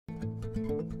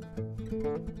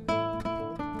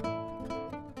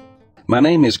My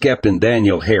name is Captain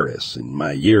Daniel Harris, and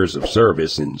my years of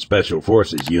service in Special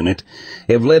Forces Unit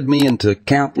have led me into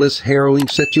countless harrowing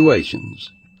situations.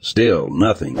 Still,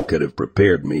 nothing could have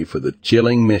prepared me for the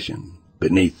chilling mission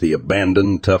beneath the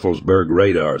abandoned Teufelsberg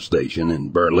radar station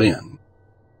in Berlin.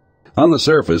 On the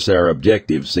surface, our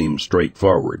objective seems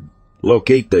straightforward.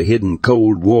 Locate the hidden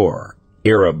Cold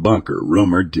War-era bunker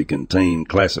rumored to contain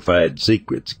classified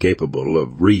secrets capable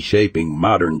of reshaping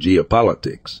modern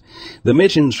geopolitics. The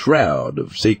mission's shroud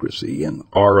of secrecy and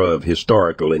aura of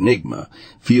historical enigma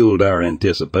fueled our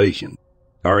anticipation.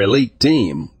 Our elite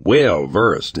team, well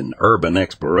versed in urban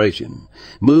exploration,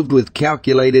 moved with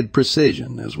calculated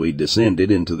precision as we descended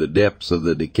into the depths of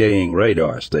the decaying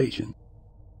radar station.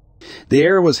 The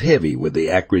air was heavy with the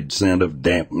acrid scent of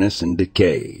dampness and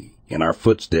decay, and our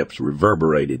footsteps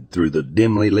reverberated through the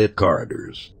dimly lit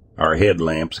corridors. Our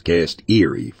headlamps cast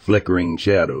eerie, flickering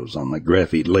shadows on the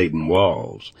graffiti-laden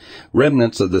walls,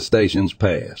 remnants of the station's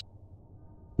past.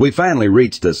 We finally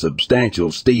reached a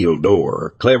substantial steel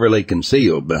door, cleverly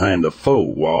concealed behind a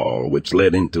faux wall which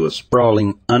led into a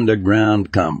sprawling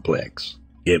underground complex.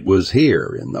 It was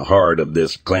here, in the heart of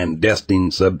this clandestine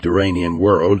subterranean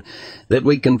world, that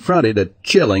we confronted a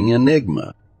chilling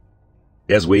enigma.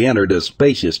 As we entered a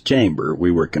spacious chamber,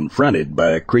 we were confronted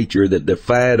by a creature that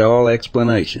defied all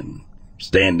explanation.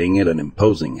 Standing at an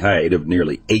imposing height of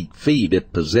nearly 8 feet,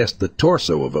 it possessed the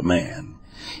torso of a man.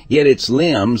 Yet its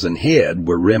limbs and head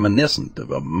were reminiscent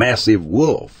of a massive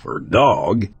wolf or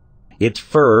dog. Its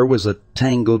fur was a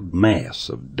tangled mass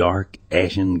of dark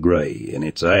ashen gray, and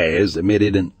its eyes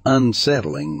emitted an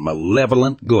unsettling,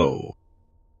 malevolent glow.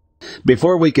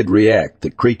 Before we could react,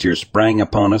 the creature sprang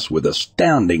upon us with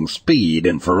astounding speed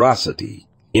and ferocity.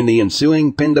 In the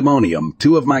ensuing pandemonium,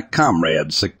 2 of my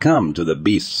comrades succumbed to the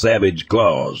beast's savage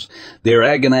claws, their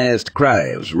agonized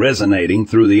cries resonating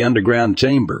through the underground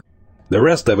chamber. The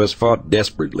rest of us fought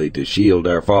desperately to shield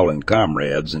our fallen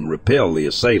comrades and repel the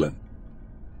assailant.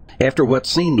 After what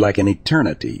seemed like an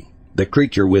eternity, the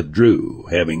creature withdrew,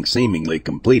 having seemingly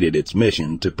completed its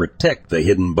mission to protect the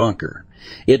hidden bunker.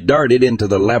 It darted into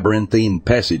the labyrinthine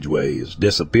passageways,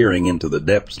 disappearing into the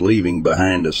depths, leaving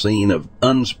behind a scene of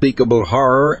unspeakable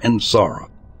horror and sorrow.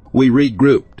 We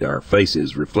regrouped, our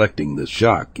faces reflecting the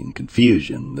shock and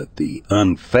confusion that the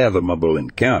unfathomable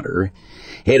encounter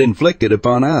had inflicted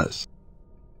upon us.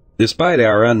 Despite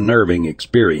our unnerving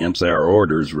experience, our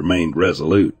orders remained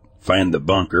resolute: find the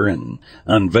bunker and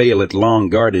unveil its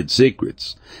long-guarded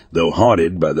secrets. Though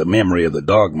haunted by the memory of the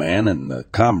dogman and the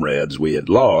comrades we had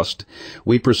lost,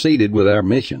 we proceeded with our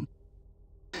mission.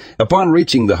 Upon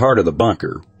reaching the heart of the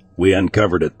bunker, we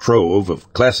uncovered a trove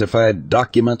of classified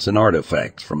documents and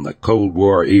artifacts from the Cold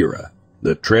War era.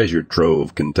 The treasure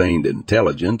trove contained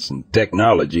intelligence and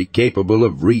technology capable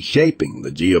of reshaping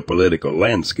the geopolitical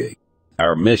landscape.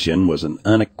 Our mission was an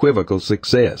unequivocal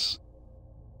success.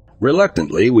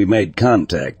 Reluctantly, we made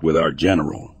contact with our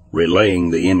general,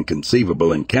 relaying the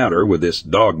inconceivable encounter with this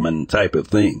dogman type of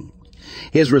thing.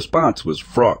 His response was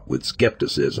fraught with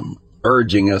skepticism,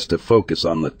 urging us to focus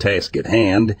on the task at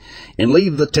hand and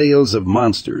leave the tales of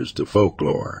monsters to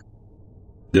folklore.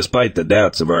 Despite the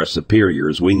doubts of our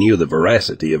superiors, we knew the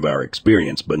veracity of our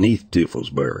experience beneath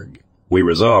Teufelsberg. We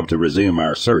resolved to resume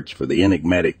our search for the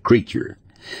enigmatic creature,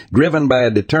 driven by a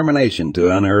determination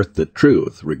to unearth the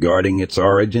truth regarding its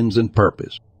origins and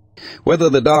purpose.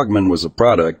 Whether the dogman was a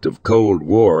product of Cold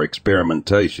War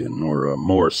experimentation or a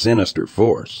more sinister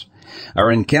force,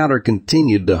 our encounter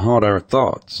continued to haunt our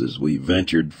thoughts as we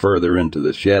ventured further into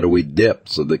the shadowy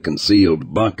depths of the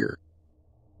concealed bunker.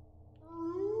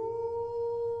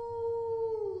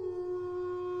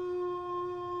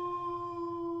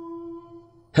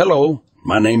 Hello.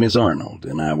 My name is Arnold,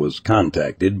 and I was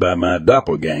contacted by my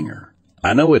doppelganger.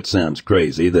 I know it sounds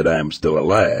crazy that I am still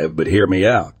alive, but hear me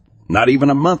out. Not even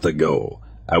a month ago,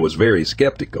 I was very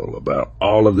skeptical about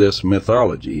all of this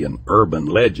mythology and urban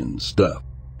legend stuff.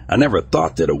 I never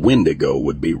thought that a Wendigo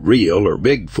would be real or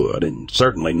Bigfoot, and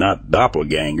certainly not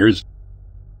doppelgangers.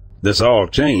 This all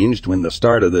changed when the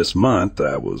start of this month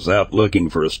I was out looking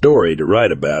for a story to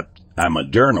write about. I'm a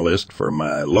journalist for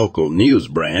my local news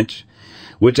branch,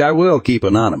 which I will keep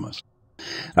anonymous.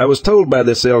 I was told by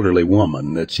this elderly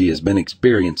woman that she has been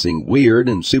experiencing weird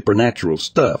and supernatural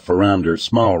stuff around her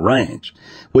small ranch,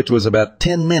 which was about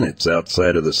 10 minutes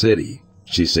outside of the city.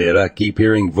 She said, I keep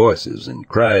hearing voices and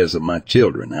cries of my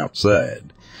children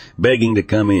outside, begging to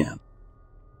come in.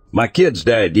 My kids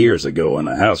died years ago in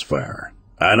a house fire.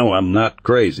 I know I'm not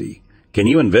crazy. Can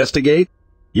you investigate?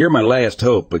 You're my last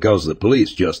hope because the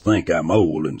police just think I'm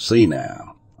old and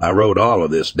senile. I wrote all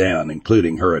of this down,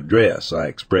 including her address. I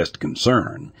expressed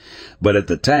concern, but at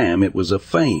the time it was a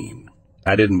feign.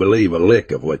 I didn't believe a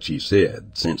lick of what she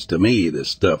said, since to me this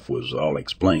stuff was all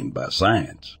explained by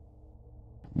science.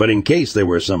 But in case there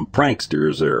were some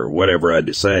pranksters or whatever, I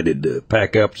decided to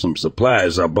pack up some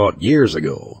supplies I bought years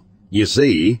ago. You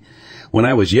see, when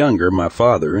I was younger, my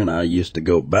father and I used to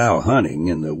go bow hunting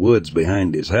in the woods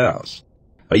behind his house.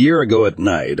 A year ago at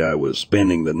night, I was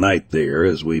spending the night there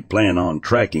as we planned on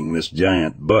tracking this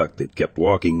giant buck that kept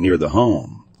walking near the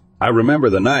home. I remember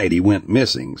the night he went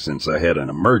missing since I had an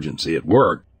emergency at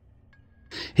work.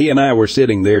 He and I were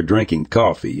sitting there drinking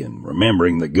coffee and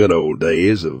remembering the good old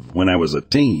days of when I was a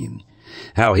teen,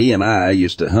 how he and I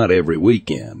used to hunt every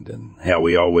weekend and how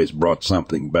we always brought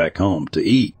something back home to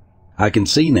eat. I can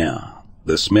see now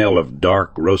the smell of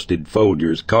dark roasted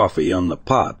Folgers coffee on the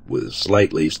pot with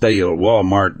slightly stale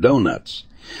Walmart donuts.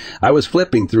 I was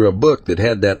flipping through a book that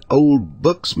had that old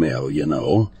book smell, you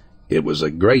know. It was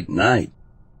a great night.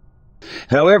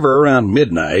 However, around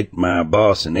midnight, my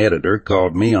boss and editor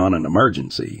called me on an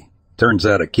emergency. Turns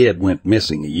out a kid went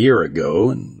missing a year ago,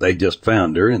 and they just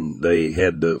found her, and they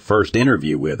had the first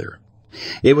interview with her.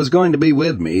 It was going to be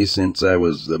with me since I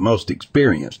was the most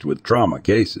experienced with trauma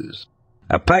cases.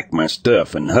 I packed my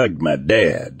stuff and hugged my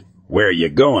dad. "Where you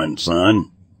going,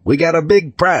 son?" "We got a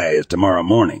big prize tomorrow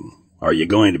morning. Are you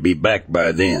going to be back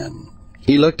by then?"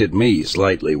 He looked at me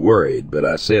slightly worried, but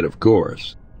I said, "Of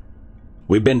course.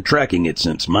 We've been tracking it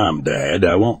since Mom died.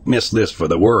 I won't miss this for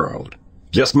the world.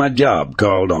 Just my job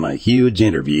called on a huge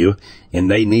interview, and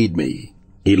they need me."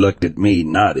 He looked at me,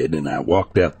 nodded, and I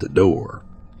walked out the door.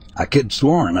 I could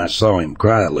sworn I saw him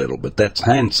cry a little, but that's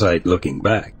hindsight looking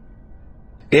back.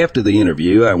 After the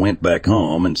interview, I went back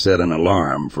home and set an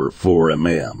alarm for 4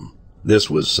 a.m. This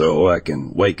was so I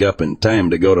can wake up in time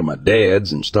to go to my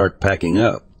dad's and start packing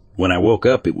up. When I woke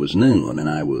up, it was noon, and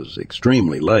I was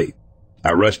extremely late.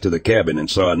 I rushed to the cabin and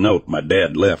saw a note my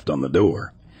dad left on the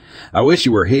door. "I wish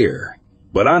you were here,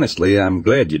 but honestly, I'm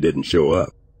glad you didn't show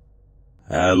up.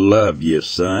 I love you,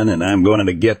 son, and I'm going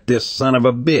to get this son of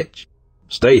a bitch.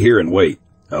 Stay here and wait.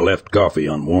 I left coffee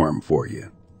on warm for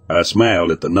you." I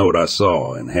smiled at the note I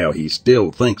saw and how he still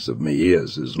thinks of me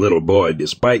as his little boy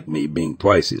despite me being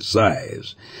twice his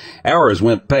size. Hours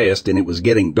went past and it was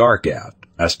getting dark out.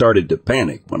 I started to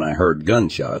panic when I heard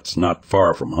gunshots not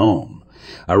far from home.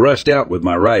 I rushed out with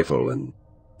my rifle and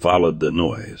followed the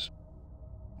noise.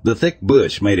 The thick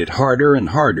bush made it harder and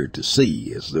harder to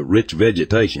see as the rich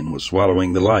vegetation was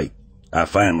swallowing the light. I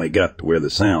finally got to where the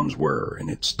sounds were, and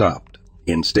it stopped.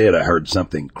 Instead, I heard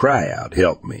something cry out,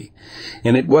 "Help me,"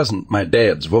 and it wasn't my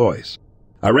dad's voice.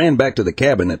 I ran back to the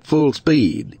cabin at full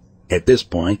speed. At this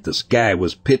point, the sky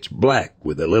was pitch black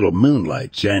with a little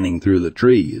moonlight shining through the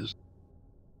trees.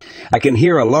 I can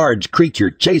hear a large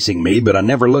creature chasing me, but I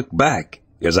never looked back.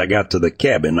 As I got to the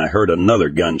cabin, I heard another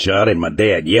gunshot and my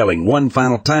dad yelling one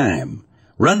final time,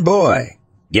 "Run, boy!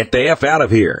 Get the F out of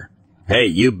here! Hey,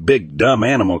 you big dumb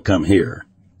animal, come here!"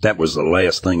 That was the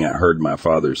last thing I heard my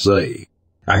father say.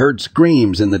 I heard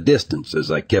screams in the distance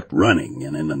as I kept running,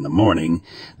 and in the morning,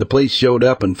 the police showed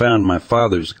up and found my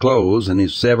father's clothes and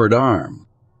his severed arm.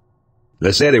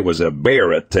 They said it was a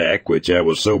bear attack, which I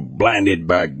was so blinded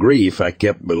by grief I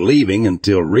kept believing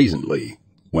until recently.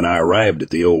 When I arrived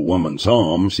at the old woman's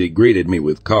home, she greeted me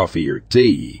with coffee or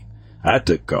tea. I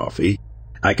took coffee.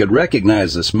 I could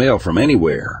recognize the smell from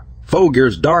anywhere.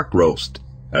 "Folger's dark roast,"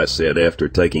 I said after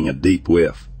taking a deep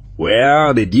whiff.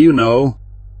 "Well, did you know?"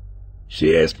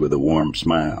 She asked with a warm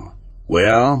smile.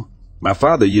 "Well, my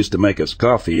father used to make us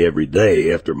coffee every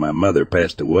day after my mother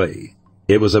passed away.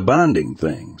 It was a bonding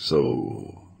thing,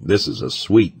 so this is a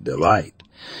sweet delight."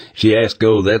 She asked,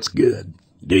 "Oh, that's good.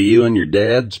 Do you and your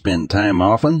dad spend time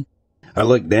often?" I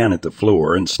looked down at the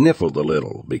floor and sniffled a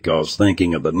little because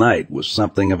thinking of the night was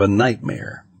something of a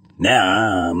nightmare.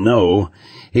 No,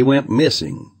 he went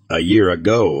missing a year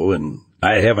ago, and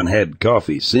I haven't had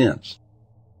coffee since.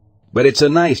 But it's a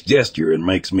nice gesture and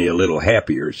makes me a little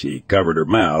happier. She covered her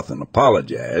mouth and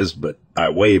apologized, but I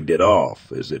waved it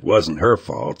off, as it wasn't her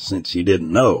fault since she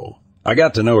didn't know. I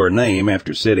got to know her name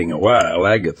after sitting a while,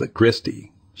 Agatha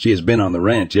Christie. She has been on the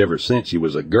ranch ever since she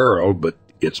was a girl, but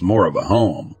it's more of a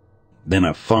home than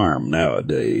a farm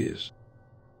nowadays.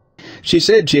 She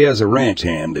said she has a ranch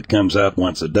hand that comes out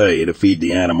once a day to feed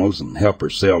the animals and help her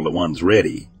sell the ones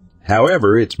ready.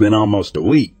 However, it's been almost a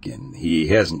week, and he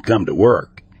hasn't come to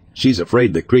work. She's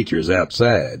afraid the creatures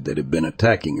outside that have been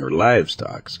attacking her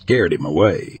livestock scared him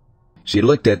away. She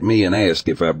looked at me and asked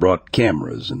if I brought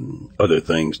cameras and other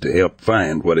things to help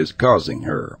find what is causing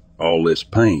her all this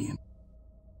pain.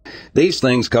 These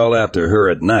things call out to her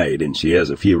at night, and she has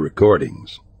a few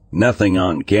recordings. Nothing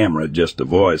on camera, just a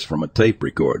voice from a tape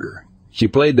recorder. She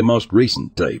played the most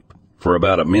recent tape. For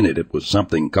about a minute it was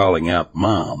something calling out,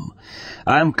 "Mom,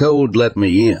 I'm cold, let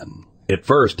me in." At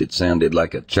first it sounded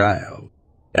like a child.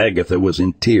 Agatha was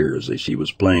in tears as she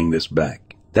was playing this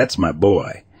back. "That's my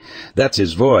boy. That's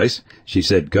his voice," she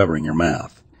said, covering her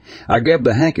mouth. I grabbed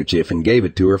the handkerchief and gave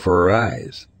it to her for her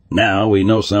eyes. "Now we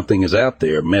know something is out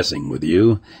there messing with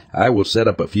you. I will set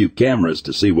up a few cameras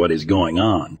to see what is going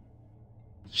on."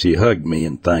 She hugged me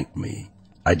and thanked me.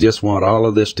 "I just want all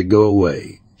of this to go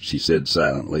away," she said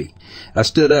silently. I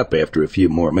stood up after a few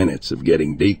more minutes of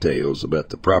getting details about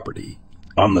the property.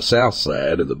 On the south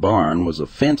side of the barn was a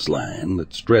fence line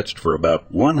that stretched for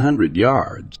about 100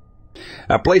 yards.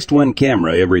 I placed one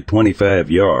camera every 25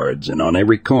 yards and on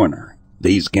every corner.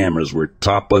 These cameras were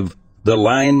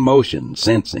top-of-the-line motion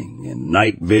sensing and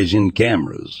night vision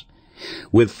cameras,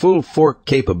 with full fork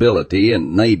capability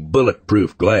and a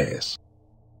bulletproof glass.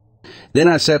 Then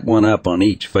I set one up on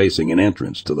each facing an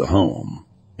entrance to the home.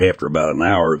 After about an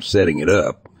hour of setting it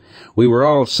up, we were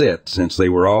all set since they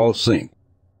were all synced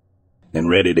and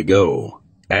ready to go.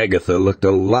 Agatha looked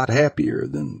a lot happier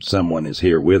than someone is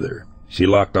here with her. She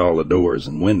locked all the doors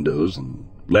and windows and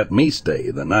let me stay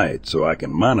the night so I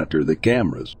can monitor the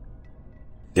cameras.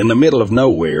 In the middle of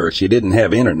nowhere, she didn't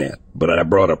have internet, but I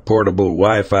brought a portable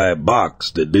Wi-Fi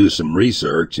box to do some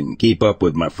research and keep up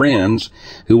with my friends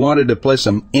who wanted to play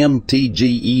some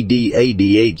MTGEDADH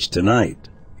tonight.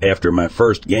 After my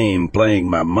first game playing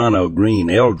my mono green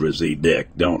Eldrazi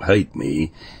deck, Don't Hate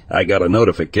Me, I got a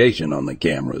notification on the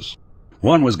cameras.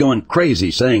 One was going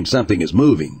crazy saying something is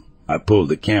moving. I pulled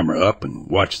the camera up and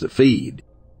watched the feed.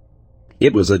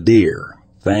 It was a deer.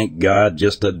 Thank God,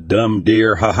 just a dumb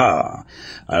deer, ha-ha.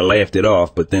 I laughed it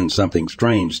off, but then something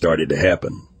strange started to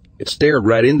happen. It stared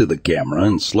right into the camera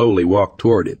and slowly walked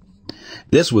toward it.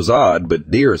 This was odd, but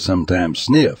deer sometimes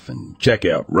sniff and check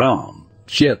out wrong.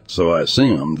 Shit, so I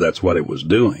assumed that's what it was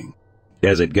doing.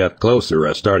 As it got closer,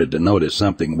 I started to notice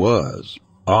something was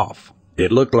off.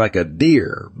 It looked like a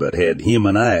deer, but had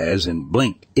human eyes and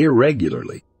blinked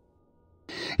irregularly.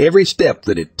 Every step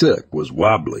that it took was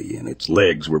wobbly, and its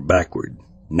legs were backward.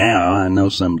 Now I know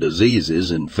some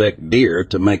diseases infect deer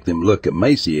to make them look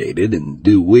emaciated and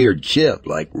do weird shit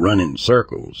like run in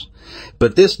circles.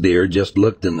 But this deer just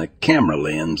looked in the camera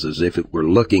lens as if it were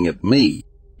looking at me.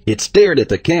 It stared at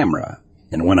the camera,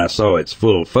 and when I saw its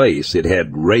full face, it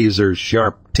had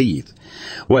razor-sharp teeth.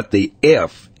 What the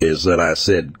F is that I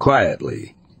said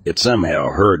quietly. It somehow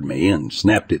heard me and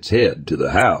snapped its head to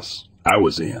the house I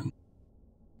was in,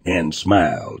 and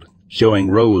smiled,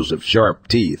 showing rows of sharp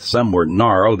teeth. Some were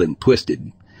gnarled and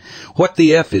twisted. "What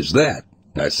the F is that?"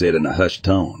 I said in a hushed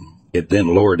tone. It then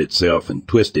lowered itself and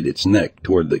twisted its neck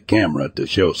toward the camera to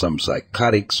show some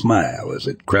psychotic smile as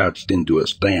it crouched into a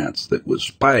stance that was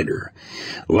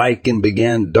spider-like and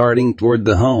began darting toward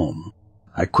the home.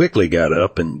 I quickly got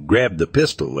up and grabbed the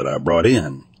pistol that I brought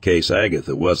in case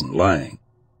Agatha wasn't lying.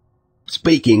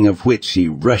 Speaking of which, she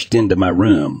rushed into my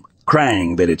room,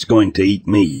 crying that it's going to eat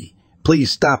me.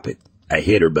 "Please stop it." I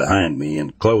hid her behind me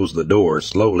and closed the door,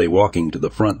 slowly walking to the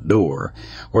front door,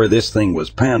 where this thing was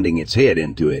pounding its head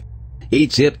into it.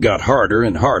 Each hit got harder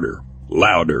and harder,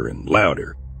 louder and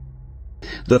louder.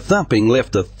 The thumping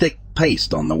left a thick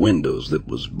paste on the windows that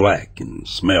was black and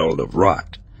smelled of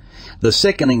rot. The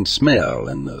sickening smell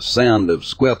and the sound of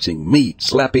squelching meat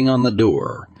slapping on the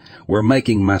door were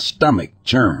making my stomach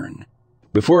churn.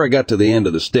 Before I got to the end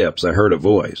of the steps, I heard a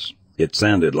voice. It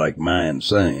sounded like mine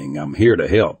saying, "I'm here to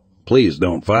help. Please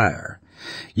don't fire.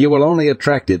 You will only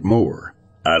attract it more."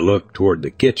 I looked toward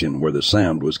the kitchen where the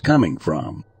sound was coming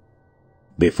from.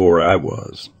 Before I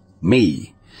was.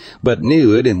 Me. But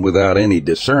nude and without any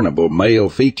discernible male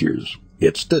features.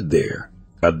 It stood there.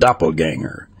 A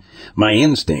doppelganger. My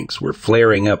instincts were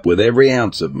flaring up with every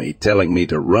ounce of me telling me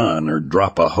to run or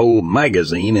drop a whole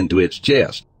magazine into its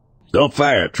chest. "Don't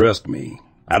fire, trust me.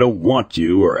 I don't want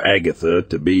you or Agatha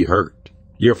to be hurt.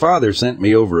 Your father sent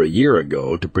me over a year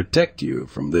ago to protect you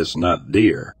from this not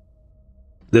deer.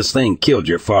 This thing killed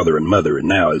your father and mother and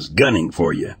now is gunning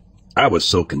for you." I was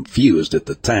so confused at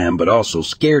the time, but also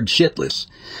scared shitless.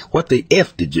 "What the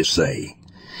F did you say?"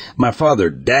 "My father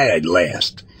died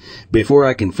last." Before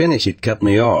I can finish, it cut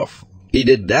me off. "He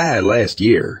did die last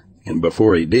year, and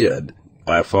before he did,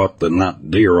 I fought the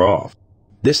not deer off.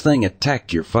 This thing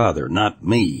attacked your father, not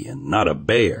me, and not a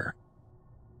bear.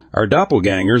 Our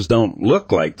doppelgangers don't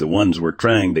look like the ones we're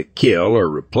trying to kill or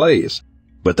replace,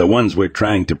 but the ones we're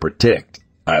trying to protect."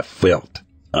 I felt.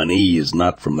 Unease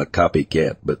not from the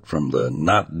copycat, but from the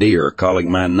not deer calling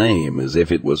my name as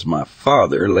if it was my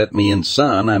father. Let me in,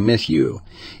 son, I miss you.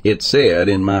 It said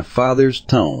in my father's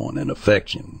tone and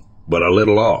affection, but a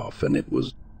little off, and it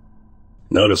was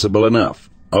noticeable enough.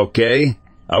 Okay,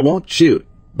 I won't shoot,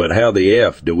 but how the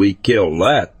F do we kill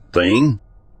that thing?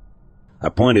 I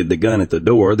pointed the gun at the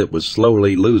door that was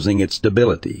slowly losing its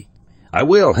stability. I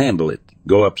will handle it.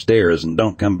 Go upstairs and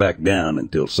don't come back down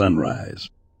until sunrise.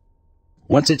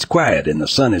 Once it's quiet and the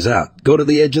sun is out, go to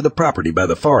the edge of the property by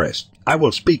the forest. I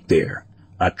will speak there.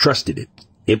 I trusted it.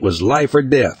 It was life or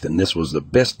death, and this was the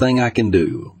best thing I can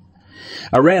do.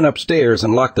 I ran upstairs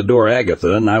and locked the door,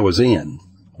 Agatha, and I was in.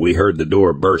 We heard the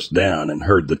door burst down and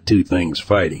heard the two things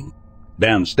fighting.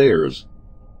 Downstairs,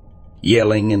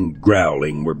 yelling and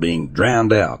growling were being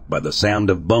drowned out by the sound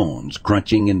of bones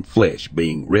crunching and flesh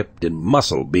being ripped and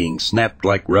muscle being snapped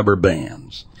like rubber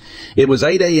bands. It was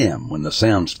 8 a.m. when the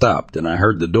sound stopped and I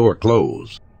heard the door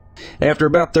close. After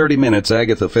about 30 minutes,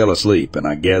 Agatha fell asleep, and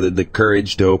I gathered the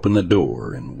courage to open the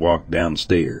door and walk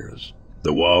downstairs.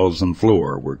 The walls and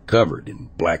floor were covered in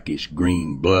blackish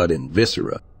green blood and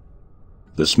viscera.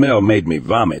 The smell made me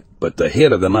vomit, but the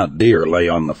head of the not deer lay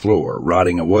on the floor,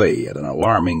 rotting away at an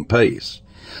alarming pace.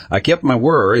 I kept my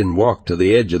word and walked to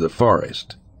the edge of the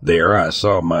forest. There I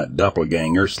saw my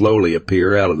doppelganger slowly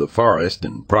appear out of the forest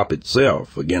and prop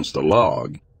itself against a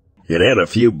log. It had a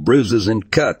few bruises and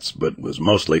cuts, but was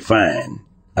mostly fine.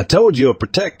 I told you I'll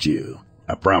protect you.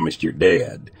 I promised your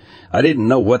dad. I didn't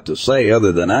know what to say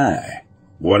other than I.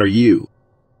 What are you?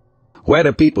 Why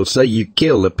do people say you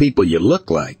kill the people you look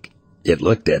like? It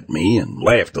looked at me and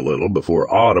laughed a little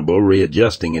before audible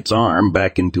readjusting its arm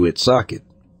back into its socket.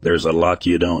 There's a lot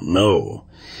you don't know.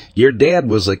 Your dad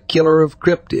was a killer of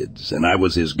cryptids, and I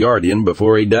was his guardian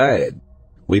before he died.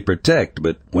 We protect,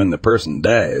 but when the person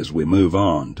dies, we move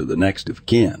on to the next of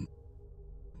kin.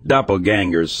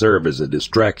 Doppelgangers serve as a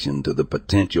distraction to the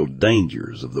potential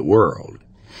dangers of the world,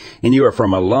 and you are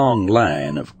from a long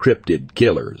line of cryptid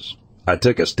killers. I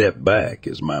took a step back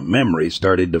as my memory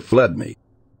started to flood me.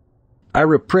 I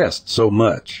repressed so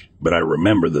much, but I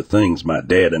remember the things my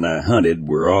dad and I hunted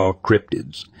were all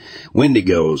cryptids.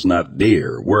 Wendigos, not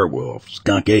deer, werewolf,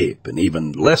 skunk ape, and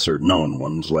even lesser-known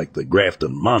ones like the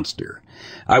Grafton monster.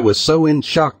 I was so in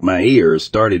shock my ears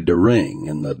started to ring,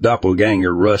 and the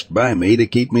doppelganger rushed by me to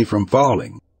keep me from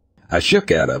falling. I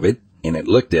shook out of it, and it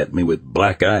looked at me with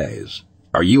black eyes.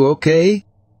 Are you okay?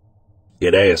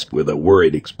 It asked with a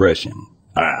worried expression.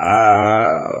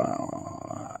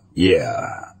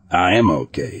 Yeah. I am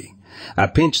okay. I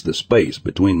pinched the space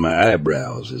between my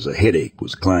eyebrows as a headache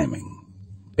was climbing.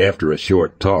 After a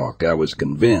short talk, I was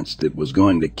convinced it was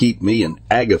going to keep me and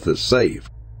Agatha safe.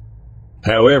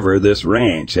 However, this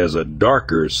ranch has a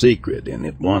darker secret, and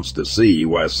it wants to see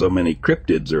why so many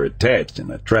cryptids are attached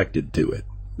and attracted to it.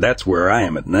 That's where I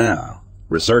am at now,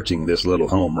 researching this little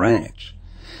home ranch.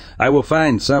 I will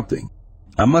find something.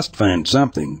 I must find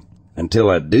something. Until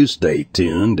I do, stay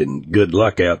tuned, and good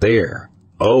luck out there.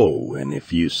 Oh, and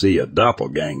if you see a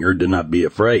doppelganger, do not be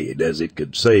afraid, as it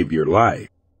could save your life.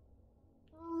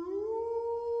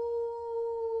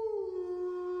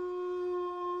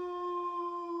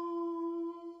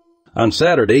 On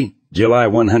Saturday, July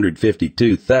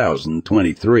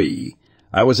 152,023,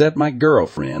 I was at my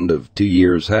girlfriend of 2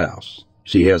 years' house.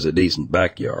 She has a decent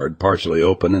backyard, partially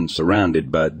open and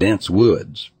surrounded by dense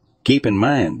woods. Keep in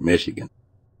mind, Michigan.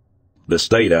 The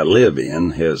state I live in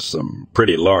has some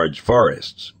pretty large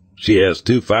forests. She has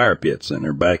 2 fire pits in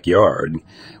her backyard,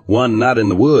 one not in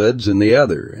the woods and the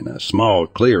other in a small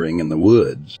clearing in the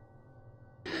woods.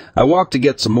 I walked to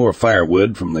get some more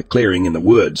firewood from the clearing in the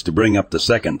woods to bring up the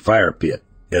second fire pit.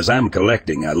 As I'm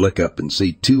collecting, I look up and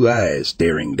see 2 eyes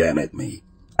staring down at me.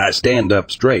 I stand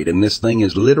up straight, and this thing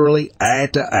is literally eye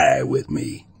to eye with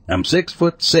me. I'm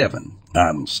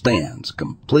 6'7". Stands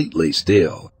completely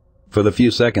still. For the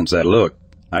few seconds I look,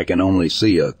 I can only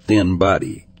see a thin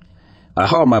body. I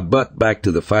haul my butt back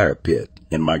to the fire pit,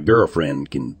 and my girlfriend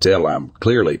can tell I'm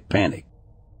clearly panicked.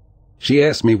 She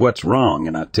asks me what's wrong,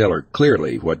 and I tell her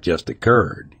clearly what just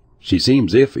occurred. She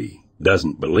seems iffy,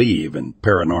 doesn't believe in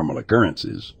paranormal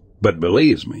occurrences, but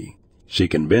believes me. She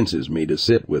convinces me to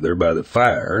sit with her by the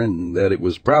fire and that it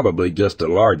was probably just a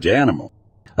large animal.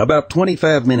 About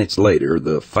 25 minutes later,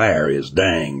 the fire is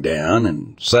dying down,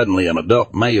 and suddenly an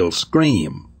adult male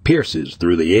scream pierces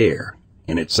through the air,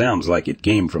 and it sounds like it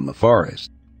came from the forest.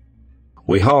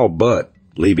 We haul butt,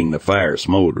 leaving the fire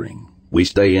smoldering. We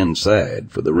stay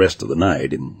inside for the rest of the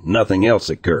night, and nothing else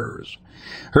occurs.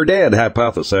 Her dad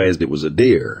hypothesized it was a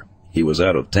deer. He was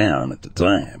out of town at the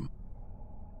time.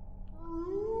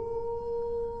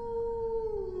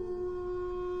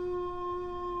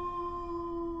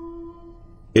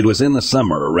 It was in the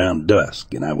summer around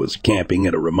dusk, and I was camping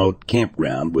at a remote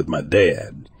campground with my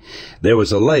dad. There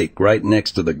was a lake right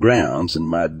next to the grounds, and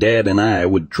my dad and I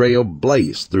would trail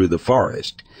Blaze through the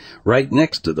forest, right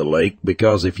next to the lake,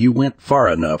 because if you went far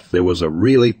enough, there was a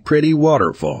really pretty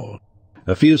waterfall.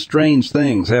 A few strange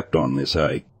things happened on this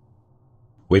hike.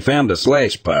 We found a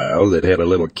slash pile that had a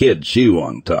little kid's shoe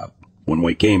on top. When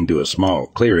we came to a small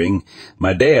clearing,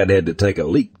 my dad had to take a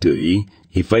leak tee.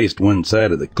 He faced one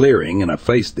side of the clearing, and I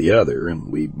faced the other,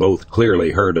 and we both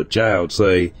clearly heard a child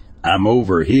say, "I'm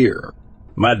over here."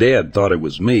 My dad thought it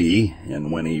was me,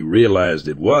 and when he realized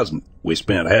it wasn't, we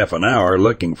spent half an hour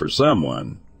looking for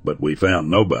someone, but we found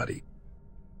nobody.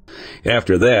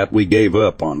 After that, we gave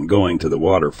up on going to the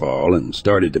waterfall and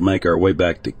started to make our way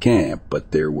back to camp,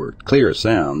 but there were clear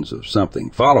sounds of something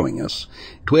following us,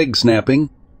 twigs snapping,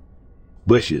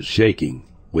 bushes shaking.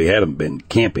 We hadn't been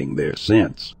camping there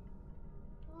since.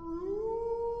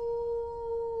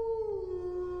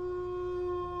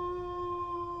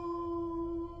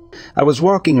 I was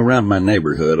walking around my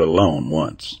neighborhood alone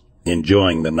once,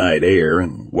 enjoying the night air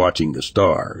and watching the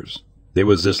stars. There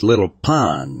was this little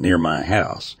pond near my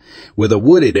house, with a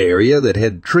wooded area that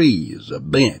had trees, a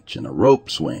bench, and a rope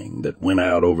swing that went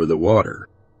out over the water.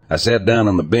 I sat down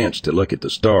on the bench to look at the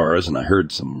stars, and I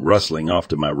heard some rustling off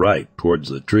to my right towards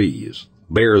the trees.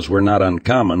 Bears were not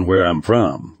uncommon where I'm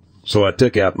from, so I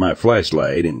took out my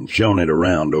flashlight and shone it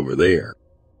around over there.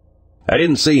 I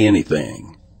didn't see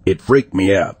anything. It freaked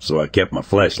me out, so I kept my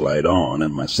flashlight on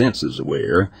and my senses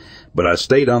aware, but I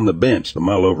stayed on the bench to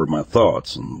mull over my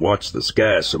thoughts and watch the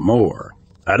sky some more.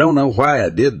 I don't know why I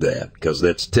did that, 'cause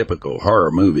that's typical horror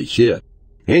movie shit.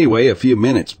 Anyway, a few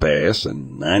minutes passed,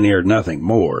 and I heard nothing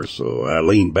more, so I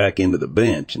leaned back into the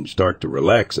bench and start to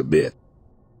relax a bit.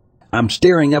 I'm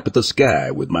staring up at the sky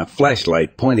with my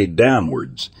flashlight pointed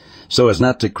downwards, so as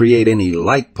not to create any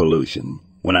light pollution,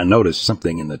 when I noticed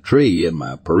something in the tree in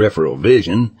my peripheral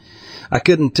vision. I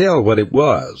couldn't tell what it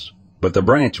was, but the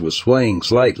branch was swaying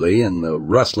slightly and the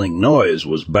rustling noise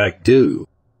was back too.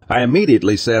 I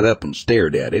immediately sat up and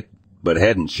stared at it, but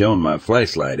hadn't shown my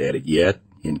flashlight at it yet,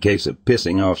 in case of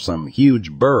pissing off some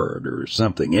huge bird or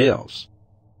something else.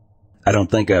 I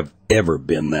don't think I've ever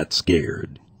been that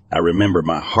scared. I remember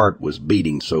my heart was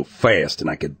beating so fast and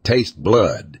I could taste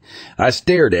blood. I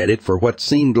stared at it for what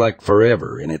seemed like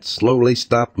forever, and it slowly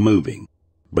stopped moving.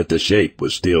 But the shape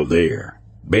was still there.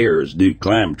 Bears do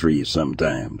climb trees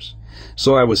sometimes,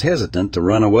 so I was hesitant to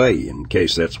run away in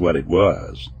case that's what it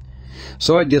was.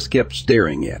 So I just kept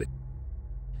staring at it.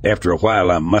 After a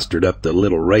while I mustered up the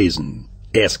little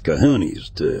raisin-esque cojones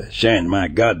to shine my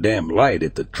goddamn light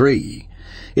at the tree.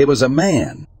 It was a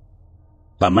man.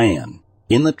 A man.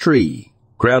 In the tree,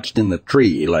 crouched in the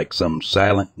tree like some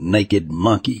silent, naked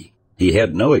monkey. He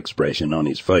had no expression on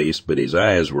his face, but his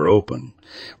eyes were open.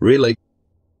 Really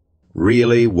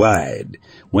wide.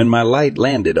 When my light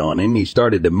landed on him, he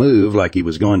started to move like he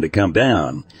was going to come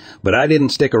down, but I didn't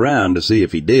stick around to see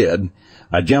if he did.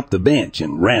 I jumped the bench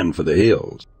and ran for the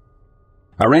hills.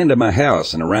 I ran to my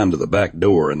house and around to the back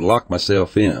door and locked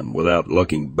myself in without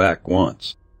looking back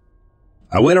once.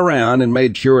 I went around and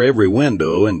made sure every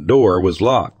window and door was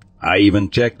locked. I even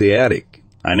checked the attic.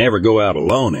 I never go out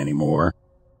alone anymore.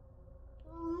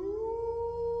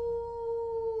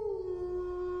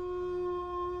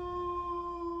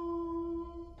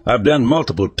 I've done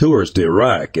multiple tours to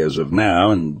Iraq as of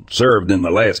now and served in the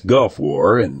last Gulf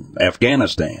War and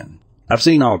Afghanistan. I've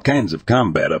seen all kinds of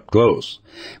combat up close,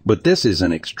 but this is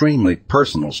an extremely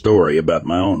personal story about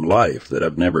my own life that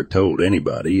I've never told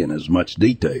anybody in as much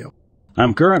detail.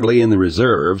 I'm currently in the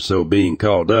reserve, so being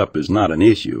called up is not an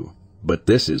issue, but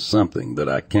this is something that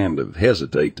I kind of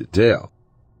hesitate to tell.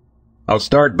 I'll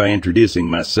start by introducing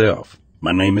myself.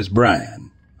 My name is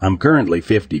Brian. I'm currently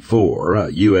 54, a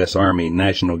U.S. Army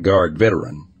National Guard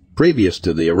veteran. Previous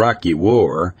to the Iraqi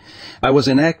War, I was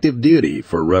in active duty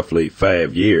for roughly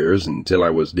 5 years until I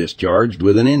was discharged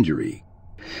with an injury.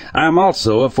 I'm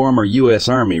also a former U.S.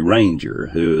 Army Ranger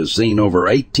who has seen over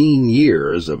 18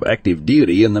 years of active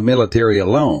duty in the military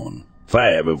alone,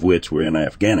 5 of which were in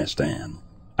Afghanistan.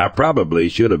 I probably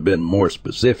should have been more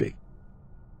specific.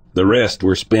 The rest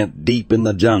were spent deep in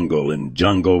the jungle in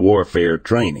jungle warfare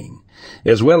training,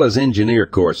 as well as engineer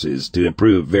courses to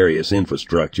improve various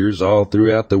infrastructures all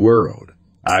throughout the world.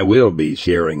 I will be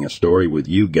sharing a story with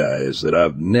you guys that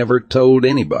I've never told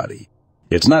anybody.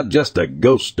 It's not just a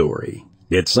ghost story.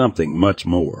 It's something much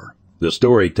more. The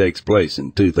story takes place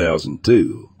in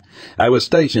 2002. I was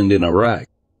stationed in Iraq.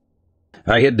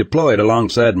 I had deployed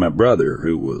alongside my brother,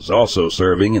 who was also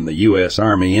serving in the U.S.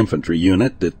 Army Infantry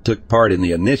Unit that took part in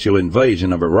the initial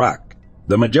invasion of Iraq.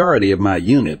 The majority of my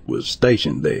unit was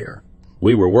stationed there.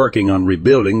 We were working on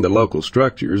rebuilding the local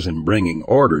structures and bringing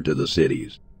order to the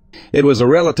cities. It was a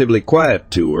relatively quiet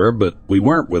tour, but we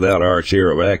weren't without our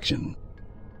share of action.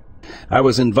 I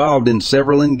was involved in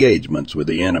several engagements with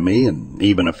the enemy, and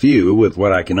even a few with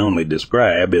what I can only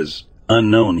describe as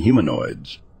unknown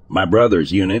humanoids. My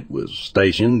brother's unit was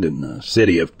stationed in the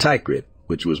city of Tikrit,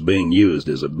 which was being used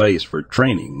as a base for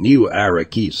training new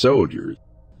Iraqi soldiers.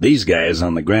 These guys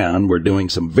on the ground were doing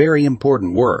some very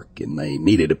important work, and they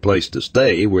needed a place to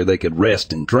stay where they could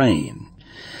rest and train.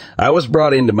 I was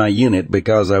brought into my unit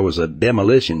because I was a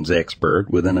demolitions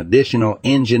expert with an additional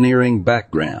engineering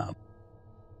background.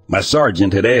 My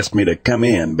sergeant had asked me to come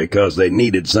in because they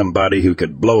needed somebody who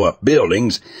could blow up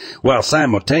buildings while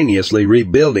simultaneously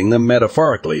rebuilding them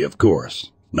metaphorically, of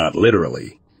course, not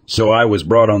literally. So I was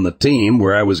brought on the team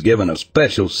where I was given a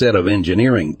special set of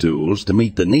engineering tools to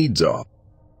meet the needs of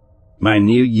my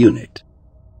new unit.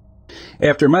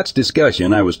 After much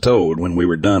discussion, I was told when we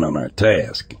were done on our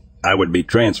task, I would be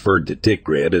transferred to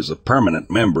Tikrit as a permanent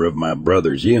member of my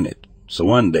brother's unit. So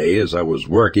one day, as I was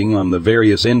working on the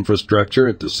various infrastructure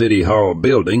at the City Hall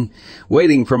building,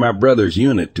 waiting for my brother's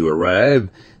unit to arrive,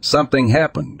 something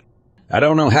happened. I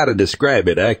don't know how to describe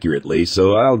it accurately,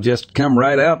 so I'll just come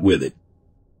right out with it.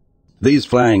 These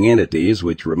flying entities,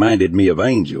 which reminded me of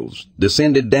angels,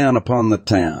 descended down upon the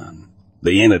town.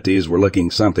 The entities were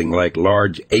looking something like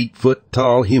large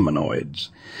 8-foot-tall humanoids.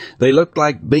 They looked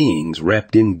like beings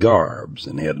wrapped in garbs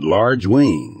and had large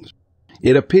wings.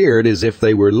 It appeared as if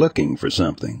they were looking for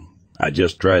something. I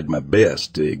just tried my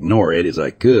best to ignore it as I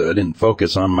could and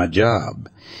focus on my job.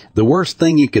 The worst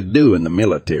thing you could do in the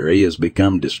military is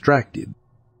become distracted.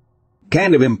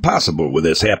 Kind of impossible with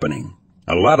this happening.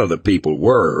 A lot of the people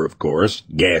were, of course,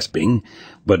 gasping,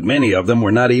 but many of them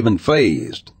were not even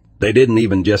fazed. They didn't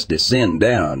even just descend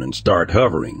down and start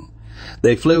hovering.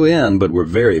 They flew in but were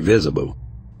very visible.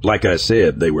 Like I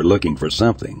said, they were looking for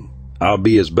something. I'll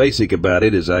be as basic about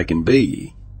it as I can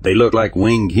be. They looked like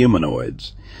winged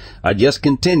humanoids. I just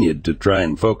continued to try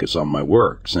and focus on my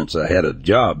work since I had a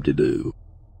job to do.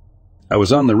 I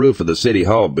was on the roof of the City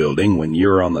Hall building. When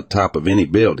you're on the top of any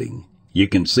building, you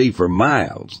can see for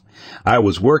miles. I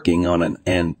was working on an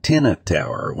antenna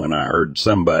tower when I heard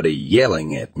somebody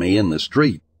yelling at me in the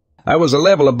street. I was a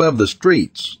level above the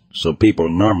streets, so people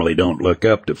normally don't look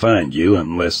up to find you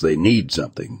unless they need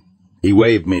something. He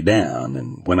waved me down,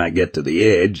 and when I get to the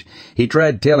edge, he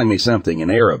tried telling me something in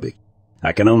Arabic.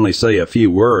 I can only say a few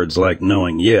words like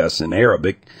knowing yes in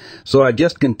Arabic, so I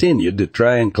just continued to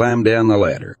try and climb down the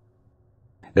ladder.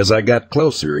 As I got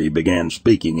closer, he began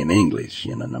speaking in English,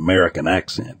 in an American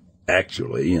accent,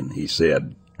 actually, and he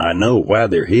said, "I know why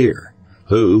they're here."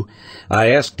 Who? I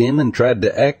asked him and tried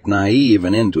to act naive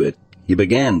and into it. He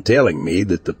began telling me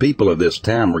that the people of this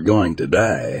town were going to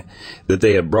die, that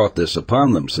they had brought this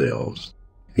upon themselves.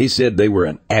 He said they were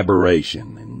an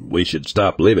aberration, and we should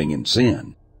stop living in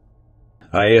sin.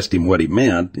 I asked him what he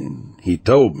meant, and he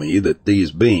told me that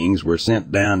these beings were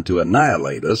sent down to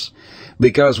annihilate us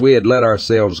because we had let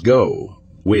ourselves go.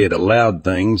 We had allowed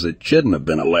things that shouldn't have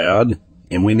been allowed,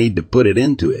 and we need to put it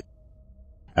into it.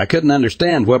 I couldn't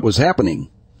understand what was happening.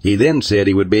 He then said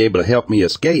he would be able to help me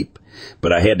escape,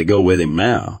 but I had to go with him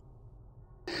now.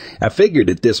 I figured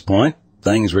at this point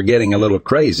things were getting a little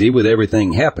crazy with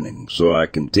everything happening, so I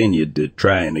continued to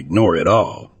try and ignore it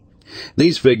all.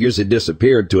 These figures had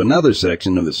disappeared to another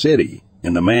section of the city,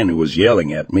 and the man who was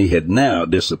yelling at me had now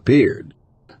disappeared.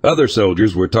 Other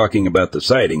soldiers were talking about the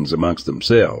sightings amongst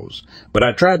themselves, but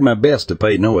I tried my best to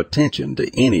pay no attention to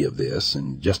any of this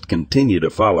and just continue to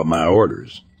follow my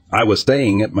orders. I was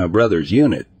staying at my brother's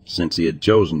unit, since he had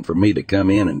chosen for me to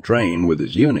come in and train with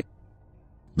his unit.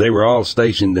 They were all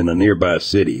stationed in a nearby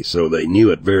city, so they knew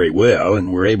it very well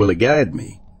and were able to guide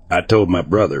me. I told my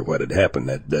brother what had happened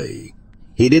that day.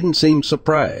 He didn't seem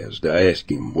surprised. I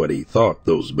asked him what he thought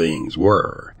those beings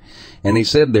were, and he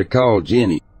said they're called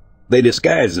jinnis. They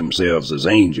disguise themselves as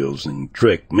angels and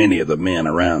trick many of the men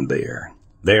around there.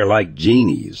 They're like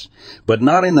genies, but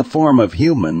not in the form of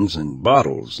humans and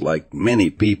bottles like many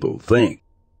people think.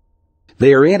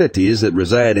 They are entities that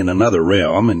reside in another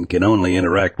realm and can only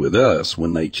interact with us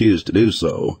when they choose to do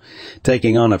so,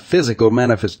 taking on a physical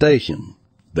manifestation.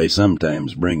 They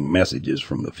sometimes bring messages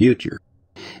from the future.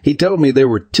 He told me there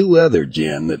were 2 other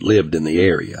jinn that lived in the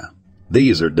area.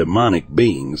 These are demonic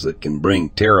beings that can bring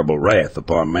terrible wrath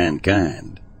upon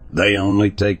mankind. They only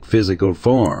take physical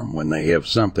form when they have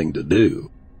something to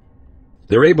do.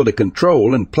 They're able to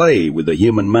control and play with the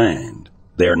human mind.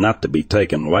 They are not to be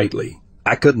taken lightly.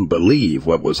 I couldn't believe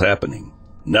what was happening.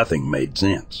 Nothing made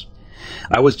sense.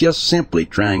 I was just simply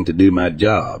trying to do my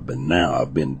job, and now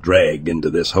I've been dragged into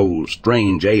this whole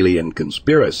strange alien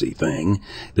conspiracy thing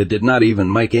that did not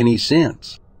even make any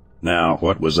sense. Now,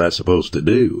 what was I supposed to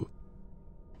do?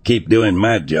 Keep doing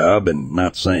my job and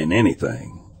not saying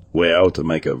anything? Well, to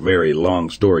make a very long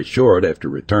story short, after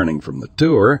returning from the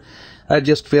tour, I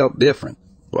just felt different,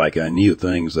 like I knew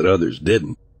things that others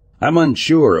didn't. I'm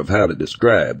unsure of how to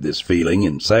describe this feeling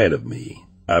inside of me.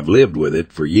 I've lived with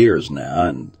it for years now,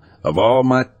 and of all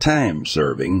my time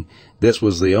serving, this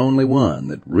was the only one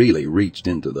that really reached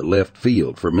into the left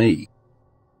field for me.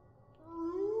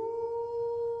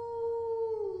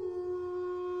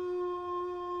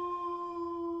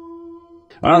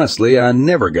 Honestly, I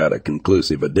never got a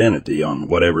conclusive identity on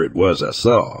whatever it was I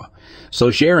saw, so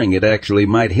sharing it actually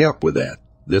might help with that.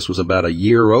 This was about a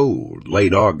year old,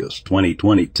 late August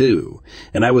 2022,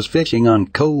 and I was fishing on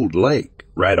Cold Lake,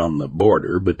 right on the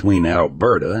border between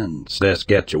Alberta and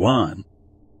Saskatchewan.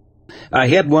 I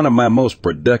had one of my most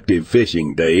productive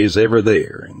fishing days ever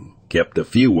there, and kept a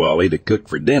few walleye to cook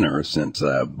for dinner since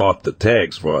I bought the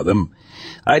tags for them.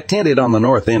 I tented on the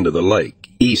north end of the lake,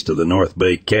 east of the North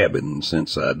Bay cabin,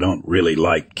 since I don't really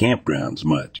like campgrounds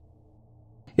much.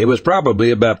 It was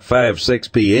probably about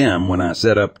 5-6 p.m. when I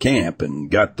set up camp and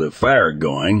got the fire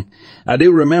going. I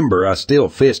do remember I still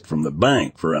fished from the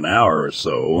bank for an hour or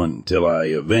so until I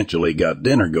eventually got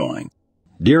dinner going.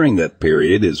 During that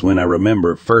period is when I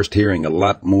remember first hearing a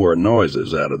lot more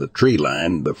noises out of the tree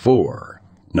line before.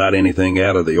 Not anything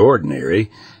out of the ordinary,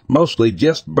 mostly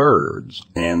just birds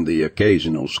and the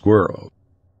occasional squirrel.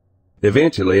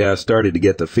 Eventually, I started to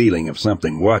get the feeling of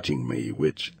something watching me,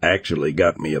 which actually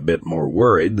got me a bit more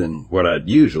worried than what I'd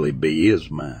usually be, as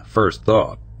my first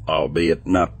thought, albeit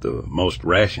not the most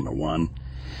rational one,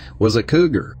 was a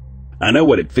cougar. I know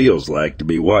what it feels like to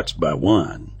be watched by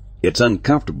one. It's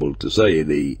uncomfortable to say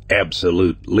the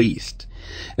absolute least,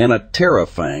 and a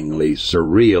terrifyingly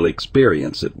surreal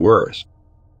experience at worst.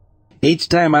 Each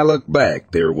time I looked back,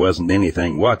 there wasn't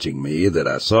anything watching me that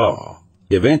I saw.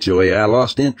 Eventually, I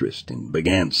lost interest and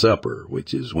began supper,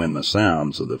 which is when the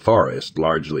sounds of the forest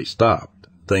largely stopped.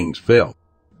 Things felt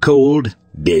cold,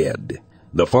 dead.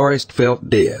 The forest felt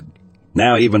dead.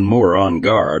 Now even more on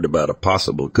guard about a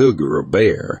possible cougar or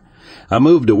bear, I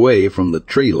moved away from the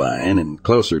tree line and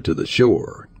closer to the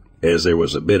shore, as there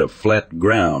was a bit of flat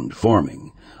ground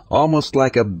forming, almost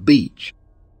like a beach.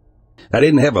 I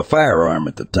didn't have a firearm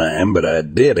at the time, but I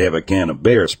did have a can of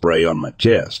bear spray on my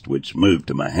chest, which moved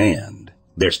to my hand.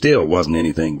 There still wasn't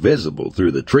anything visible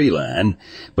through the tree line,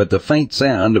 but the faint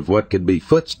sound of what could be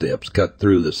footsteps cut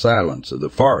through the silence of the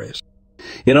forest.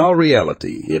 In all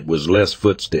reality, it was less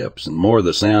footsteps and more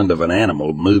the sound of an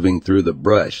animal moving through the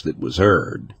brush that was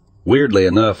heard. Weirdly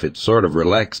enough, it sort of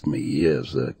relaxed me,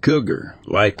 as a cougar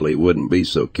likely wouldn't be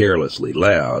so carelessly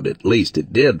loud. At least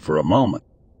it did for a moment.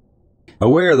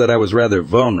 Aware that I was rather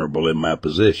vulnerable in my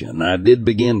position, I did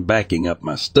begin backing up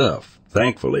my stuff.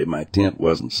 Thankfully, my tent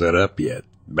wasn't set up yet,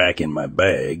 back in my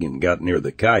bag, and got near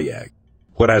the kayak.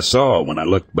 What I saw when I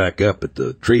looked back up at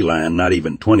the tree line not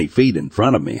even 20 feet in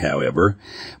front of me, however,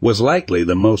 was likely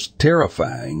the most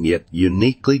terrifying yet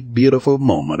uniquely beautiful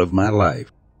moment of my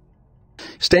life.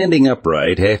 Standing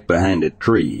upright, half behind a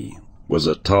tree, was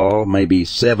a tall, maybe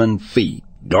 7 feet,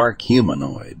 dark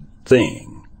humanoid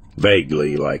thing,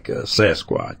 vaguely like a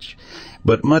Sasquatch,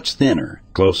 but much thinner,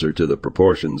 closer to the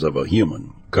proportions of a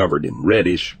human, covered in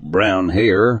reddish-brown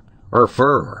hair or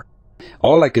fur.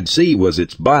 All I could see was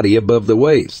its body above the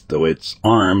waist, though its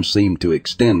arms seemed to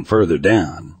extend further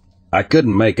down. I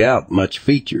couldn't make out much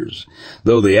features,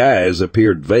 though the eyes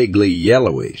appeared vaguely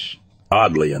yellowish.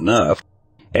 Oddly enough,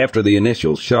 after the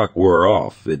initial shock wore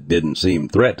off, it didn't seem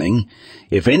threatening.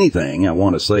 If anything, I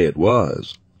want to say it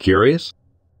was curious.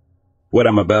 What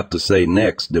I'm about to say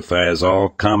next defies all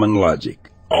common logic,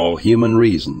 all human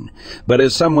reason, but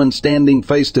as someone standing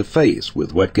face to face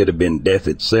with what could have been death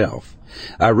itself,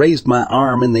 I raised my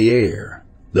arm in the air.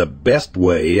 The best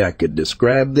way I could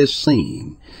describe this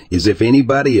scene is if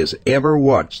anybody has ever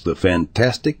watched the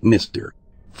fantastic Mr.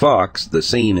 Fox, the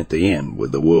scene at the end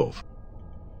with the wolf.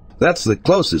 That's the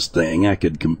closest thing I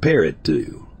could compare it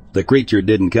to. The creature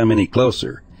didn't come any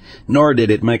closer, nor did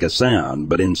it make a sound,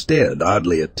 but instead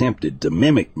oddly attempted to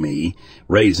mimic me,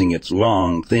 raising its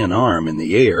long, thin arm in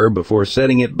the air before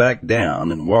setting it back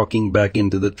down and walking back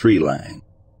into the tree line.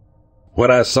 What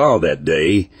I saw that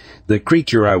day, the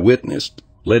creature I witnessed,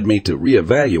 led me to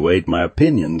reevaluate my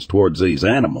opinions towards these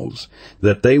animals,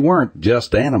 that they weren't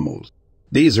just animals.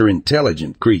 These are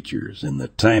intelligent creatures, and the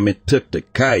time it took to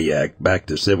kayak back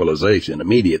to civilization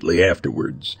immediately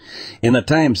afterwards, and the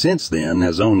time since then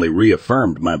has only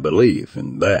reaffirmed my belief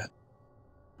in that.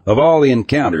 Of all the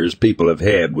encounters people have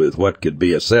had with what could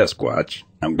be a Sasquatch,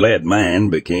 I'm glad mine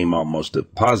became almost a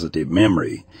positive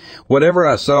memory. Whatever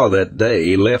I saw that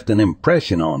day left an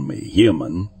impression on me,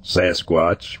 human,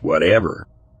 Sasquatch, whatever.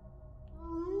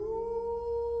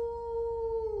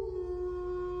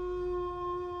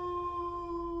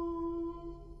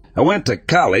 I went to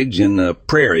college in the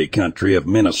prairie country of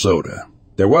Minnesota.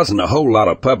 There wasn't a whole lot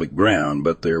of public ground,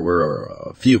 but there were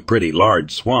a few pretty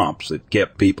large swamps that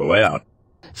kept people out.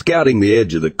 Scouting the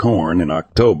edge of the corn in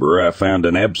October, I found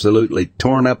an absolutely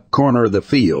torn-up corner of the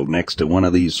field next to one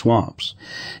of these swamps.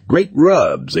 Great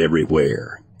rubs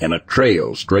everywhere, and a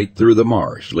trail straight through the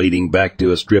marsh leading back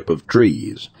to a strip of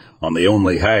trees on the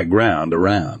only high ground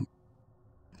around.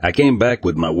 I came back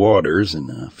with my waters and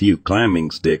a few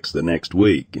climbing sticks the next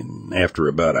week, and after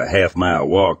about a half-mile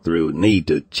walk through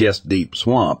knee-to-chest-deep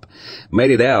swamp,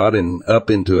 made it out and up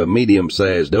into a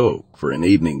medium-sized oak for an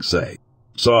evening sight.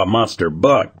 Saw a monster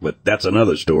buck, but that's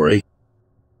another story.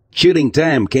 Shooting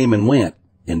time came and went,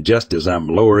 and just as I'm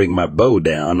lowering my bow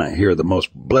down, I hear the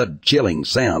most blood-chilling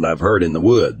sound I've heard in the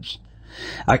woods.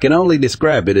 I can only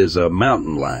describe it as a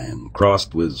mountain lion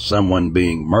crossed with someone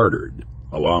being murdered,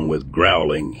 along with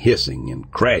growling, hissing,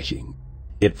 and crashing.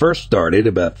 It first started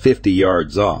about 50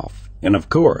 yards off, and of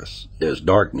course, as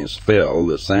darkness fell,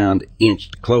 the sound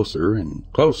inched closer and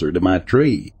closer to my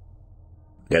tree.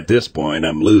 At this point,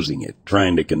 I'm losing it,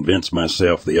 trying to convince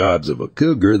myself the odds of a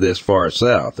cougar this far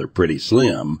south are pretty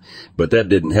slim, but that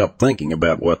didn't help thinking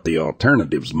about what the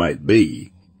alternatives might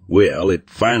be. Well, it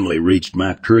finally reached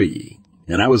my tree,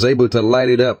 and I was able to light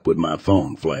it up with my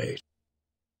phone flash.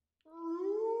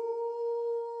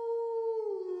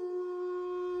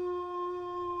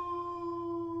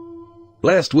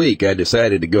 Last week, I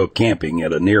decided to go camping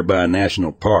at a nearby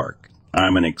national park.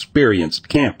 I'm an experienced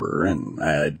camper, and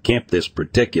I had camped this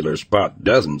particular spot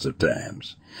dozens of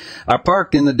times. I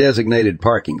parked in the designated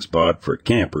parking spot for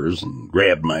campers and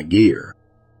grabbed my gear.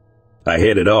 I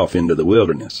headed off into the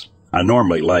wilderness. I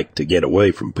normally like to get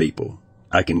away from people.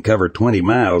 I can cover 20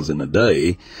 miles in a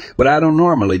day, but I don't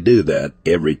normally do that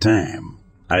every time.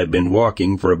 I had been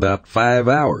walking for about 5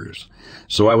 hours,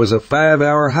 so I was a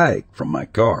 5-hour hike from my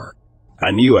car. I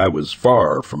knew I was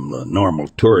far from the normal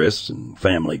tourists and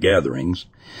family gatherings.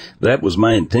 That was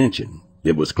my intention.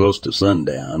 It was close to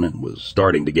sundown and was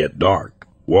starting to get dark.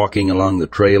 Walking along the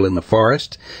trail in the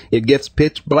forest, it gets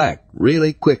pitch black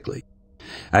really quickly.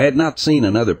 I had not seen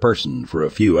another person for a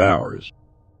few hours.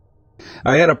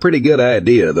 I had a pretty good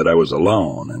idea that I was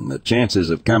alone, and the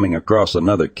chances of coming across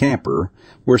another camper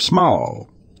were small,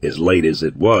 as late as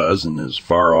it was and as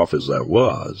far off as I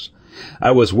was.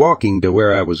 I was walking to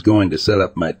where I was going to set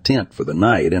up my tent for the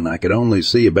night, and I could only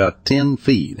see about 10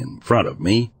 feet in front of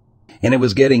me, and it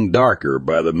was getting darker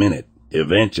by the minute.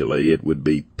 Eventually, it would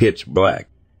be pitch black.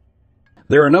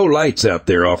 There are no lights out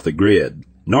there off the grid.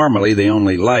 Normally, the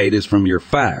only light is from your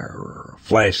fire, or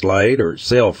flashlight, or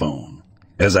cell phone.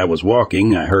 As I was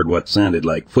walking, I heard what sounded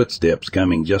like footsteps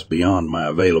coming just beyond my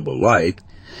available light,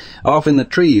 off in the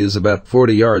trees about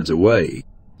 40 yards away.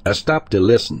 I stopped to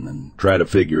listen and try to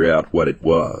figure out what it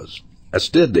was. I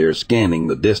stood there scanning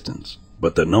the distance,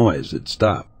 but the noise had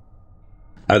stopped.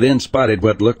 I then spotted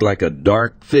what looked like a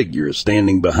dark figure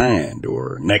standing behind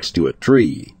or next to a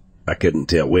tree. I couldn't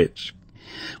tell which.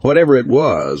 Whatever it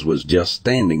was just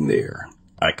standing there.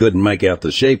 I couldn't make out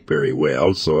the shape very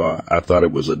well, so I thought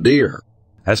it was a deer.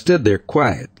 I stood there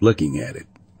quiet, looking at it.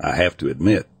 I have to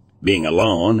admit, being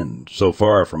alone and so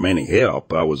far from any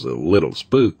help, I was a little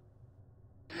spooked.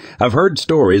 I've heard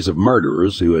stories of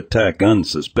murderers who attack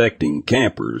unsuspecting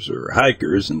campers or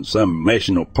hikers in some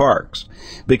national parks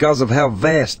because of how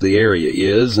vast the area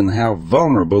is and how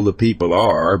vulnerable the people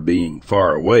are being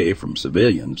far away from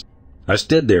civilians. I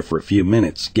stood there for a few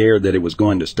minutes, scared that it was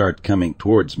going to start coming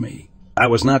towards me. I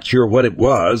was not sure what it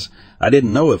was. I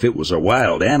didn't know if it was a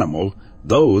wild animal.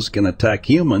 Those can attack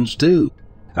humans, too.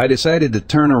 I decided to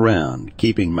turn around,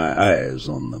 keeping my eyes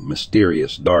on the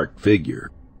mysterious dark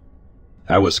figure.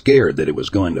 I was scared that it was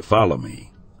going to follow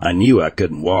me. I knew I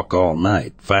couldn't walk all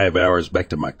night, 5 hours back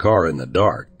to my car in the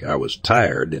dark. I was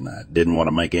tired, and I didn't want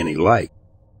to make any light.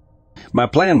 My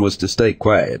plan was to stay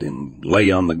quiet and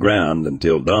lay on the ground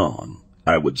until dawn.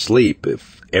 I would sleep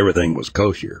if everything was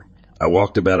kosher. I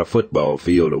walked about a football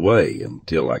field away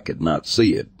until I could not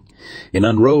see it, and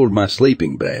unrolled my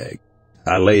sleeping bag.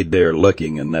 I laid there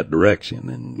looking in that direction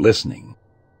and listening.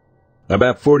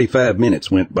 About 45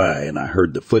 minutes went by, and I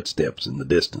heard the footsteps in the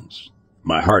distance.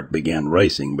 My heart began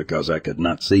racing because I could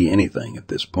not see anything at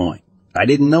this point. I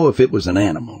didn't know if it was an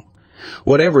animal.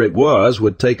 Whatever it was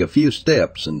would take a few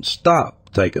steps and stop,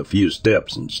 take a few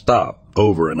steps and stop,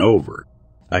 over and over.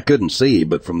 I couldn't see,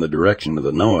 but from the direction of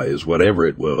the noise, whatever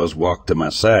it was walked to my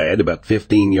side about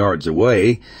 15 yards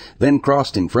away, then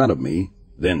crossed in front of me,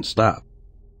 then stopped.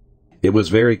 It was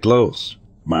very close.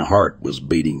 My heart was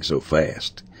beating so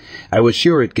fast. I was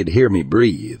sure it could hear me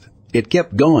breathe. It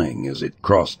kept going as it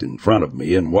crossed in front of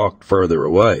me and walked further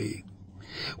away.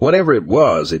 Whatever it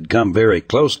was had come very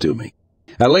close to me.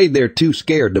 I laid there too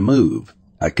scared to move.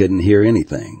 I couldn't hear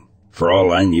anything. For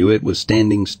all I knew, it was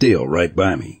standing still right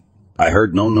by me. I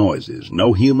heard no noises,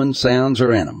 no human sounds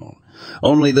or animal,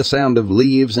 only the sound of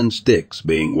leaves and sticks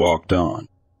being walked on.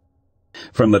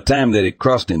 From the time that it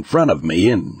crossed in front of me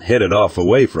and headed off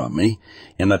away from me,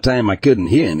 and the time I couldn't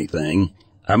hear anything,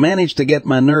 I managed to get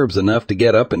my nerves enough to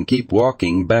get up and keep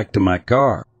walking back to my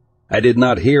car. I did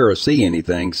not hear or see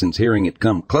anything since hearing it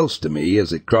come close to me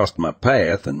as it crossed my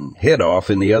path and head off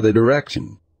in the other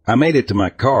direction. I made it to my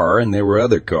car, and there were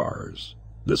other cars.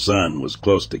 The sun was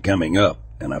close to coming up,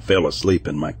 and I fell asleep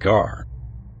in my car.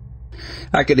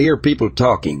 I could hear people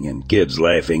talking and kids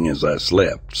laughing as I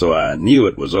slept, so I knew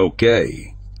it was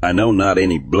okay. I know not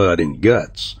any blood and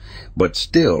guts, but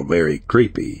still very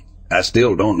creepy. I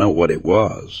still don't know what it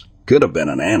was. Could have been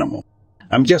an animal.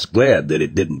 I'm just glad that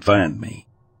it didn't find me.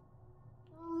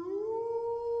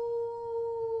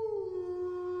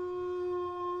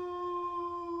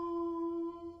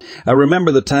 I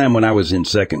remember the time when I was in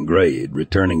second grade,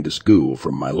 returning to school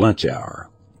from my lunch hour.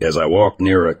 As I walked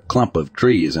near a clump of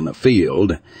trees in a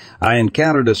field, I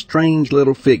encountered a strange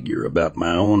little figure about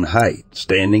my own height,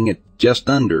 standing at just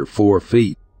under 4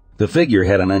 feet. The figure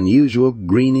had an unusual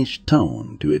greenish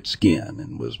tone to its skin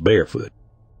and was barefoot.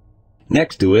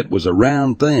 Next to it was a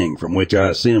round thing from which I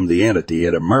assumed the entity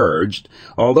had emerged,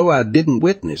 although I didn't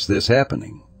witness this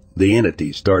happening. The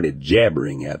entity started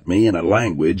jabbering at me in a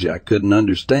language I couldn't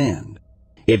understand.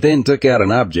 It then took out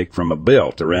an object from a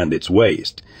belt around its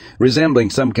waist,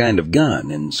 resembling some kind of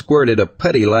gun, and squirted a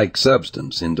putty-like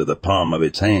substance into the palm of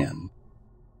its hand.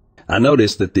 I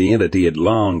noticed that the entity had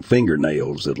long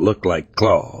fingernails that looked like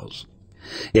claws.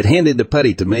 It handed the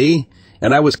putty to me,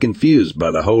 and I was confused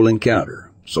by the whole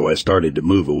encounter, so I started to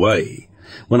move away.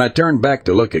 When I turned back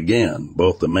to look again,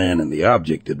 both the man and the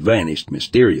object had vanished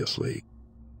mysteriously.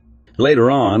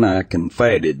 Later on, I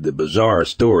confided the bizarre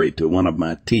story to one of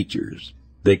my teachers.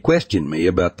 They questioned me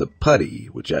about the putty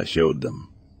which I showed them.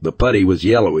 The putty was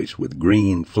yellowish with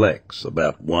green flecks,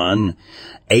 about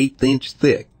 1/8 inch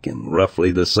thick and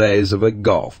roughly the size of a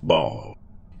golf ball.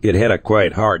 It had a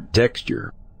quite hard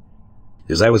texture.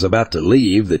 As I was about to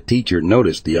leave, the teacher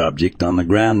noticed the object on the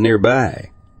ground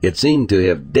nearby. It seemed to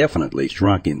have definitely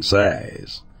shrunk in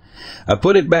size. I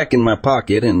put it back in my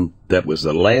pocket, and that was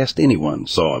the last anyone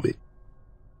saw of it.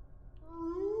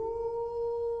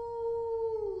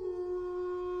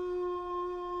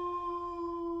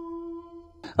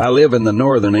 I live in the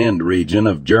northern end region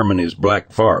of Germany's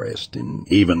Black Forest, and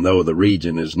even though the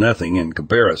region is nothing in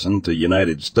comparison to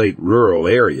United States rural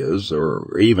areas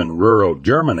or even rural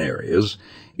German areas,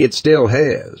 it still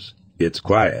has its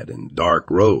quiet and dark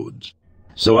roads.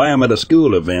 So I am at a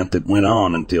school event that went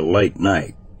on until late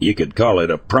night. You could call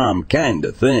it a prom kind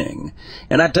of thing,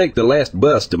 and I take the last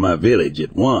bus to my village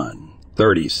at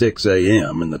 1:36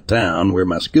 a.m. in the town where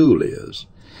my school is.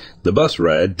 The bus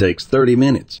ride takes 30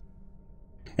 minutes.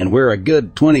 And we're a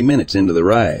good 20 minutes into the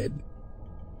ride.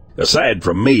 Aside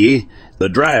from me, the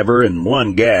driver, and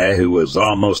one guy who was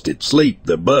almost asleep,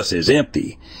 the bus is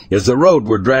empty. It's the road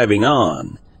we're driving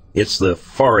on. It's the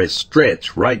forest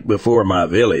stretch right before my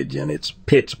village, and it's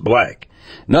pitch black.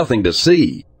 Nothing to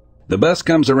see. The bus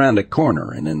comes around a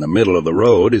corner, and in the middle of the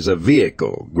road is a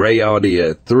vehicle, gray Audi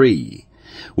A3,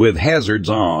 with hazards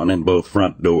on and both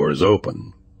front doors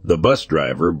open. The bus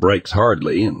driver brakes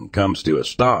hardly and comes to a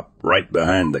stop right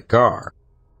behind the car.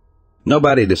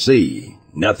 Nobody to see,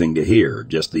 nothing to hear,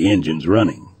 just the engines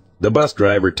running. The bus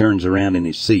driver turns around in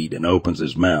his seat and opens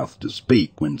his mouth to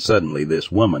speak when suddenly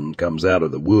this woman comes out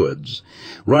of the woods,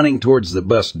 running towards the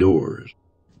bus doors.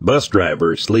 Bus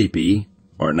driver, sleepy,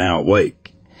 or now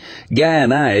awake. Guy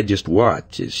and I just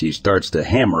watch as she starts to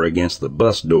hammer against the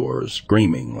bus doors,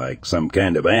 screaming like some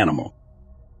kind of animal.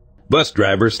 Bus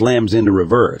driver slams into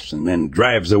reverse and then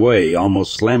drives away,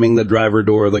 almost slamming the driver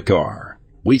door of the car.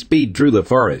 We speed through the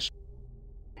forest,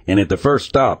 and at the first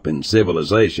stop in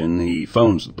civilization, he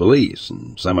phones the police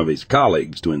and some of his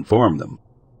colleagues to inform them.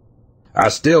 I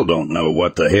still don't know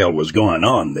what the hell was going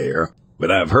on there, but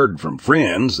I've heard from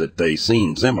friends that they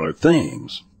seen similar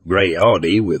things. Gray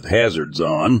Audi with hazards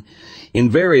on, in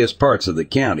various parts of the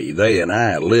county they and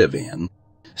I live in.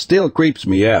 Still creeps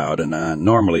me out, and I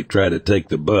normally try to take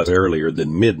the bus earlier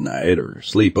than midnight or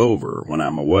sleep over when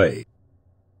I'm away.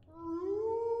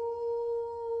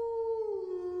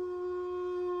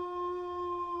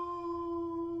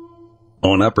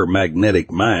 On Upper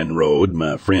Magnetic Mine Road,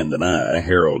 my friend and I,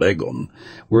 Harold Eglin,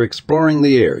 were exploring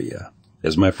the area.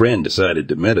 As my friend decided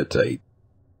to meditate,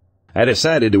 I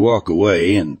decided to walk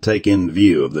away and take in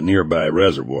view of the nearby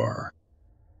reservoir.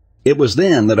 It was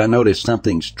then that I noticed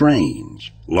something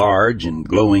strange. Large and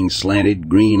glowing slanted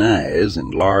green eyes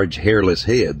and large hairless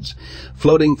heads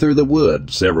floating through the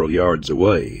woods several yards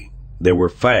away. There were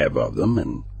 5 of them,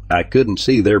 and I couldn't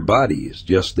see their bodies,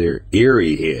 just their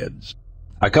eerie heads.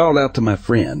 I called out to my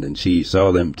friend, and she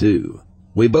saw them too.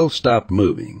 We both stopped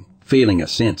moving, feeling a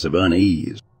sense of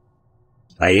unease.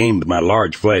 I aimed my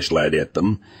large flashlight at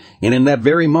them, and in that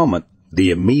very moment, the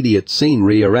immediate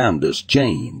scenery around us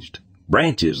changed.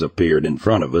 Branches appeared in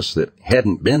front of us that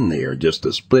hadn't been there just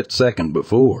a split second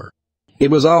before.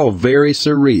 It was all very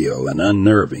surreal and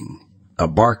unnerving. A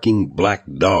barking black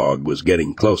dog was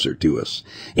getting closer to us,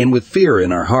 and with fear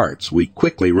in our hearts, we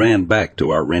quickly ran back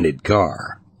to our rented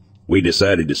car. We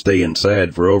decided to stay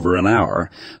inside for over an hour,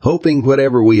 hoping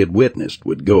whatever we had witnessed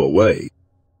would go away.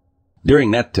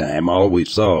 During that time, all we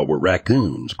saw were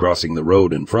raccoons crossing the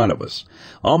road in front of us,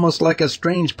 almost like a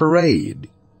strange parade.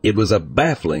 It was a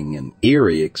baffling and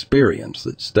eerie experience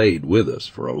that stayed with us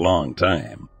for a long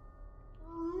time.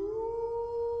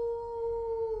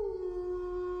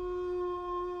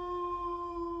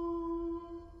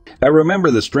 I remember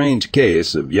the strange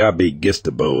case of Yabi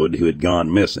Gistabode, who had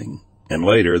gone missing, and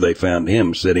later they found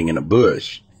him sitting in a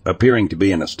bush, appearing to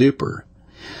be in a stupor.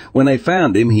 When they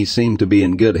found him, he seemed to be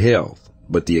in good health,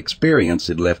 but the experience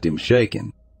had left him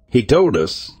shaken. He told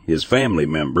us, his family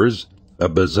members, a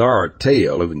bizarre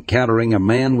tale of encountering a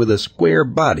man with a square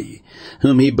body,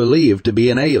 whom he believed to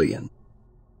be an alien.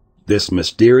 This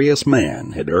mysterious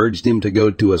man had urged him to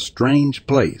go to a strange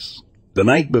place. The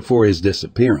night before his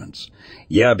disappearance,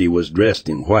 Yabi was dressed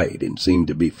in white and seemed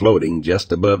to be floating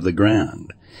just above the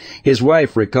ground. His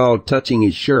wife recalled touching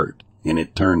his shirt, and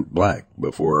it turned black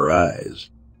before her eyes.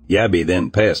 Yabi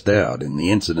then passed out, and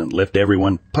the incident left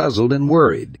everyone puzzled and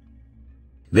worried.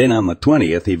 Then on the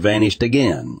 20th, he vanished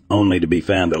again, only to be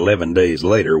found 11 days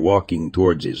later walking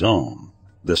towards his home.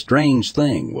 The strange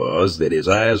thing was that his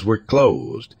eyes were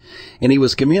closed, and he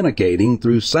was communicating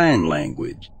through sign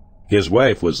language. His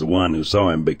wife was the one who saw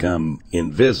him become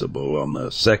invisible on the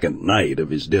second night of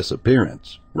his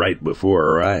disappearance, right before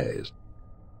her eyes.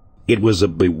 It was a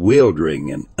bewildering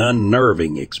and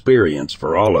unnerving experience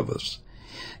for all of us.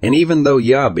 And even though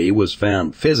Yabi was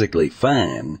found physically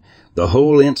fine, the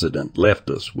whole incident left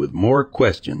us with more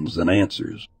questions than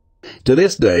answers. To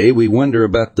this day, we wonder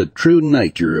about the true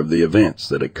nature of the events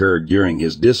that occurred during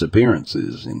his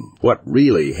disappearances and what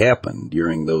really happened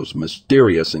during those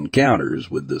mysterious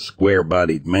encounters with the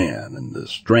square-bodied man and the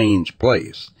strange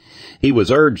place he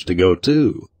was urged to go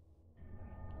to.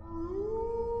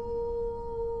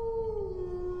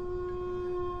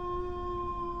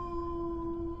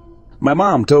 My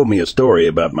mom told me a story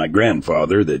about my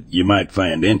grandfather that you might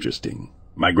find interesting.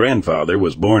 My grandfather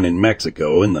was born in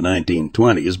Mexico in the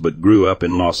 1920s but grew up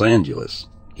in Los Angeles.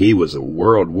 He was a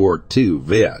World War II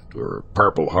vet or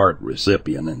Purple Heart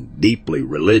recipient and deeply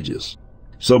religious,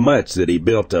 so much that he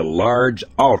built a large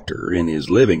altar in his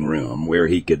living room where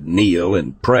he could kneel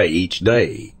and pray each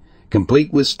day,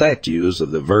 complete with statues of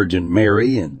the Virgin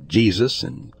Mary and Jesus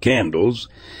and candles,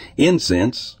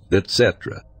 incense,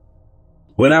 etc.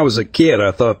 When I was a kid,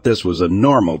 I thought this was a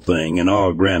normal thing in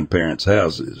all grandparents'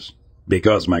 houses,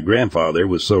 because my grandfather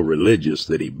was so religious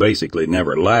that he basically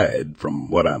never lied, from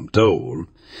what I'm told,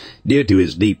 due to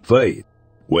his deep faith.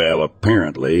 Well,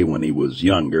 apparently, when he was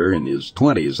younger, in his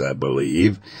 20s, I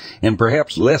believe, and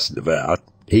perhaps less devout,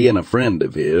 he and a friend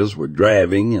of his were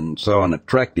driving and saw an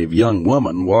attractive young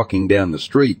woman walking down the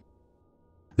street.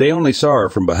 They only saw her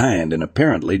from behind and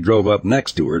apparently drove up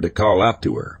next to her to call out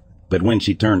to her. But when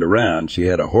she turned around, she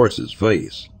had a horse's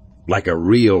face, like a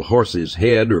real horse's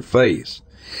head or face.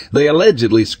 They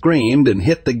allegedly screamed and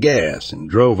hit the gas and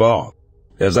drove off.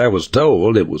 As I was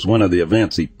told, it was one of the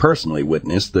events he personally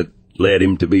witnessed that led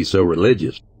him to be so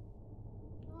religious.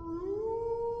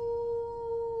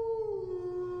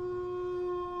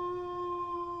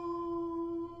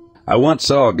 I once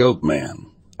saw a goat man.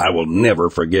 I will never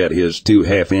forget his 2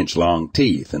 half-inch long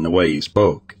teeth and the way he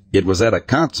spoke. It was at a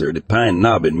concert at Pine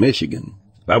Knob in Michigan.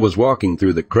 I was walking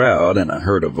through the crowd and I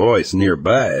heard a voice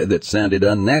nearby that sounded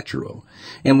unnatural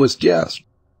and was just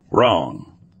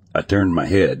wrong. I turned my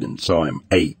head and saw him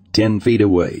 8-10 feet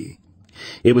away.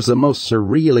 It was the most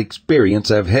surreal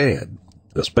experience I've had,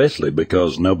 especially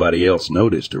because nobody else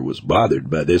noticed or was bothered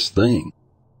by this thing.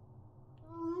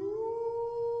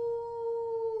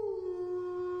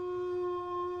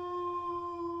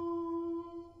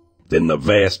 In the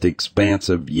vast expanse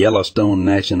of Yellowstone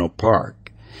National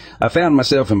Park, I found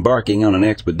myself embarking on an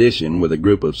expedition with a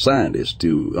group of scientists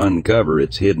to uncover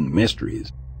its hidden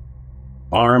mysteries.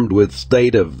 Armed with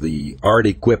state-of-the-art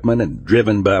equipment and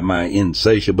driven by my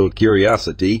insatiable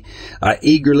curiosity, I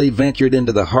eagerly ventured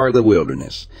into the heart of the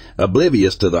wilderness,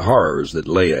 oblivious to the horrors that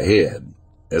lay ahead.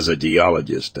 As a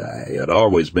geologist, I had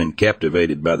always been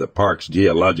captivated by the park's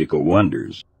geological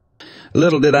wonders.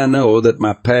 Little did I know that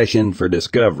my passion for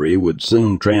discovery would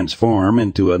soon transform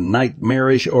into a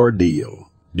nightmarish ordeal.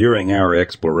 During our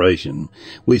exploration,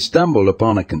 we stumbled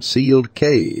upon a concealed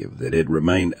cave that had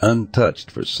remained untouched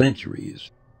for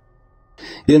centuries.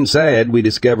 Inside, we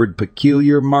discovered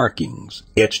peculiar markings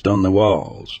etched on the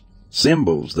walls,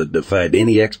 symbols that defied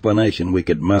any explanation we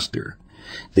could muster.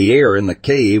 The air in the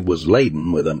cave was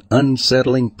laden with an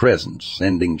unsettling presence,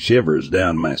 sending shivers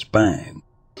down my spine.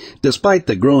 Despite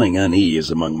the growing unease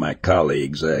among my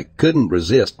colleagues, I couldn't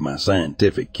resist my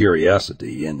scientific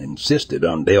curiosity and insisted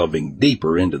on delving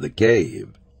deeper into the cave.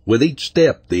 With each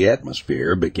step, the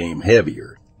atmosphere became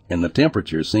heavier, and the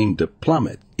temperature seemed to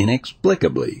plummet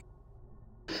inexplicably.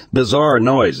 Bizarre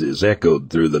noises echoed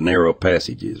through the narrow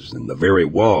passages, and the very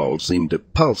walls seemed to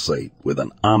pulsate with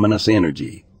an ominous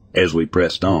energy. As we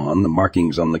pressed on, the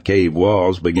markings on the cave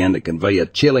walls began to convey a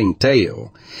chilling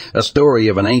tale, a story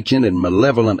of an ancient and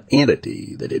malevolent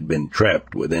entity that had been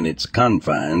trapped within its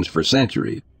confines for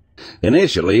centuries.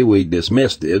 Initially, we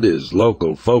dismissed it as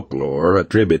local folklore,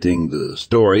 attributing the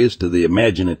stories to the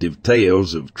imaginative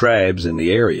tales of tribes in the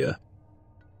area.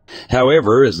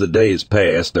 However, as the days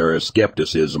passed, our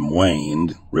skepticism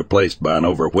waned, replaced by an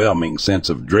overwhelming sense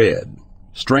of dread.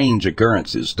 Strange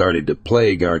occurrences started to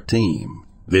plague our team.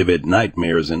 Vivid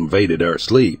nightmares invaded our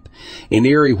sleep, and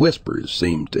eerie whispers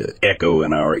seemed to echo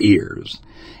in our ears.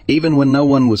 Even when no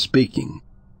one was speaking,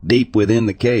 deep within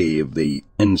the cave, the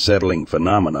unsettling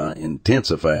phenomena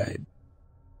intensified.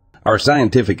 Our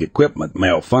scientific equipment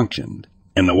malfunctioned,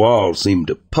 and the walls seemed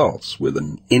to pulse with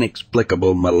an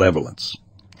inexplicable malevolence.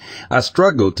 I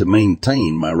struggled to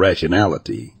maintain my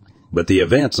rationality, but the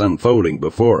events unfolding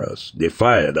before us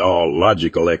defied all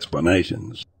logical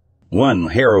explanations. One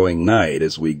harrowing night,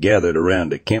 as we gathered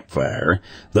around a campfire,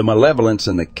 the malevolence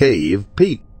in the cave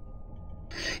peaked.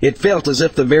 It felt as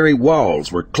if the very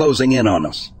walls were closing in on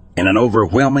us, and an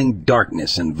overwhelming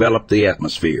darkness enveloped the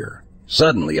atmosphere.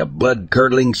 Suddenly, a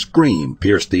blood-curdling scream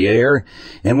pierced the air,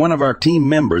 and one of our team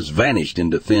members vanished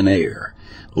into thin air,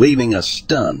 leaving us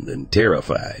stunned and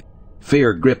terrified.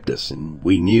 Fear gripped us, and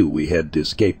we knew we had to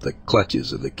escape the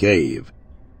clutches of the cave.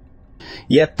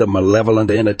 Yet the malevolent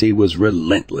entity was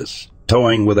relentless,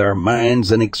 toying with our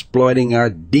minds and exploiting our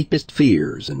deepest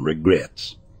fears and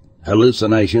regrets.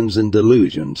 Hallucinations and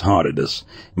delusions haunted us,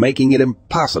 making it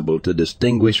impossible to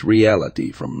distinguish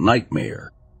reality from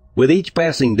nightmare. With each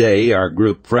passing day, our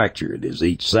group fractured as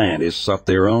each scientist sought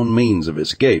their own means of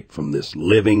escape from this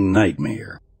living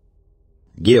nightmare.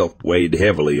 Guilt weighed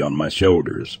heavily on my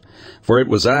shoulders, for it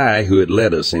was I who had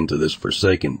led us into this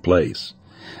forsaken place.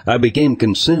 I became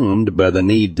consumed by the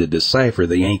need to decipher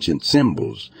the ancient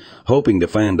symbols, hoping to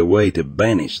find a way to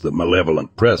banish the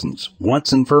malevolent presence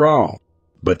once and for all.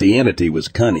 But the entity was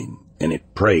cunning, and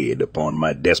it preyed upon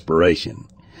my desperation.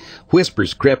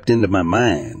 Whispers crept into my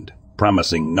mind,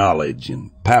 promising knowledge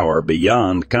and power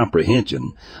beyond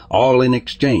comprehension, all in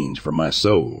exchange for my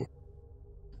soul.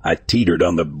 I teetered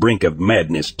on the brink of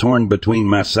madness, torn between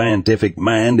my scientific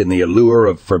mind and the allure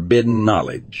of forbidden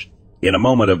knowledge. In a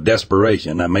moment of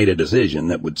desperation, I made a decision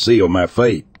that would seal my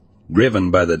fate.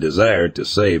 Driven by the desire to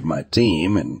save my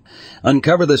team and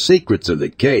uncover the secrets of the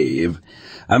cave,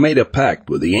 I made a pact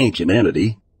with the ancient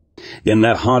entity. In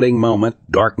that haunting moment,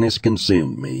 darkness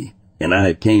consumed me, and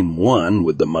I became one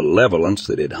with the malevolence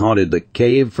that had haunted the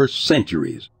cave for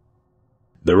centuries.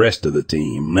 The rest of the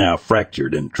team, now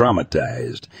fractured and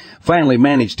traumatized, finally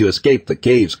managed to escape the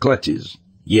cave's clutches.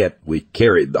 Yet we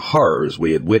carried the horrors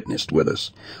we had witnessed with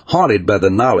us, haunted by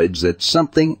the knowledge that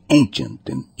something ancient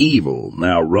and evil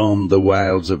now roamed the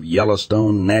wilds of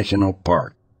Yellowstone National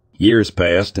Park. Years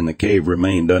passed and the cave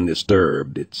remained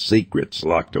undisturbed, its secrets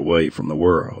locked away from the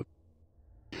world.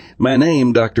 My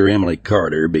name, Dr. Emily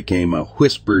Carter, became a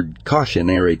whispered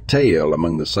cautionary tale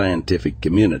among the scientific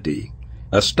community,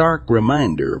 a stark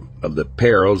reminder of the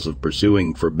perils of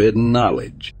pursuing forbidden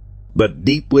knowledge. But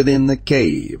deep within the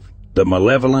cave, the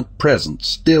malevolent presence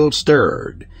still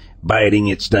stirred, biding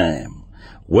its time,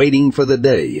 waiting for the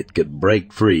day it could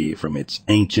break free from its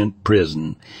ancient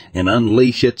prison and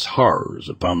unleash its horrors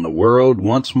upon the world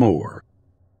once more.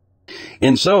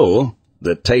 And so,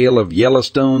 the tale of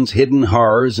Yellowstone's hidden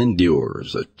horrors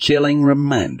endures, a chilling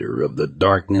reminder of the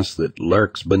darkness that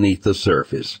lurks beneath the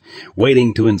surface,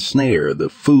 waiting to ensnare the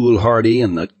foolhardy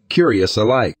and the curious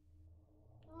alike.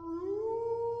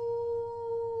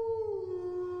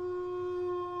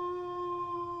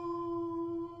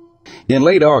 In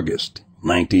late August,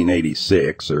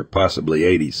 1986, or possibly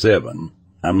 87,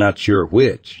 I'm not sure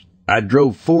which, I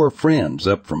drove 4 friends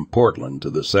up from Portland to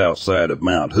the south side of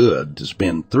Mount Hood to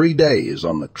spend 3 days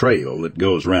on the trail that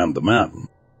goes round the mountain.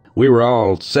 We were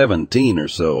all 17 or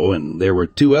so, and there were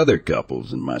 2 other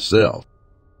couples and myself.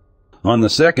 On the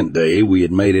second day, we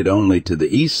had made it only to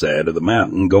the east side of the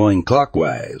mountain going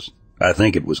clockwise. I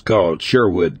think it was called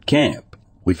Sherwood Camp.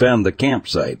 We found the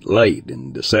campsite late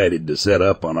and decided to set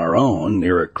up on our own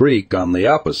near a creek on the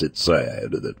opposite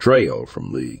side of the trail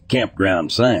from the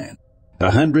campground sign.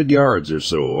 100 yards or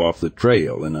so off the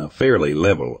trail in a fairly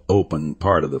level, open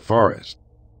part of the forest.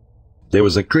 There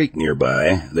was a creek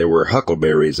nearby, there were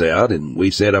huckleberries out, and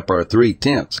we set up our 3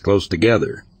 tents close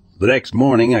together. The next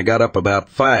morning I got up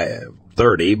about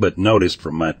 5:30, but noticed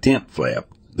from my tent flap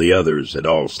the others had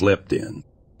all slept in.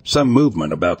 Some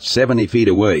movement about 70 feet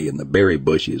away in the berry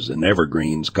bushes and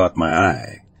evergreens caught my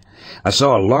eye. I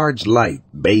saw a large, light,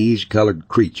 beige-colored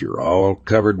creature, all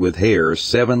covered with hair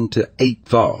 7 to 8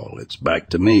 fall, its back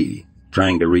to me,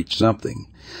 trying to reach something.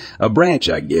 A branch,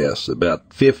 I guess,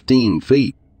 about 15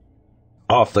 feet.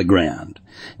 Off the ground,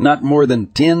 not more than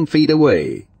 10 feet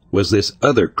away, was this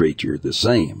other creature, the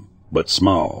same, but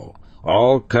small,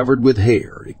 all covered with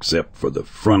hair except for the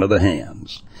front of the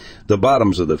hands, the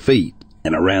bottoms of the feet,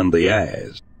 and around the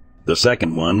eyes. The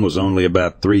second one was only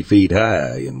about 3 feet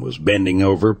high and was bending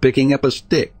over, picking up a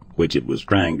stick, which it was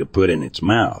trying to put in its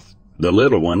mouth. The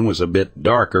little one was a bit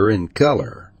darker in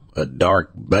color, a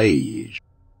dark beige.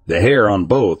 The hair on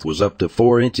both was up to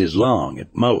 4 inches long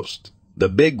at most. The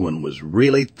big one was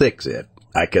really thick-set.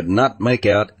 I could not make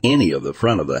out any of the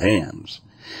front of the hands,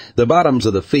 the bottoms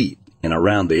of the feet, and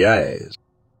around the eyes.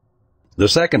 The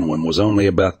second one was only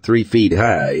about 3 feet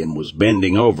high and was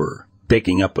bending over,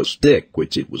 picking up a stick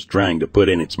which it was trying to put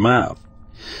in its mouth.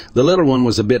 The little one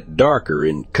was a bit darker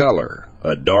in color,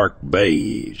 a dark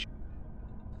beige.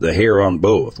 The hair on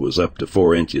both was up to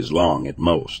 4 inches long at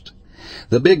most.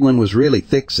 The big one was really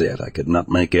thick-set. I could not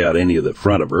make out any of the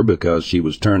front of her because she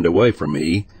was turned away from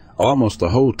me almost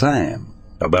the whole time,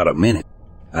 about a minute.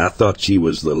 I thought she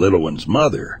was the little one's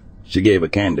mother. She gave a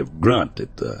kind of grunt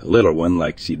at the little one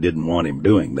like she didn't want him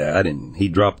doing that, and he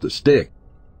dropped the stick.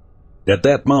 At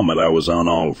that moment I was on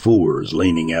all fours,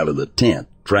 leaning out of the tent,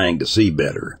 trying to see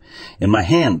better, and my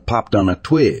hand popped on a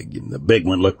twig, and the big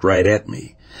one looked right at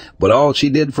me. But all she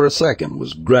did for a second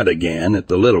was grunt again at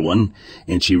the little one,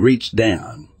 and she reached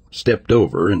down, stepped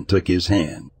over, and took his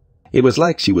hand. It was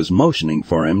like she was motioning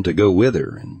for him to go with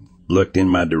her, and looked in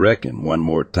my direction one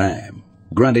more time,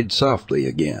 grunted softly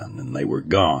again, and they were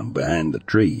gone behind the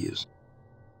trees.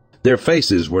 Their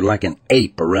faces were like an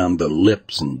ape around the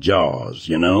lips and jaws,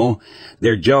 you know.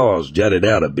 Their jaws jutted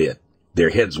out a bit. Their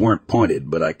heads weren't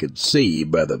pointed, but I could see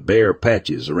by the bare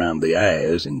patches around the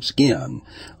eyes and skin.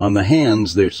 On the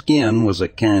hands, their skin was a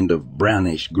kind of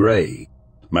brownish gray.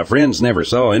 My friends never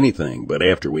saw anything, but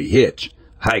after we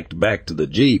hiked back to the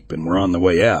Jeep and were on the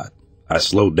way out, I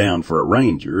slowed down for a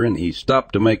ranger, and he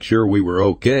stopped to make sure we were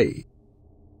okay.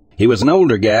 He was an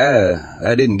older guy.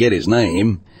 I didn't get his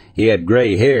name. He had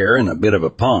gray hair and a bit of a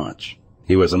paunch.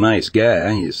 He was a nice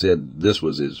guy. He said this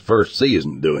was his first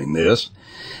season doing this.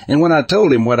 And when I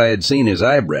told him what I had seen, his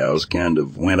eyebrows kind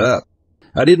of went up.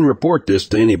 I didn't report this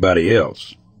to anybody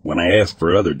else. When I asked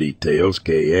for other details,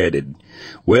 Kay added,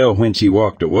 "Well, when she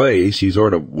walked away, she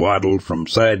sort of waddled from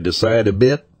side to side a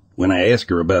bit. When I asked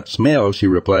her about smell, she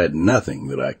replied nothing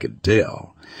that I could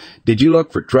tell. Did you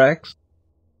look for tracks?"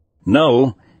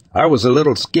 "No. I was a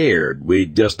little scared. We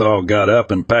just all got up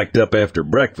and packed up after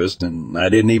breakfast, and I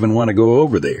didn't even want to go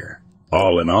over there.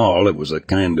 All in all, it was a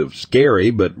kind of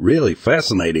scary but really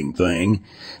fascinating thing.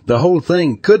 The whole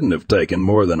thing couldn't have taken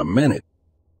more than a minute.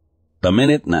 A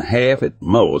minute and a half at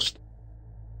most,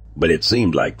 but it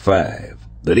seemed like 5.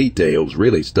 The details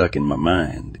really stuck in my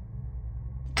mind.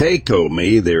 Kay told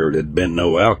me there had been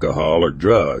no alcohol or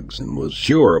drugs and was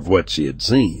sure of what she had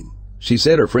seen. She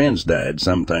said her friends died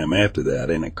sometime after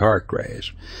that in a car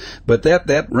crash, but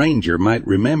that ranger might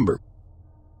remember.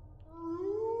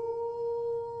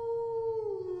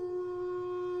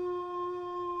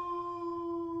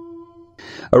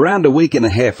 Around a week and a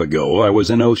half ago, I was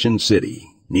in Ocean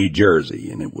City, New Jersey,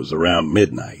 and it was around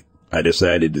midnight. I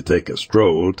decided to take a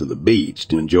stroll to the beach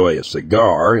to enjoy a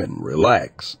cigar and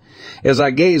relax. As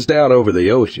I gazed out over the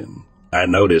ocean, I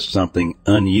noticed something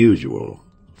unusual.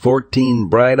 14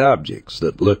 bright objects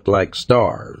that looked like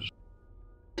stars.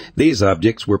 These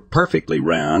objects were perfectly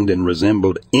round and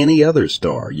resembled any other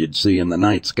star you'd see in the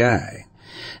night sky.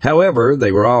 However,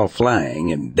 they were all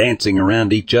flying and dancing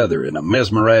around each other in a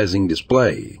mesmerizing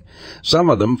display. Some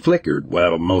of them flickered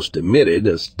while most emitted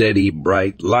a steady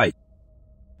bright light.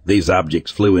 These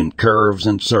objects flew in curves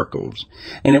and circles,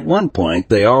 and at one point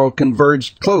they all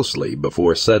converged closely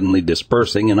before suddenly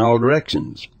dispersing in all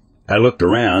directions. I looked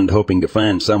around, hoping to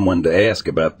find someone to ask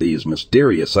about these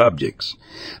mysterious objects,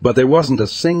 but there wasn't a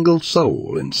single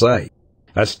soul in sight.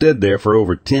 I stood there for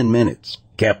over 10 minutes,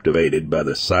 captivated by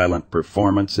the silent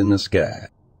performance in the sky.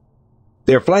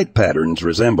 Their flight patterns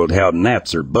resembled how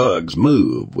gnats or bugs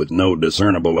move, with no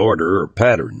discernible order or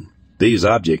pattern. These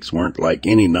objects weren't like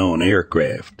any known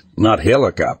aircraft, not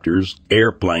helicopters,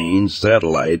 airplanes,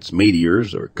 satellites,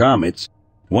 meteors, or comets.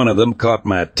 One of them caught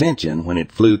my attention when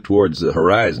it flew towards the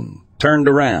horizon, turned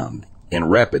around,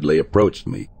 and rapidly approached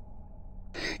me.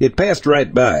 It passed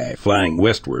right by, flying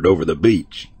westward over the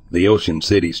beach, the Ocean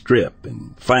City Strip,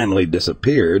 and finally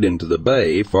disappeared into the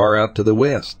bay far out to the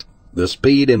west. The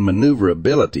speed and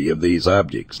maneuverability of these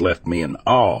objects left me in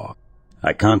awe.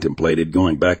 I contemplated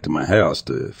going back to my house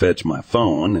to fetch my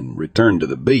phone and return to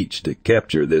the beach to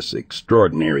capture this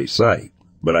extraordinary sight,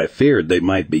 but I feared they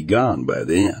might be gone by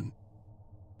then.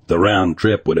 The round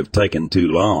trip would have taken too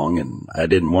long, and I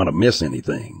didn't want to miss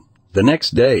anything. The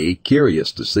next day,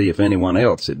 curious to see if anyone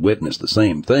else had witnessed the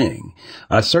same thing,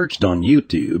 I searched on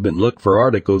YouTube and looked for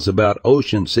articles about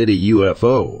Ocean City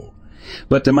UFO.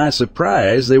 But to my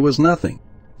surprise, there was nothing.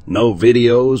 No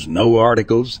videos, no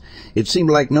articles. It seemed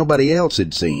like nobody else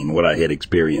had seen what I had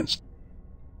experienced.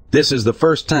 This is the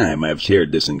first time I've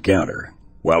shared this encounter.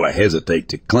 While I hesitate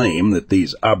to claim that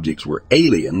these objects were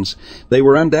aliens, they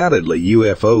were undoubtedly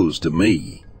UFOs to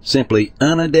me, simply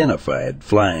unidentified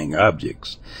flying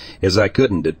objects, as I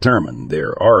couldn't determine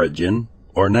their origin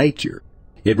or nature.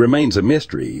 It remains a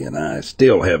mystery, and I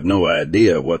still have no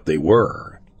idea what they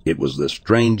were. It was the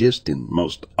strangest and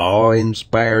most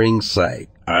awe-inspiring sight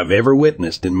I've ever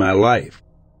witnessed in my life.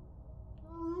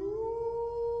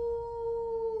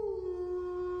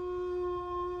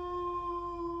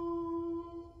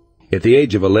 At the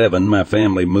age of 11, my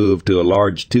family moved to a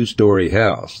large 2-story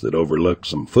house that overlooked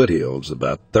some foothills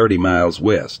about 30 miles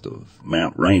west of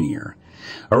Mount Rainier.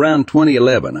 Around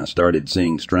 2011, I started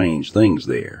seeing strange things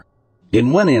there.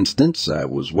 In one instance, I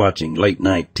was watching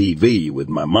late-night TV with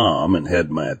my mom and had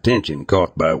my attention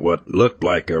caught by what looked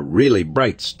like a really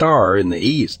bright star in the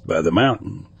east by the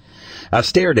mountain. I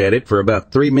stared at it for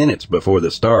about 3 minutes before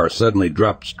the star suddenly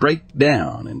dropped straight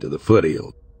down into the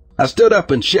foothill. I stood up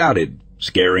and shouted,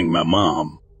 scaring my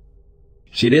mom.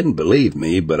 She didn't believe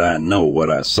me, but I know what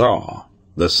I saw.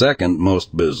 The second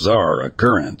most bizarre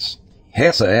occurrence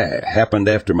happened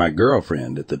after my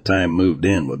girlfriend at the time moved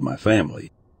in with my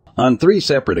family. On 3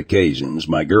 separate occasions,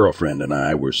 my girlfriend and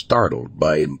I were startled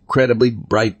by incredibly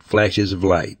bright flashes of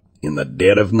light in the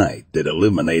dead of night that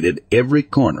illuminated every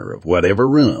corner of whatever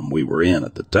room we were in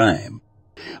at the time,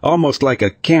 almost like a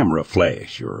camera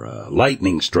flash or a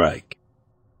lightning strike.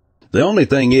 The only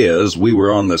thing is, we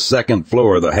were on the 2nd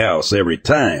floor of the house every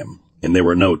time, and there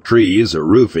were no trees or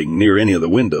roofing near any of the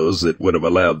windows that would have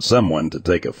allowed someone to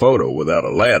take a photo without a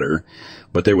ladder,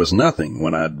 but there was nothing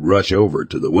when I'd rush over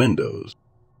to the windows.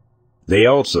 They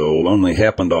also only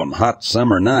happened on hot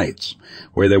summer nights,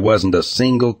 where there wasn't a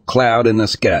single cloud in the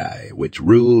sky, which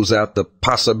rules out the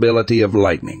possibility of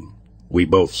lightning. We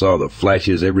both saw the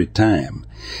flashes every time,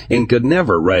 and could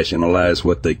never rationalize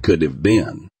what they could have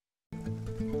been.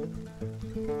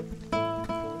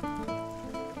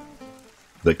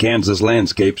 The Kansas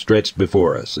landscape stretched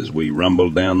before us as we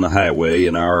rumbled down the highway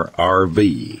in our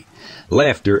RV,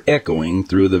 laughter echoing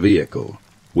through the vehicle.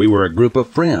 We were a group of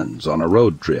friends on a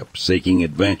road trip seeking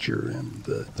adventure and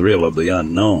the thrill of the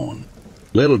unknown.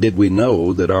 Little did we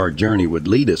know that our journey would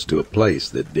lead us to a place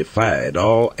that defied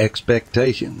all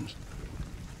expectations.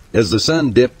 As the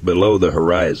sun dipped below the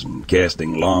horizon,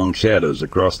 casting long shadows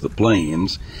across the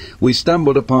plains, we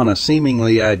stumbled upon a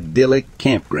seemingly idyllic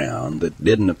campground that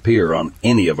didn't appear on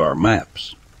any of our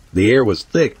maps. The air was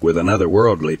thick with an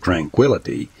otherworldly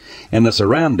tranquility, and the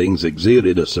surroundings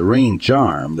exuded a serene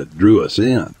charm that drew us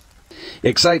in.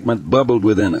 Excitement bubbled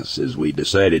within us as we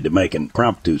decided to make an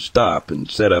impromptu stop and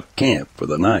set up camp for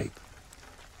the night.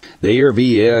 The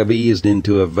RV eased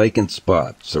into a vacant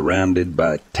spot surrounded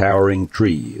by towering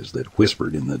trees that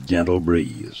whispered in the gentle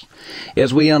breeze.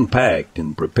 As we unpacked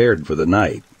and prepared for the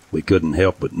night, we couldn't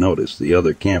help but notice the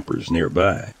other campers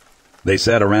nearby. They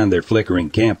sat around their flickering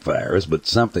campfires, but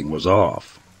something was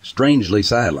off. Strangely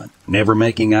silent, never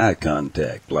making eye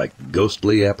contact, like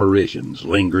ghostly apparitions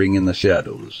lingering in the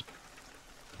shadows.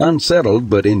 Unsettled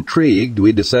but intrigued,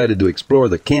 we decided to explore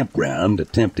the campground,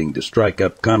 attempting to strike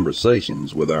up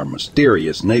conversations with our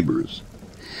mysterious neighbors.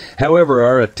 However,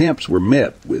 our attempts were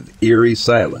met with eerie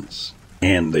silence,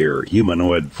 and their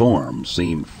humanoid forms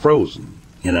seemed frozen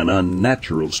in an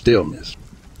unnatural stillness.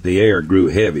 The air grew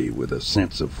heavy with a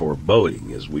sense of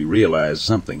foreboding as we realized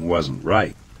something wasn't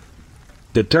right.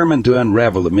 Determined to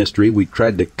unravel the mystery, we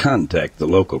tried to contact the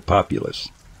local populace.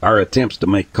 Our attempts to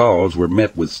make calls were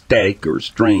met with static or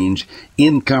strange,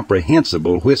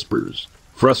 incomprehensible whispers.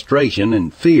 Frustration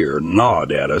and fear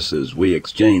gnawed at us as we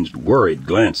exchanged worried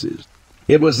glances.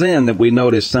 It was then that we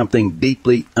noticed something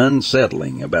deeply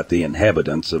unsettling about the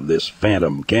inhabitants of this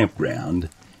phantom campground.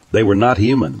 They were not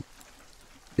human.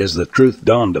 As the truth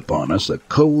dawned upon us, a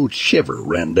cold shiver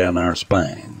ran down our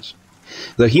spines.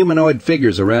 The humanoid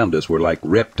figures around us were like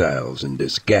reptiles in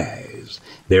disguise,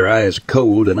 their eyes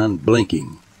cold and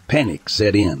unblinking. Panic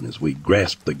set in as we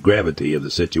grasped the gravity of the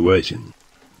situation.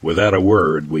 Without a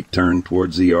word, we turned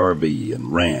towards the RV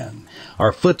and ran,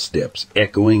 our footsteps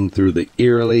echoing through the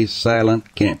eerily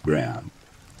silent campground.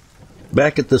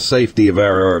 Back at the safety of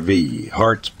our RV,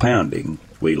 hearts pounding,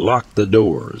 we locked the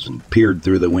doors and peered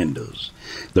through the windows.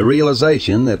 The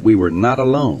realization that we were not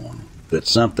alone, that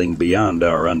something beyond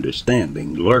our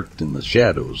understanding lurked in the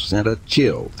shadows, sent a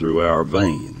chill through our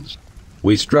veins.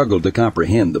 We struggled to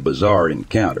comprehend the bizarre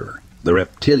encounter, the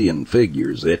reptilian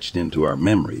figures etched into our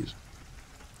memories.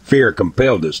 Fear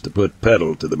compelled us to put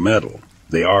pedal to the metal,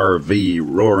 the RV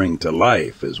roaring to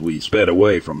life as we sped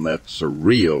away from that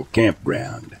surreal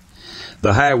campground.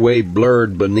 The highway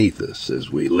blurred beneath us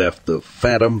as we left the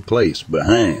phantom place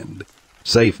behind.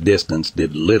 Safe distance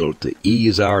did little to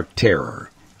ease our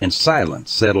terror, and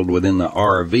silence settled within the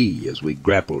RV as we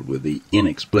grappled with the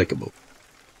inexplicable.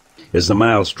 As the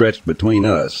miles stretched between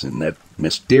us and that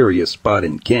mysterious spot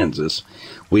in Kansas,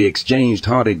 we exchanged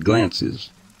haunted glances.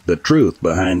 The truth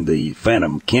behind the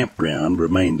phantom campground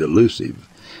remained elusive,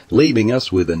 leaving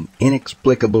us with an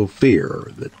inexplicable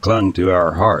fear that clung to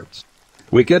our hearts.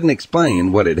 We couldn't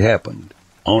explain what had happened,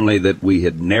 only that we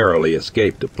had narrowly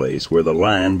escaped a place where the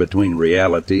line between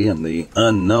reality and the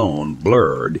unknown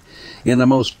blurred in the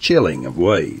most chilling of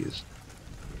ways.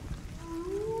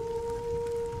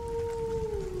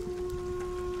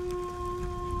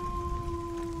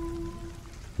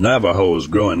 Navajos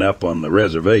growing up on the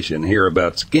reservation hear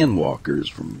about skinwalkers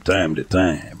from time to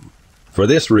time. For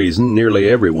this reason, nearly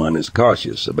everyone is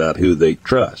cautious about who they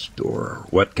trust or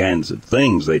what kinds of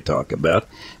things they talk about,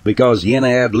 because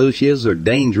Yenad Lucias are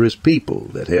dangerous people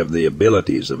that have the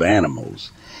abilities of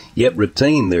animals, yet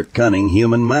retain their cunning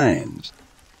human minds.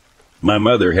 My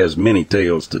mother has many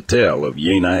tales to tell of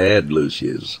Yenad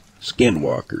Lucias,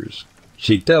 skinwalkers.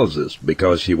 She tells us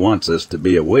because she wants us to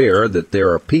be aware that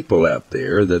there are people out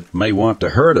there that may want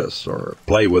to hurt us or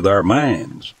play with our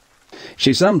minds.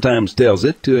 She sometimes tells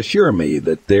it to assure me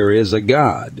that there is a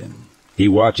God, and He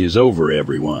watches over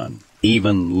everyone,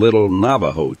 even little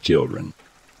Navajo children.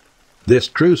 This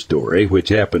true story, which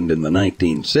happened in the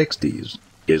 1960s,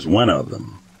 is one of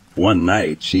them. One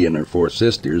night, she and her 4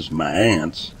 sisters, my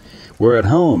aunts, were at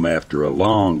home after a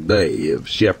long day of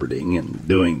shepherding and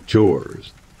doing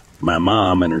chores. My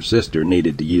mom and her sister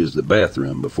needed to use the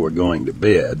bathroom before going to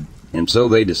bed, and so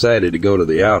they decided to go to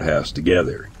the outhouse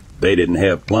together. They didn't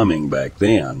have plumbing back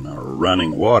then, or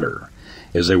running water,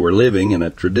 as they were living in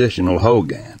a traditional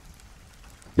hogan.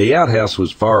 The outhouse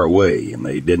was far away, and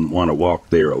they didn't want to walk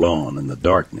there alone in the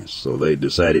darkness, so they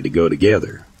decided to go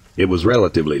together. It was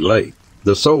relatively late.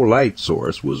 The sole light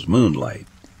source was moonlight.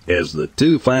 As the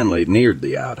two finally neared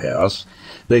the outhouse,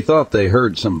 they thought they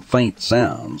heard some faint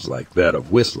sounds like that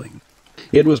of whistling.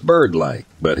 It was bird-like,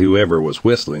 but whoever was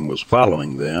whistling was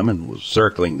following them and was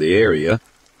circling the area.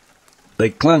 They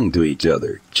clung to each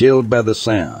other, chilled by the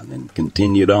sound, and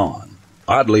continued on.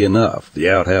 Oddly enough, the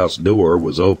outhouse door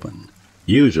was open.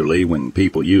 Usually, when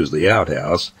people use the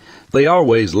outhouse, they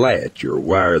always latch or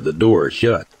wire the door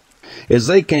shut. As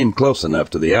they came close enough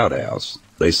to the outhouse,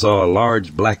 they saw a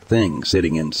large black thing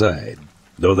sitting inside.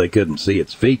 Though they couldn't see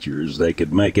its features, they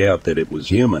could make out that it was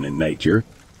human in nature.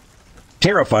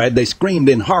 Terrified, they screamed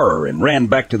in horror and ran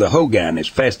back to the hogan as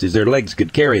fast as their legs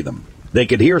could carry them. They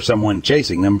could hear someone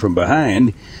chasing them from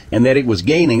behind, and that it was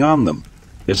gaining on them.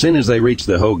 As soon as they reached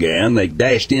the hogan, they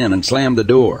dashed in and slammed the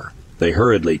door. They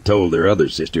hurriedly told their other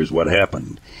sisters what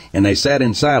happened, and they sat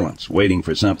in silence, waiting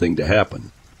for something to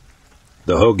happen.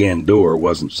 The hogan door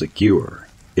wasn't secure.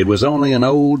 It was only an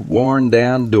old,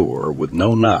 worn-down door with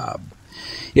no knob.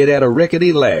 It had a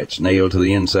rickety latch nailed to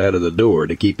the inside of the door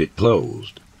to keep it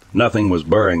closed. Nothing was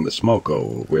barring the smoke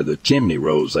hole where the chimney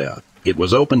rose out. It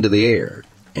was open to the air,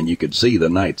 and you could see the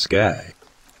night sky.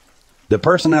 The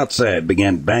person outside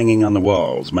began banging on the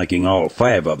walls, making all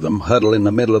 5 of them huddle in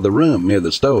the middle of the room near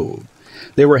the stove.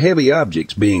 There were heavy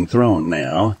objects being thrown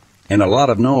now, and a lot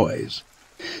of noise.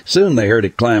 Soon they heard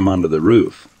it climb onto the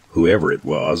roof. Whoever it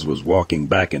was walking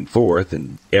back and forth,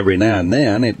 and every now and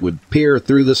then it would peer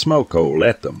through the smoke hole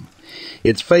at them,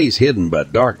 its face hidden by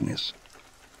darkness.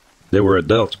 There were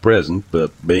adults present,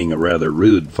 but being a rather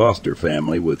rude foster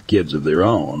family with kids of their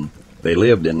own, they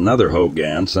lived in another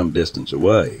hogan some distance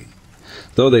away.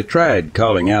 Though they tried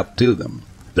calling out to them,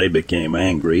 they became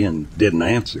angry and didn't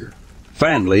answer.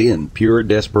 Finally, in pure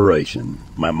desperation,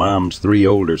 my mom's 3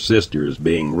 older sisters,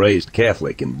 being raised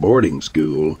Catholic in boarding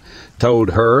school,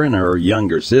 told her and her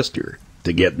younger sister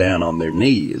to get down on their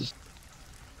knees.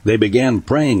 They began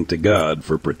praying to God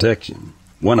for protection.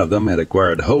 One of them had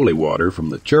acquired holy water from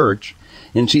the church,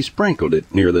 and she sprinkled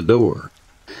it near the door.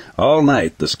 All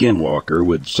night the skinwalker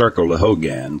would circle the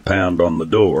hogan, pound on the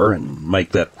door, and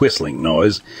make that whistling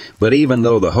noise, but even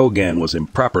though the hogan was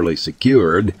improperly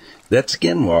secured, that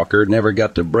skinwalker never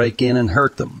got to break in and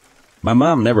hurt them. My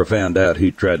mom never found out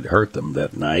who tried to hurt them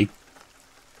that night.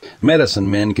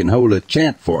 Medicine men can hold a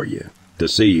chant for you to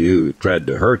see who tried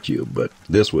to hurt you, but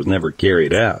this was never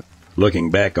carried out.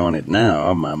 Looking back on it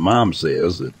now, my mom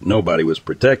says that nobody was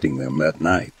protecting them that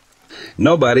night.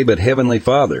 Nobody but Heavenly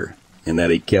Father, and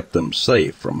that he kept them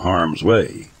safe from harm's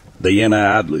way. The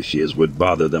Yenna would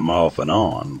bother them off and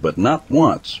on, but not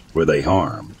once were they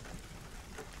harmed.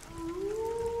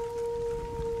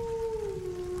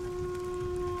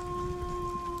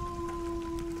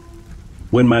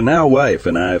 When my now wife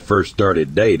and I first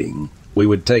started dating, we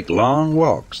would take long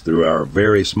walks through our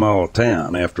very small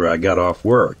town after I got off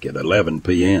work at 11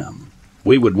 p.m.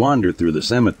 We would wander through the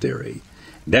cemetery,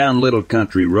 down little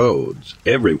country roads,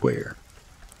 everywhere.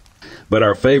 But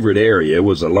our favorite area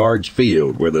was a large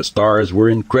field where the stars were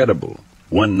incredible.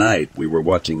 One night we were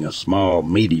watching a small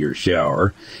meteor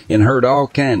shower and heard all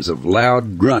kinds of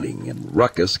loud grunting and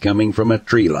ruckus coming from a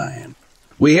tree line.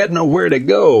 We had nowhere to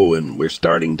go and were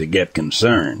starting to get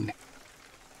concerned.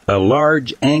 A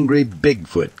large, angry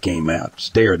Bigfoot came out,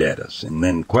 stared at us, and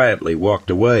then quietly walked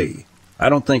away. I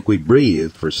don't think we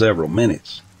breathed for several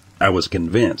minutes. I was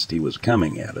convinced he was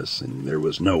coming at us, and there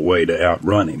was no way to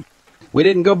outrun him. We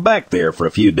didn't go back there for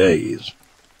a few days.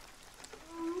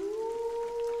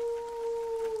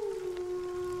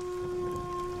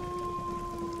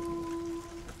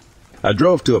 I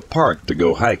drove to a park to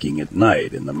go hiking at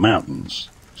night in the mountains.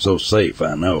 So safe,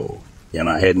 I know. And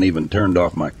I hadn't even turned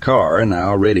off my car, and I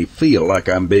already feel like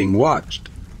I'm being watched.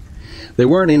 There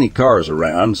weren't any cars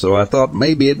around, so I thought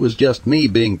maybe it was just me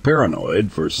being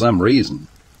paranoid for some reason.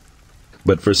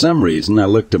 But for some reason I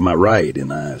look to my right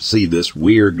and I see this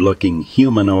weird-looking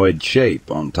humanoid shape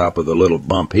on top of the little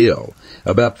bump hill,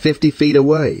 about 50 feet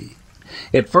away.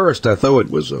 At first I thought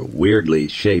it was a weirdly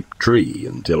shaped tree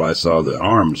until I saw the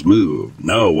arms move,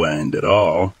 no wind at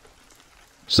all.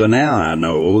 So now I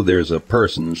know there's a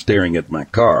person staring at my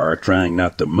car, trying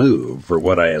not to move for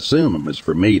what I assume is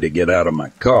for me to get out of my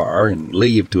car and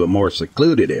leave to a more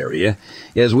secluded area,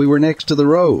 as we were next to the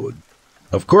road.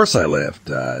 Of course I left.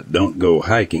 I don't go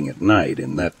hiking at night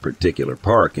in that particular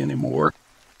park anymore.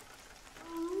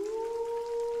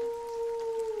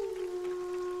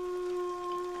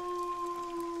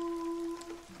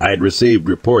 I had received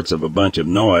reports of a bunch of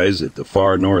noise at the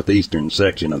far northeastern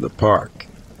section of the park.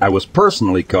 I was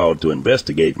personally called to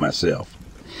investigate myself.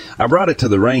 I brought it to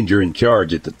the ranger in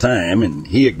charge at the time, and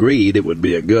he agreed it would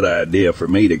be a good idea for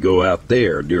me to go out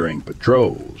there during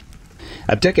patrols.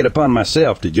 I took it upon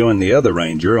myself to join the other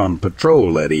ranger on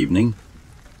patrol that evening.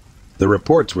 The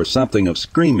reports were something of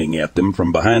screaming at them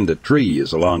from behind the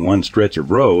trees along one stretch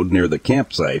of road near the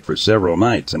campsite for several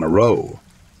nights in a row.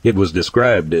 It was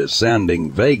described as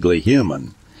sounding vaguely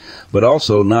human, but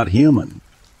also not human.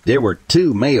 There were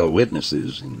 2 male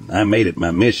witnesses, and I made it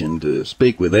my mission to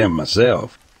speak with them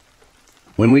myself.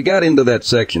 When we got into that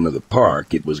section of the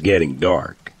park, it was getting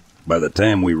dark. By the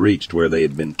time we reached where they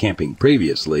had been camping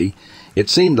previously, it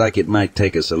seemed like it might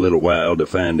take us a little while to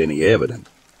find any evidence.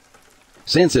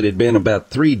 Since it had been about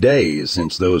 3 days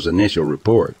since those initial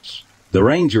reports, the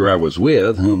ranger I was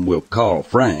with, whom we'll call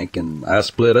Frank, and I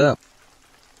split up.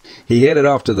 He headed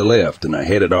off to the left, and I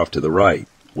headed off to the right,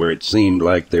 where it seemed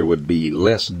like there would be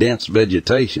less dense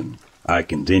vegetation. I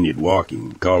continued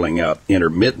walking, calling out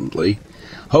intermittently,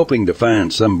 hoping to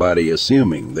find somebody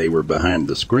assuming they were behind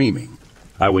the screaming.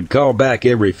 I would call back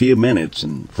every few minutes,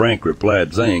 and Frank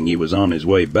replied saying he was on his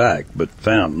way back, but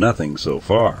found nothing so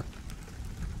far.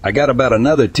 I got about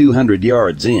another 200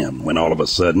 yards in when all of a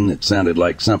sudden it sounded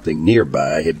like something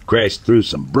nearby had crashed through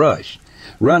some brush,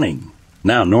 running.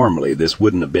 Now normally this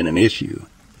wouldn't have been an issue,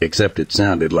 except it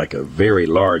sounded like a very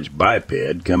large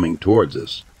biped coming towards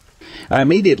us. I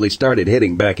immediately started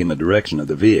heading back in the direction of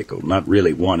the vehicle, not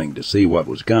really wanting to see what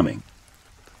was coming.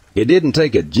 It didn't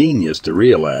take a genius to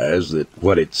realize that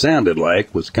what it sounded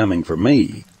like was coming from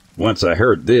me. Once I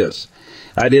heard this,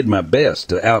 I did my best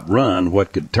to outrun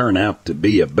what could turn out to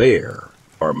be a bear,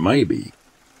 or maybe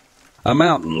a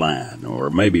mountain lion, or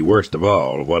maybe worst of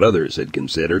all, what others had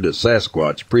considered a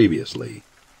Sasquatch previously.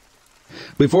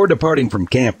 Before departing from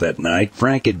camp that night,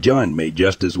 Frank had joined me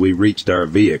just as we reached our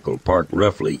vehicle, parked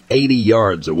roughly 80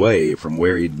 yards away from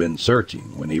where he'd been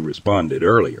searching when he responded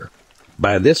earlier.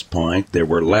 By this point, there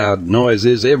were loud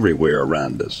noises everywhere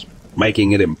around us,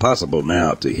 making it impossible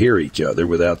now to hear each other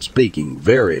without speaking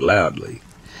very loudly.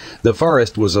 The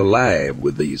forest was alive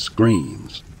with these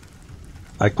screams.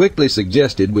 I quickly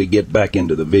suggested we get back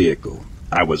into the vehicle.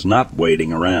 I was not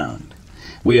waiting around.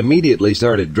 We immediately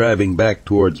started driving back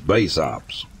towards base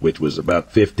ops, which was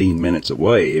about 15 minutes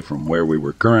away from where we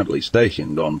were currently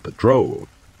stationed on patrol.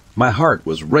 My heart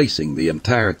was racing the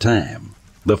entire time.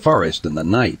 The forest and the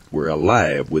night were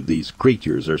alive with these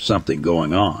creatures or something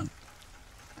going on.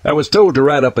 I was told to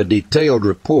write up a detailed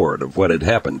report of what had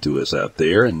happened to us out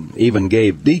there, and even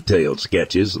gave detailed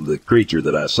sketches of the creature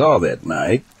that I saw that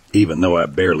night, even though I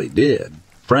barely did.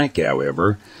 Frank,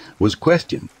 however, was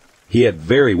questioned. He had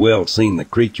very well seen the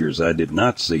creatures I did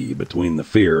not see between the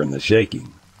fear and the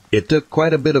shaking. It took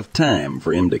quite a bit of time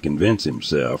for him to convince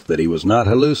himself that he was not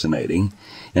hallucinating,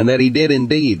 and that he did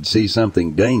indeed see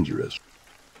something dangerous.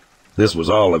 This was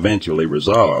all eventually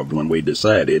resolved when we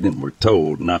decided and were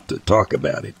told not to talk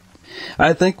about it.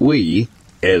 I think we,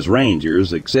 as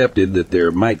rangers, accepted that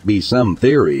there might be some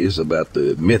theories about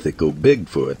the mythical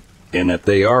Bigfoot, and that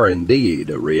they are indeed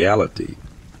a reality.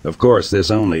 Of course, this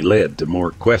only led to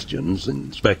more questions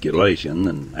and speculation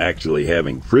than actually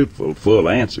having fruitful, full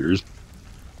answers.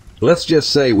 Let's just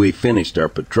say we finished our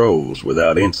patrols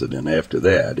without incident after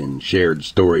that and shared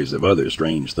stories of other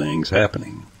strange things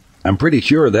happening. I'm pretty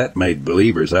sure that made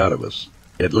believers out of us.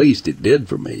 At least it did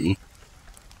for me.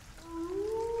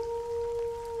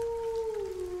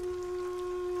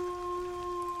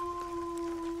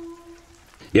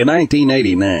 In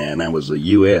 1989, I was a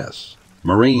U.S.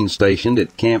 Marine stationed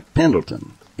at Camp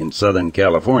Pendleton in Southern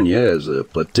California as a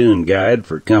platoon guide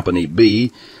for Company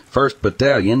B, 1st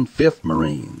Battalion, 5th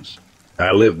Marines.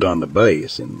 I lived on the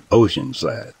base in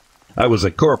Oceanside. I was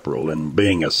a corporal, and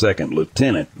being a second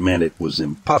lieutenant meant it was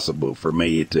impossible for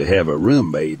me to have a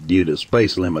roommate due to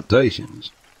space limitations.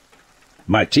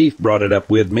 My chief brought it up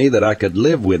with me that I could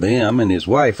live with him and his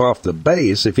wife off the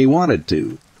base if he wanted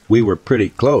to. We were pretty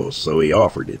close, so he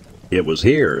offered it. It was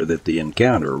here that the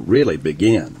encounter really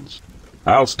begins.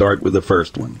 I'll start with the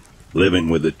first one. Living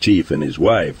with the chief and his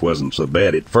wife wasn't so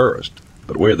bad at first,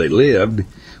 but where they lived,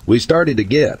 we started to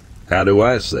get, how do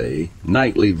I say,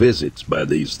 nightly visits by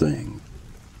these things.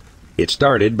 It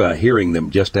started by hearing them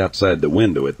just outside the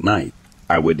window at night.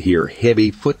 I would hear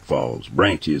heavy footfalls,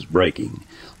 branches breaking,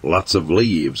 lots of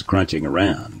leaves crunching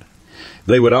around.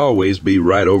 They would always be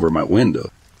right over my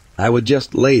window. I would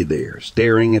just lay there,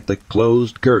 staring at the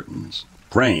closed curtains,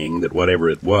 praying that whatever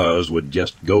it was would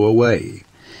just go away.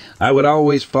 I would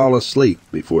always fall asleep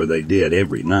before they did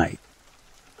every night.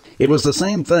 It was the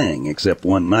same thing, except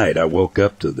one night I woke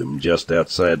up to them just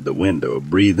outside the window,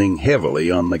 breathing heavily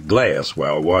on the glass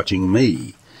while watching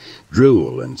me.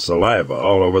 Drool and saliva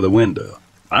all over the window.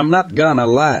 I'm not gonna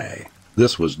lie,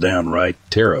 this was downright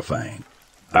terrifying.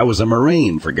 I was a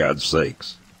Marine, for God's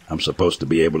sakes. I'm supposed to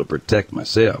be able to protect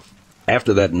myself.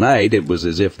 After that night, it was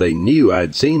as if they knew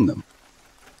I'd seen them.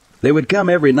 They would come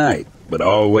every night, but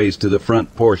always to the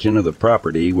front portion of the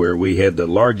property where we had the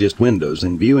largest windows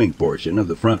and viewing portion of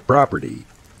the front property.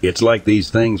 It's like these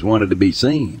things wanted to be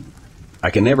seen.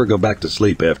 I can never go back to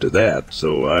sleep after that,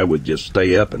 so I would just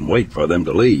stay up and wait for them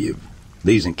to leave.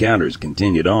 These encounters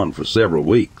continued on for several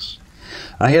weeks.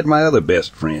 I had my other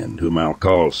best friend, whom I'll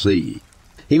call C.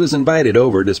 He was invited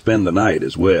over to spend the night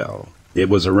as well. It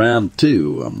was around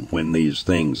 2 when these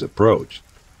things approached.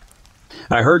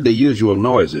 I heard the usual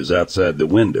noises outside the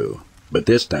window, but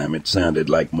this time it sounded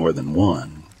like more than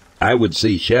one. I would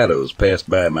see shadows pass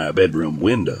by my bedroom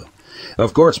window.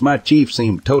 Of course, my chief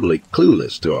seemed totally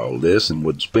clueless to all this and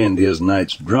would spend his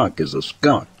nights drunk as a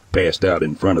skunk passed out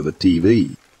in front of the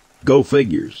TV. Go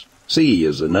figures. C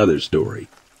is another story.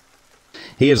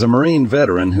 He is a Marine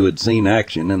veteran who had seen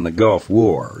action in the Gulf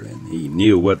War, and he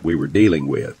knew what we were dealing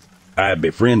with. I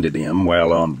befriended him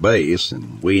while on base,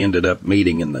 and we ended up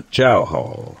meeting in the chow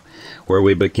hall, where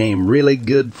we became really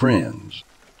good friends.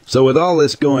 So with all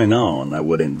this going on, I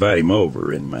would invite him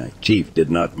over, and my chief did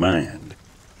not mind.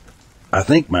 I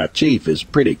think my chief is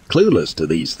pretty clueless to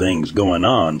these things going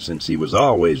on, since he was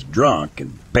always drunk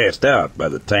and passed out by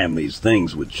the time these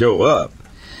things would show up.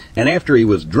 And after he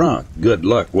was drunk, good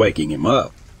luck waking him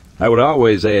up. I would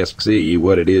always ask C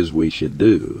what it is we should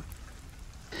do.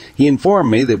 He informed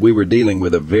me that we were dealing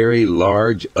with a very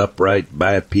large, upright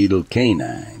bipedal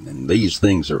canine, and these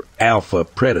things are alpha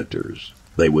predators.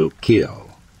 They will kill.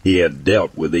 He had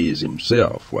dealt with these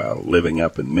himself while living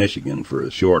up in Michigan for a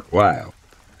short while.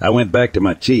 I went back to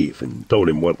my chief and told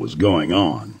him what was going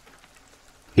on.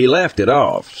 He laughed it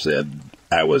off, said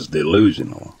I was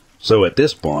delusional. So at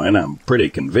this point, I'm pretty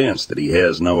convinced that he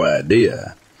has no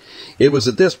idea. It was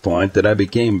at this point that I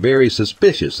became very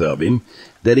suspicious of him,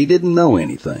 that he didn't know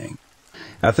anything.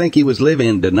 I think he was living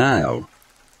in denial.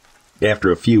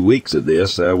 After a few weeks of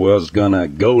this, I was gonna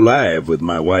go live with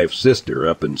my wife's sister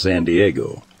up in San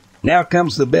Diego. Now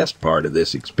comes the best part of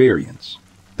this experience.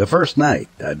 The first night,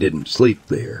 I didn't sleep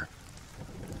there.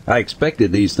 I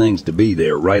expected these things to be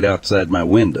there right outside my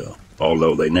window,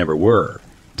 although they never were.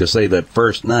 To say that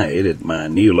first night at my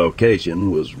new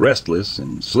location was restless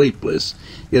and sleepless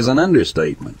is an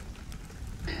understatement.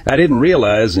 I didn't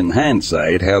realize in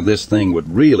hindsight how this thing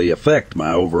would really affect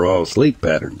my overall sleep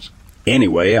patterns.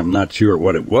 Anyway, I'm not sure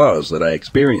what it was that I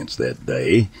experienced that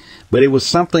day, but it was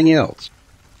something else.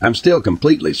 I'm still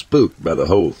completely spooked by the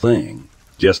whole thing.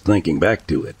 Just thinking back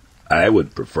to it, I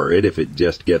would prefer it if it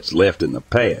just gets left in the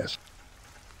past.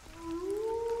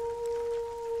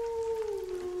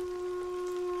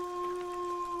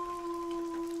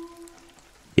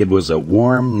 It was a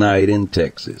warm night in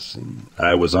Texas, and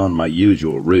I was on my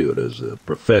usual route as a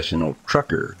professional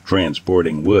trucker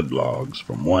transporting wood logs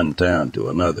from one town to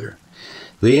another.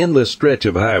 The endless stretch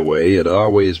of highway had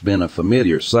always been a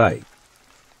familiar sight.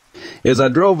 As I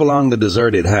drove along the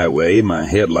deserted highway, my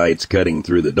headlights cutting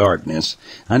through the darkness,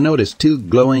 I noticed two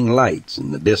glowing lights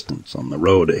in the distance on the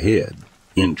road ahead.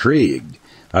 Intrigued,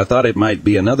 I thought it might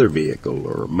be another vehicle,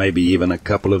 or maybe even a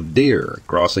couple of deer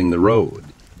crossing the road.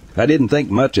 I didn't think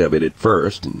much of it at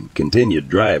first and continued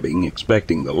driving,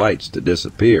 expecting the lights to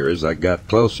disappear as I got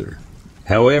closer.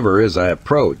 However, as I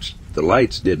approached, the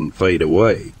lights didn't fade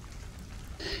away.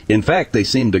 In fact, they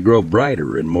seemed to grow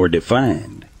brighter and more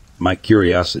defined. My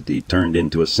curiosity turned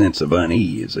into a sense of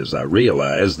unease as I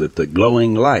realized that the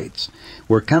glowing lights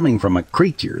were coming from a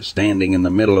creature standing in the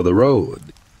middle of the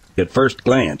road. At first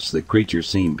glance, the creature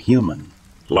seemed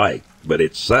human-like, but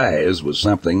its size was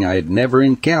something I had never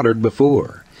encountered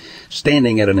before,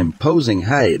 standing at an imposing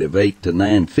height of 8 to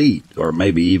 9 feet, or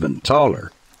maybe even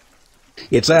taller.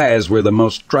 Its eyes were the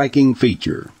most striking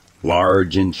feature,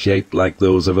 large and shaped like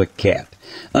those of a cat,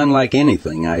 unlike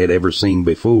anything I had ever seen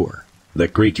before. The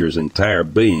creature's entire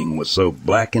being was so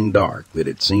black and dark that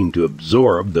it seemed to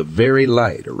absorb the very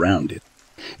light around it.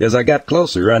 As I got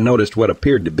closer, I noticed what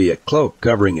appeared to be a cloak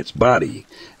covering its body,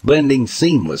 blending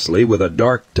seamlessly with a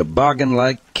dark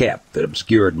toboggan-like cap that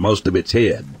obscured most of its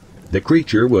head. The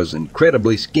creature was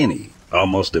incredibly skinny,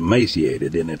 almost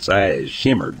emaciated, and its eyes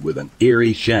shimmered with an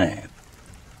eerie shine.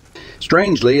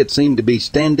 Strangely, it seemed to be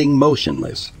standing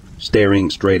motionless, staring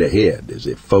straight ahead as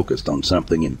if focused on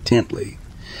something intently.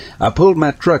 I pulled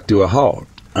my truck to a halt,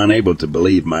 unable to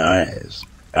believe my eyes.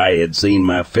 I had seen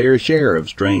my fair share of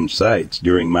strange sights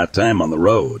during my time on the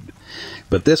road,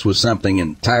 but this was something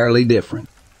entirely different.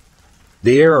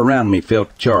 The air around me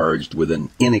felt charged with an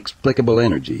inexplicable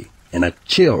energy, and a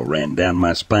chill ran down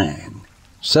my spine.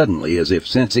 Suddenly, as if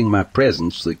sensing my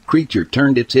presence, the creature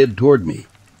turned its head toward me.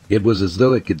 It was as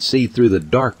though it could see through the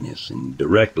darkness and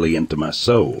directly into my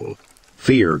soul.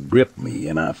 Fear gripped me,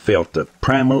 and I felt a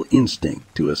primal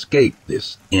instinct to escape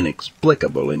this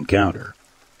inexplicable encounter.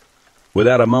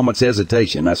 Without a moment's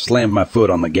hesitation, I slammed my foot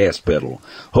on the gas pedal,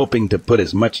 hoping to put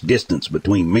as much distance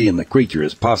between me and the creature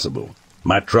as possible.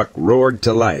 My truck roared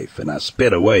to life, and I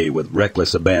sped away with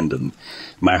reckless abandon,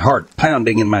 my heart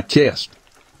pounding in my chest.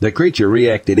 The creature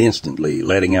reacted instantly,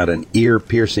 letting out an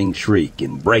ear-piercing shriek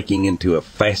and breaking into a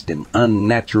fast and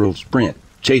unnatural sprint,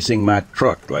 chasing my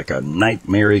truck like a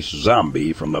nightmarish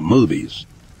zombie from the movies.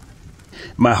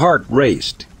 My heart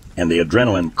raced, and the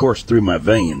adrenaline coursed through my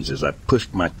veins as I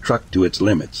pushed my truck to its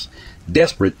limits,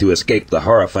 desperate to escape the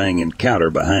horrifying encounter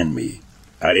behind me.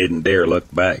 I didn't dare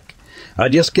look back. I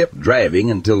just kept driving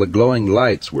until the glowing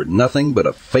lights were nothing but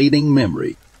a fading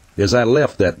memory. As I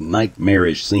left that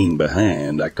nightmarish scene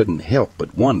behind, I couldn't help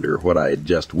but wonder what I had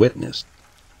just witnessed.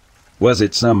 Was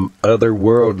it some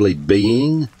otherworldly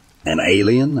being? An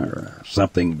alien, or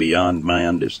something beyond my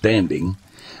understanding?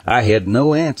 I had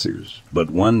no answers, but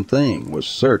one thing was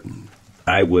certain.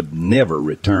 I would never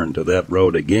return to that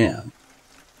road again.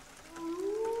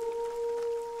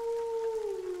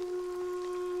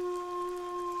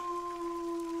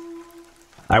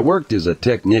 I worked as a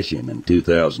technician in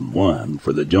 2001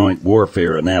 for the Joint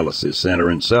Warfare Analysis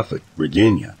Center in Suffolk,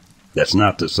 Virginia. That's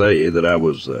not to say that I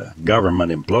was a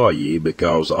government employee,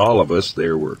 because all of us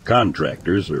there were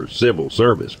contractors or civil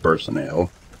service personnel.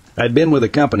 I'd been with the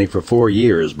company for 4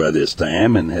 years by this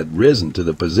time and had risen to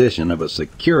the position of a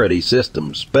security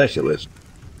systems specialist.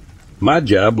 My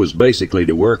job was basically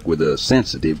to work with a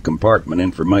sensitive compartment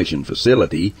information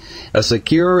facility, a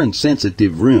secure and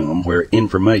sensitive room where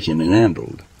information is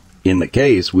handled. In the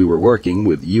case, we were working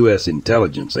with U.S.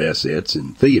 intelligence assets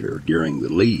in theater during the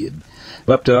lead,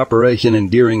 up to Operation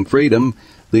Enduring Freedom,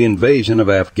 the invasion of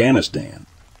Afghanistan.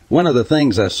 One of the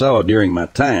things I saw during my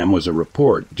time was a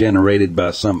report generated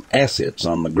by some assets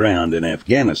on the ground in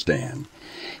Afghanistan,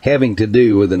 having to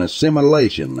do with an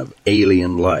assimilation of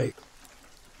alien life.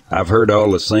 I've heard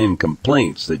all the same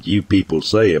complaints that you people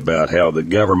say about how the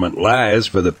government lies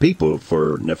for the people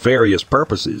for nefarious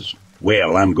purposes.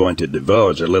 Well, I'm going to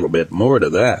divulge a little bit more to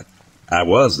that. I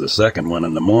was the second one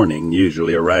in the morning,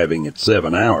 usually arriving at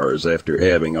 7 hours after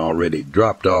having already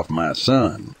dropped off my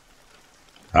son.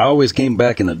 I always came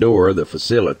back in the door of the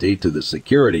facility to the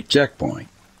security checkpoint.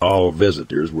 All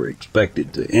visitors were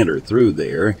expected to enter through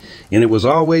there, and it was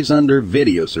always under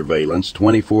video surveillance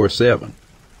 24/7.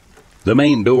 The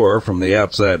main door from the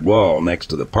outside wall next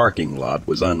to the parking lot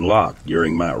was unlocked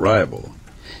during my arrival,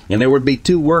 and there would be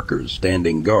 2 workers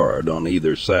standing guard on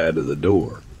either side of the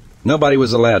door. Nobody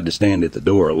was allowed to stand at the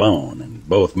door alone, and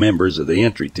both members of the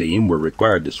entry team were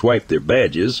required to swipe their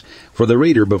badges for the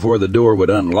reader before the door would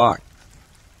unlock.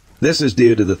 This is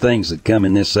due to the things that come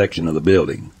in this section of the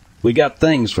building. We got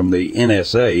things from the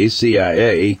NSA,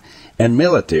 CIA, and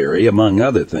military, among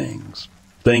other things.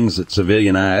 Things that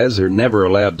civilian eyes are never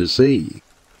allowed to see.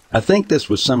 I think this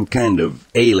was some kind of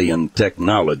alien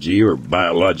technology or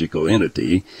biological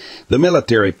entity the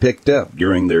military picked up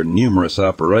during their numerous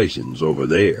operations over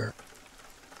there.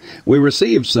 We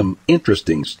received some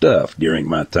interesting stuff during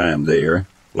my time there,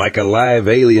 like a live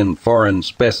alien foreign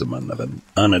specimen of an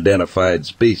unidentified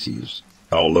species.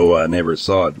 Although I never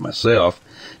saw it myself,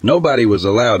 nobody was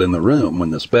allowed in the room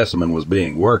when the specimen was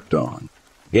being worked on.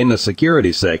 In the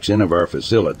security section of our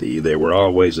facility, there were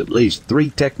always at least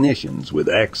 3 technicians with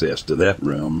access to that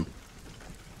room.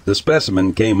 The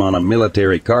specimen came on a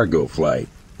military cargo flight,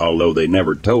 although they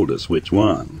never told us which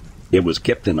one. It was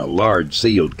kept in a large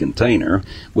sealed container,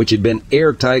 which had been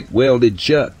airtight welded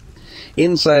shut.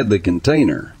 Inside the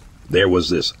container, there was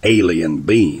this alien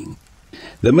being.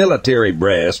 The military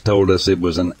brass told us it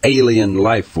was an alien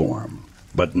life form,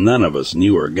 but none of us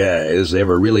newer guys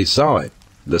ever really saw it.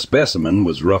 The specimen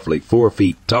was roughly 4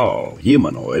 feet tall,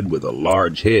 humanoid with a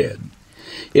large head.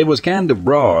 It was kind of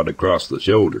broad across the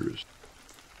shoulders.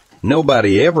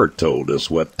 Nobody ever told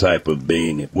us what type of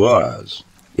being it was.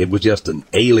 It was just an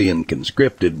alien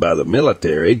conscripted by the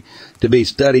military to be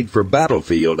studied for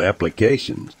battlefield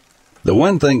applications. The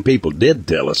one thing people did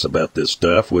tell us about this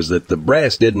stuff was that the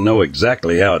brass didn't know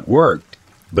exactly how it worked,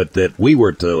 but that we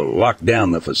were to lock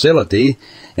down the facility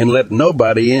and let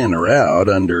nobody in or out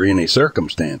under any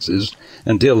circumstances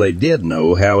until they did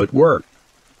know how it worked.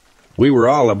 We were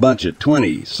all a bunch of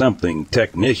 20-something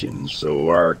technicians, so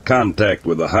our contact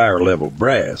with the higher-level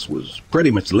brass was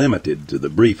pretty much limited to the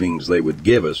briefings they would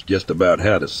give us just about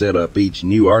how to set up each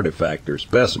new artifact or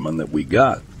specimen that we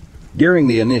got. During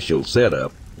the initial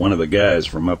setup, one of the guys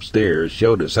from upstairs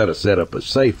showed us how to set up a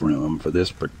safe room for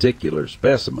this particular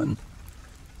specimen.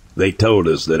 They told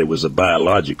us that it was a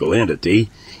biological entity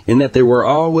and that there were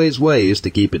always ways to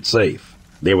keep it safe.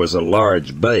 There was a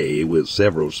large bay with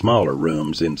several smaller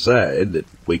rooms inside that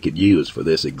we could use for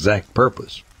this exact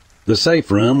purpose. The safe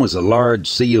room was a large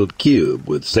sealed cube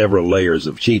with several layers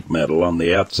of sheet metal on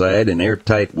the outside and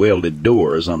airtight welded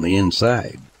doors on the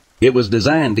inside. It was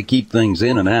designed to keep things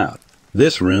in and out.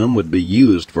 This room would be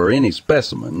used for any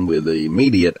specimen with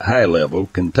immediate high-level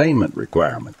containment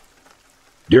requirement.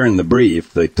 During the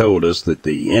brief, they told us that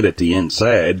the entity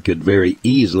inside could very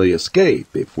easily escape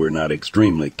if we're not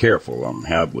extremely careful on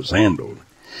how it was handled.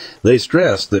 They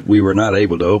stressed that we were not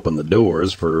able to open the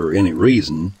doors for any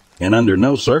reason, and under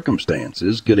no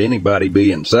circumstances could anybody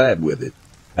be inside with it.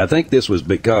 I think this was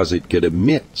because it could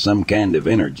emit some kind of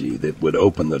energy that would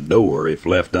open the door if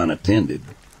left unattended.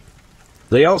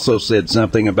 They also said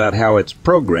something about how it's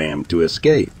programmed to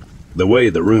escape. The way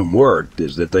the room worked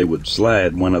is that they would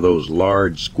slide one of those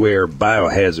large square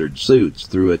biohazard suits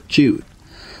through a chute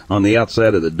on the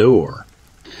outside of the door.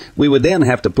 We would then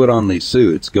have to put on these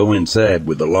suits, go inside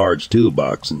with the large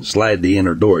toolbox, and slide the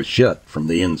inner door shut from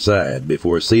the inside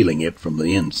before sealing it from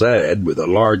the inside with a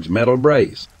large metal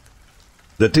brace.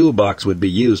 The toolbox would be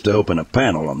used to open a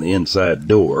panel on the inside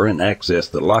door and access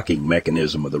the locking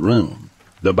mechanism of the room.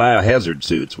 The biohazard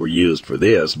suits were used for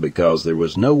this because there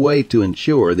was no way to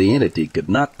ensure the entity could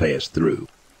not pass through.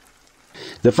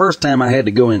 The first time I had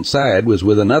to go inside was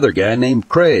with another guy named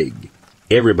Craig.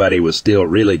 Everybody was still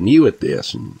really new at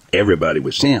this, and everybody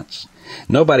was tense.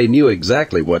 Nobody knew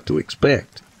exactly what to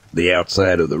expect. The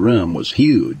outside of the room was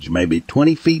huge, maybe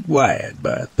 20 feet wide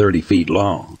by 30 feet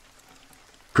long.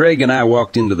 Craig and I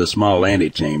walked into the small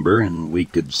antechamber, and we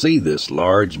could see this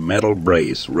large metal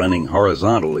brace running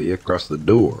horizontally across the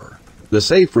door. The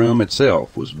safe room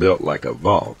itself was built like a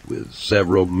vault, with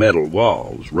several metal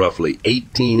walls, roughly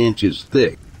 18 inches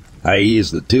thick. I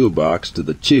eased the toolbox to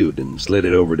the chute and slid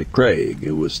it over to Craig,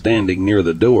 who was standing near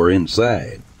the door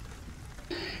inside.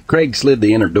 Craig slid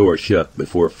the inner door shut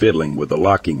before fiddling with the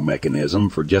locking mechanism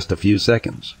for just a few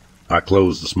seconds. I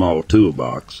closed the small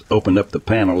toolbox, opened up the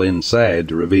panel inside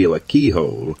to reveal a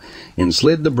keyhole, and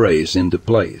slid the brace into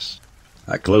place.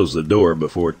 I closed the door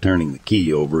before turning the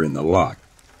key over in the lock.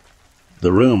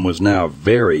 The room was now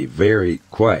very, very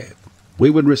quiet. We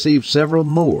would receive several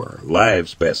more live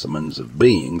specimens of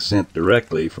beings sent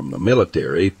directly from the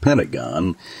military,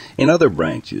 Pentagon, and other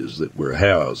branches that were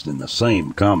housed in the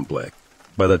same complex.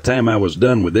 By the time I was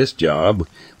done with this job,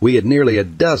 we had nearly a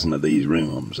dozen of these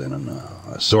rooms and an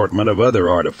assortment of other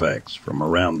artifacts from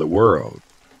around the world.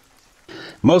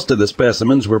 Most of the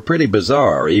specimens were pretty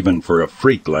bizarre, even for a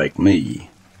freak like me.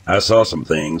 I saw some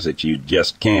things that you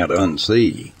just can't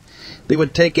unsee. They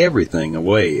would take everything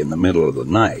away in the middle of the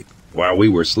night, while we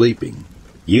were sleeping,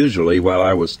 usually while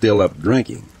I was still up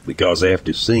drinking, because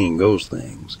after seeing those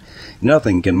things,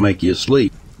 nothing can make you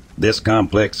sleep. This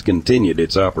complex continued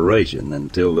its operation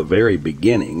until the very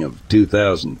beginning of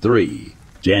 2003,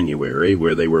 January,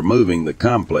 where they were moving the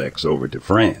complex over to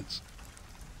France.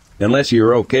 Unless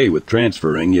you're okay with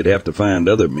transferring, you'd have to find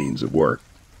other means of work.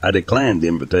 I declined the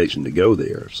invitation to go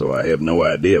there, so I have no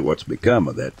idea what's become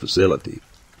of that facility.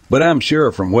 But I'm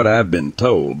sure from what I've been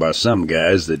told by some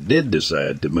guys that did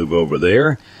decide to move over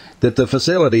there, that the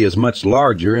facility is much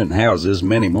larger and houses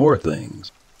many more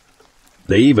things.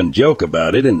 They even joke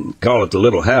about it and call it the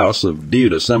little house due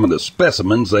to some of the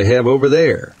specimens they have over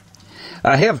there.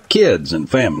 I have kids and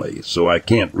family, so I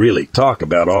can't really talk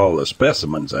about all the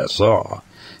specimens I saw,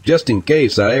 just in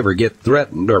case I ever get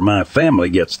threatened or my family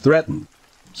gets threatened.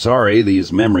 Sorry,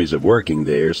 these memories of working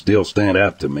there still stand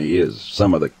out to me as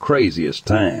some of the craziest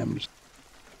times.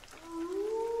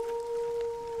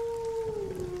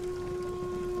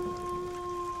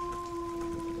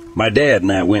 My dad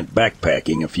and I went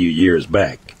backpacking a few years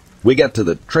back. We got to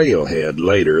the trailhead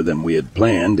later than we had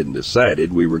planned and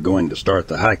decided we were going to start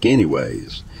the hike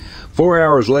anyways. 4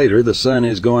 hours later, the sun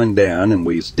is going down, and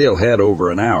we still had over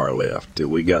an hour left till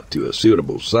we got to a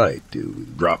suitable site to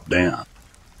drop down.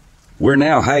 We're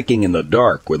now hiking in the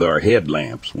dark with our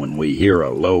headlamps when we hear a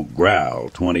low growl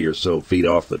 20 or so feet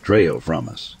off the trail from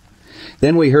us.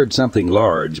 Then we heard something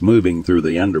large moving through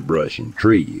the underbrush and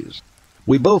trees.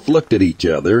 We both looked at each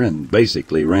other and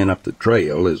basically ran up the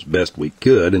trail as best we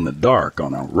could in the dark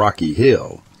on a rocky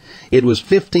hill. It was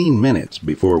 15 minutes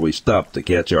before we stopped to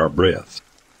catch our breaths.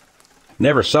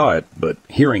 Never saw it, but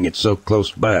hearing it so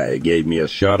close by gave me a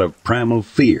shot of primal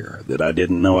fear that I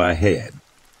didn't know I had.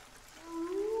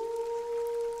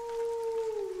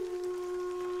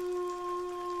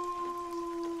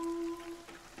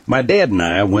 My dad and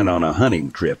I went on a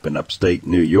hunting trip in upstate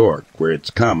New York, where it's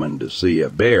common to see a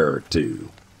bear or two.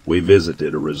 We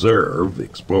visited a reserve,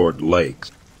 explored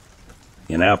lakes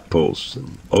and outposts,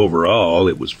 and overall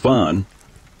it was fun.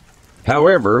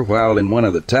 However, while in one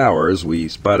of the towers, we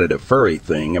spotted a furry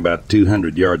thing about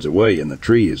 200 yards away in the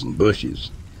trees and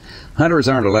bushes. Hunters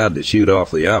aren't allowed to shoot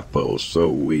off the outpost, so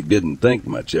we didn't think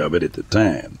much of it at the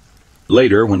time.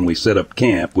 Later, when we set up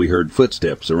camp, we heard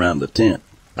footsteps around the tent.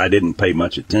 I didn't pay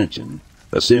much attention,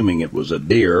 assuming it was a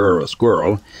deer or a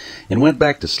squirrel, and went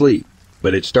back to sleep,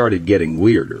 but it started getting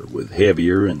weirder with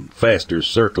heavier and faster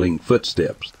circling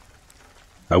footsteps.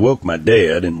 I woke my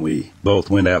dad, and we both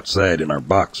went outside in our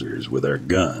boxers with our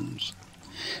guns.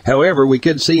 However, we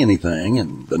couldn't see anything,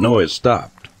 and the noise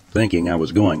stopped. Thinking I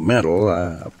was going mental,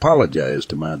 I apologized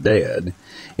to my dad,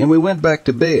 and we went back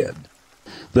to bed.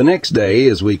 The next day,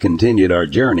 as we continued our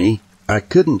journey, I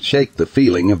couldn't shake the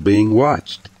feeling of being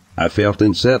watched. I felt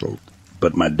unsettled,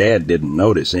 but my dad didn't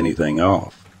notice anything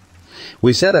off.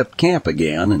 We set up camp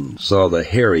again and saw the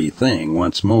hairy thing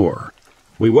once more.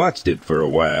 We watched it for a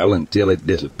while until it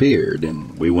disappeared,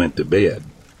 and we went to bed.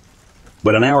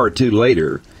 But an hour or two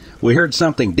later, we heard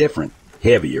something different,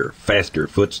 heavier, faster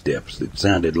footsteps that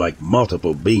sounded like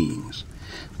multiple beings.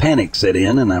 Panic set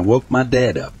in, and I woke my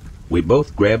dad up. We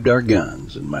both grabbed our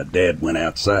guns, and my dad went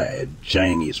outside,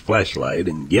 shining his flashlight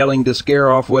and yelling to scare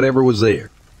off whatever was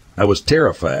there. I was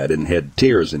terrified and had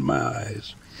tears in my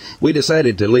eyes. We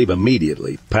decided to leave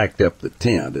immediately, packed up the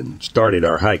tent, and started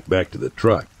our hike back to the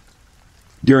truck.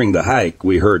 During the hike,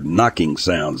 we heard knocking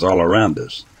sounds all around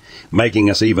us, making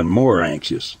us even more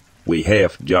anxious. We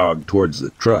half jogged towards the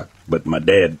truck, but my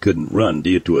dad couldn't run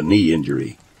due to a knee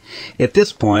injury. At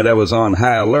this point, I was on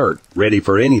high alert, ready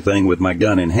for anything with my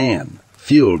gun in hand,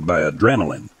 fueled by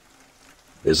adrenaline.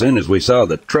 As soon as we saw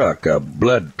the truck, a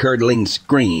blood-curdling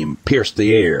scream pierced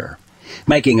the air,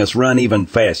 making us run even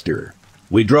faster.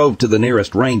 We drove to the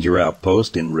nearest ranger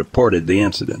outpost and reported the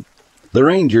incident. The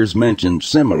rangers mentioned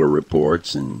similar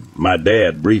reports, and my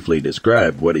dad briefly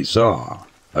described what he saw.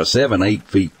 A 7-8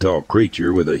 feet tall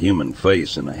creature with a human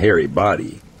face and a hairy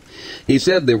body. He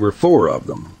said there were 4 of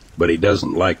them, but he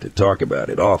doesn't like to talk about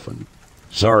it often.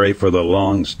 Sorry for the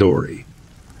long story.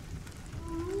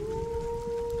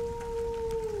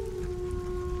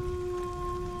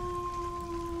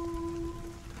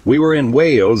 We were in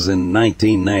Wales in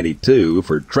 1992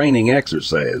 for training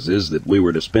exercises that we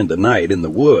were to spend the night in the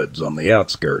woods on the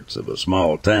outskirts of a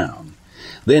small town,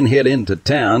 then head into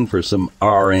town for some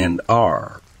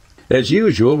R&R. As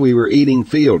usual, we were eating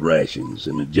field rations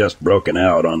and had just broken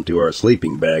out onto our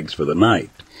sleeping bags for the night,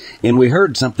 and we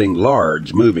heard something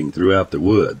large moving throughout the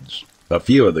woods. A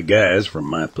few of the guys from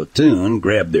my platoon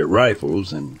grabbed their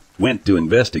rifles and went to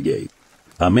investigate.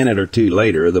 A minute or two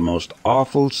later, the most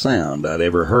awful sound I'd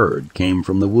ever heard came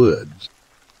from the woods.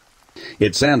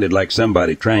 It sounded like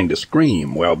somebody trying to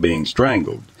scream while being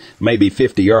strangled, maybe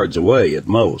 50 yards away at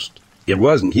most. It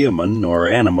wasn't human or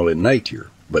animal in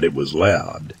nature, but it was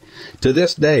loud. To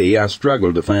this day, I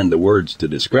struggle to find the words to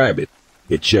describe it.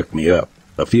 It shook me up.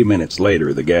 A few minutes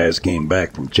later, the guys came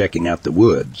back from checking out the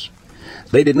woods.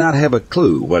 They did not have a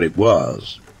clue what it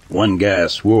was. One guy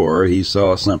swore he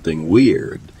saw something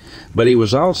weird, but he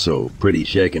was also pretty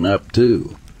shaken up,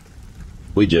 too.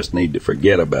 We just need to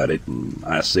forget about it, and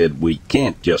I said we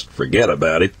can't just forget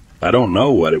about it. I don't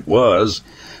know what it was,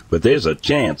 but there's a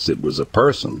chance it was a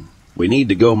person. We need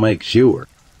to go make sure.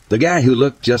 The guy who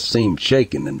looked just seemed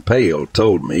shaken and pale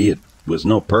told me it was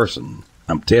no person.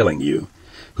 I'm telling you,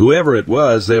 whoever it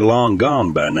was, they're long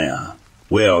gone by now.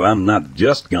 Well, I'm not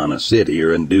just gonna sit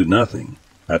here and do nothing,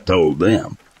 I told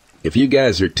them. If you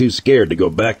guys are too scared to go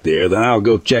back there, then I'll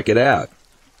go check it out.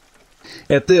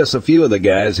 At this, a few of the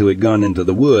guys who had gone into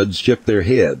the woods shook their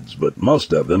heads, but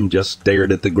most of them just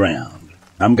stared at the ground.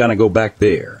 I'm gonna go back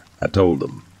there, I told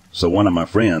them. So one of my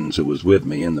friends who was with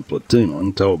me in the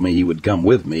platoon told me he would come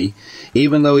with me,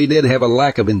 even though he did have a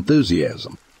lack of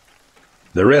enthusiasm.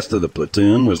 The rest of the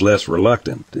platoon was less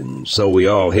reluctant, and so we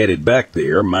all headed back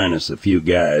there, minus a few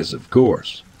guys, of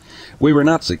course. We were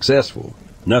not successful.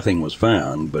 Nothing was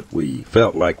found, but we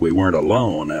felt like we weren't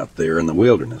alone out there in the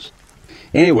wilderness.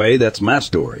 Anyway, that's my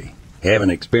story. Haven't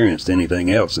experienced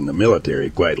anything else in the military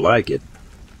quite like it.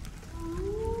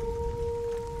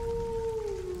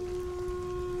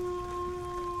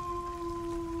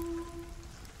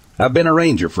 I've been a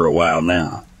ranger for a while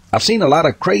now. I've seen a lot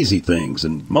of crazy things,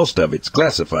 and most of it's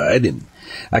classified, and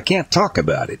I can't talk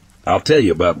about it. I'll tell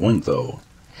you about one, though.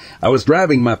 I was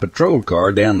driving my patrol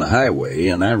car down the highway,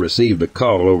 and I received a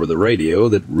call over the radio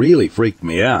that really freaked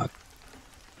me out.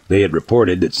 They had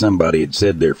reported that somebody had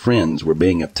said their friends were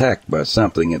being attacked by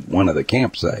something at one of the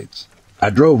campsites. I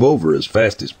drove over as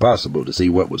fast as possible to see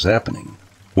what was happening.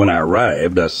 When I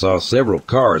arrived, I saw several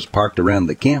cars parked around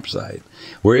the campsite,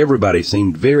 where everybody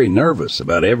seemed very nervous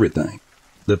about everything.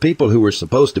 The people who were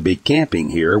supposed to be camping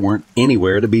here weren't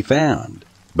anywhere to be found,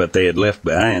 but they had left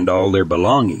behind all their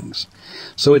belongings,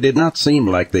 so it did not seem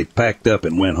like they packed up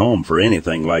and went home for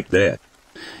anything like that.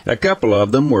 A couple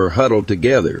of them were huddled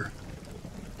together.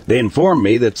 They informed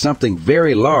me that something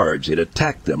very large had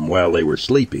attacked them while they were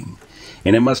sleeping,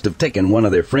 and it must have taken one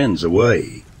of their friends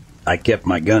away. I kept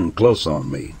my gun close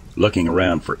on me, looking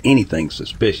around for anything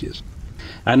suspicious.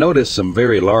 I noticed some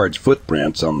very large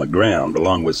footprints on the ground,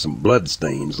 along with some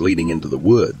bloodstains leading into the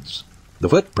woods. The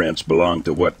footprints belonged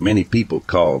to what many people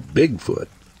call Bigfoot,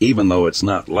 even though it's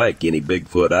not like any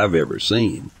Bigfoot I've ever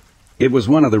seen. It was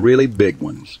one of the really big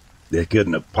ones. It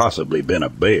couldn't have possibly been a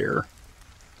bear.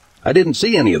 I didn't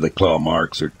see any of the claw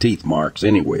marks or teeth marks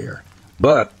anywhere,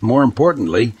 but, more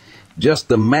importantly, just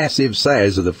the massive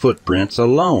size of the footprints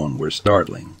alone were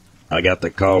startling. I got the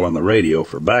call on the radio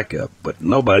for backup, but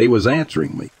nobody was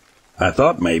answering me. I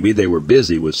thought maybe they were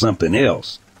busy with something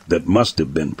else that must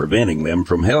have been preventing them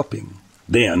from helping.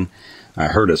 Then, I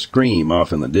heard a scream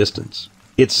off in the distance.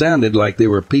 It sounded like there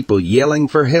were people yelling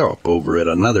for help over at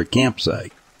another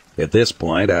campsite. At this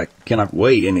point, I cannot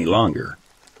wait any longer.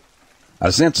 I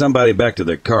sent somebody back to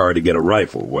their car to get a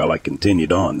rifle while I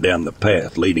continued on down the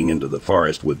path leading into the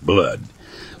forest with blood.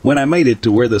 When I made it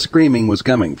to where the screaming was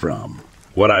coming from,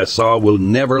 What I saw will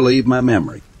never leave my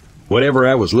memory. Whatever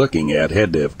I was looking at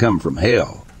had to have come from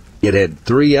hell. It had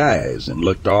 3 eyes and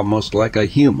looked almost like a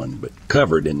human, but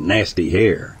covered in nasty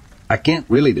hair. I can't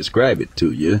really describe it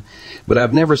to you, but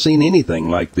I've never seen anything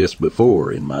like this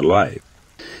before in my life.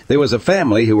 There was a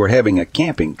family who were having a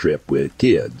camping trip with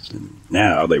kids, and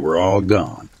now they were all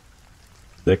gone.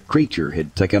 The creature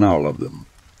had taken all of them.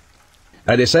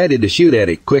 I decided to shoot at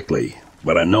it quickly,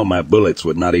 but I know my bullets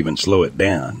would not even slow it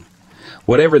down.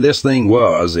 Whatever this thing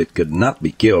was, it could not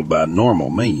be killed by normal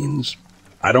means.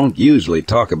 I don't usually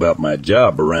talk about my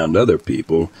job around other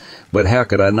people, but how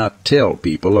could I not tell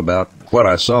people about what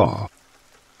I saw?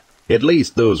 At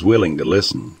least those willing to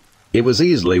listen. It was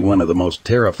easily one of the most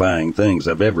terrifying things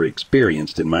I've ever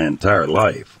experienced in my entire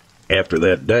life. After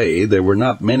that day, there were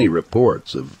not many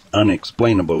reports of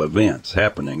unexplainable events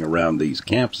happening around these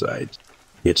campsites.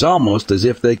 It's almost as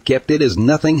if they kept it as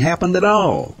nothing happened at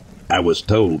all. I was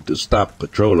told to stop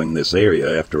patrolling this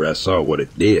area after I saw what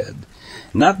it did.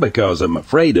 Not because I'm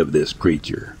afraid of this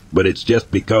creature, but it's just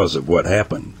because of what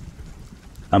happened.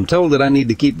 I'm told that I need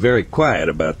to keep very quiet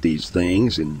about these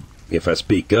things, and if I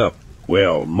speak up,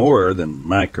 well, more than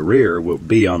my career will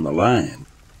be on the line.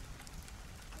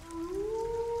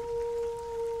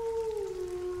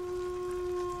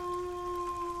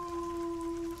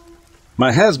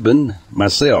 My husband,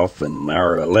 myself, and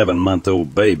our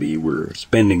 11-month-old baby were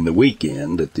spending the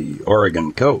weekend at the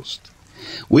Oregon coast.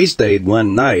 We stayed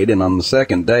one night and on the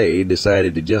second day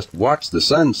decided to just watch the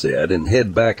sunset and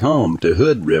head back home to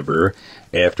Hood River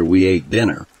after we ate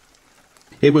dinner.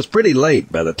 It was pretty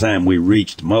late by the time we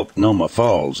reached Multnomah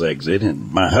Falls exit,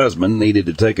 and my husband needed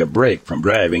to take a break from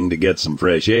driving to get some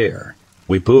fresh air.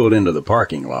 We pulled into the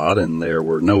parking lot, and there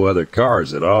were no other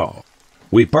cars at all.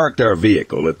 We parked our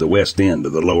vehicle at the west end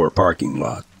of the lower parking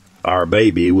lot. Our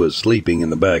baby was sleeping in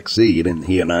the back seat, and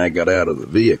he and I got out of the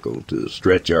vehicle to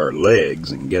stretch our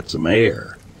legs and get some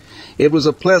air. It was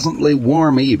a pleasantly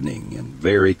warm evening and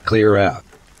very clear out.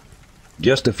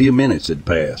 Just a few minutes had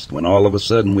passed when all of a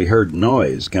sudden we heard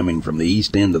noise coming from the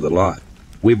east end of the lot.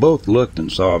 We both looked and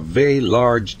saw a very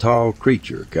large, tall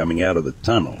creature coming out of the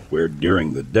tunnel where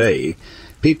during the day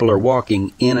people are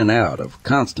walking in and out of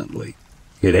constantly.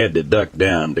 It had to duck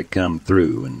down to come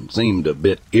through and seemed a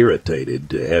bit irritated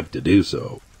to have to do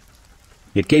so.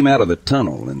 It came out of the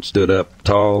tunnel and stood up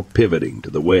tall, pivoting to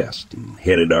the west and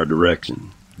headed our direction.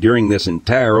 During this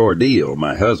entire ordeal,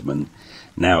 my husband,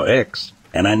 now ex,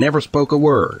 and I never spoke a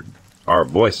word. Our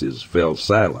voices fell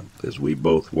silent as we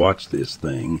both watched this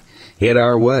thing head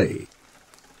our way.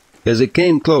 As it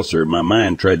came closer, my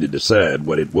mind tried to decide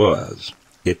what it was.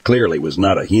 It clearly was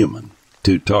not a human,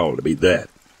 too tall to be that.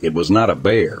 It was not a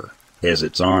bear, as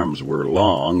its arms were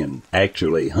long and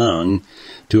actually hung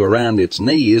to around its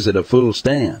knees at a full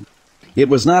stand. It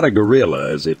was not a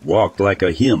gorilla, as it walked like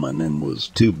a human and was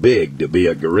too big to be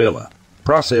a gorilla.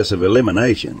 Process of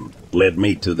elimination led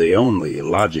me to the only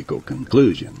logical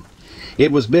conclusion.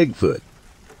 It was Bigfoot.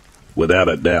 Without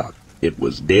a doubt, it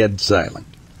was dead silent.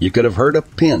 You could have heard a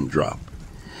pin drop.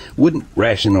 Wouldn't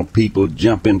rational people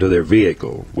jump into their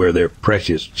vehicle where their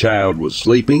precious child was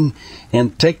sleeping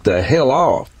and take the hell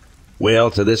off?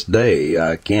 Well, to this day,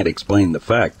 I can't explain the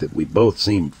fact that we both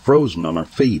seemed frozen on our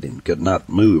feet and could not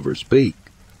move or speak.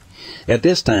 At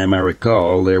this time, I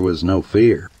recall, there was no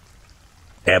fear.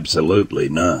 Absolutely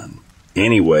none.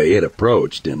 Anyway, it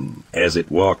approached, and as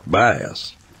it walked by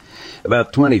us,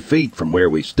 about 20 feet from where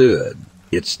we stood,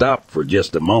 it stopped for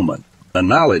just a moment,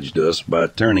 acknowledged us by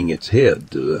turning its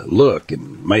head to look,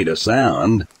 and made a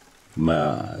sound,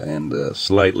 and a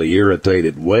slightly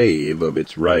irritated wave of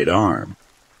its right arm.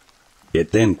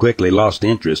 It then quickly lost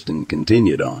interest and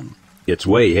continued on, its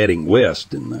way heading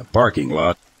west in the parking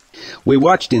lot. We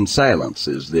watched in silence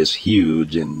as this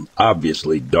huge and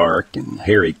obviously dark and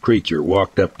hairy creature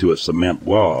walked up to a cement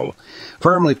wall,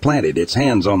 firmly planted its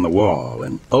hands on the wall,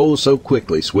 and oh so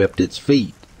quickly swept its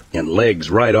feet and legs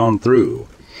right on through,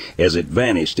 as it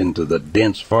vanished into the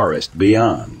dense forest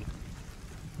beyond.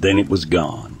 Then it was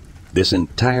gone. This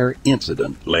entire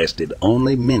incident lasted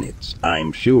only minutes,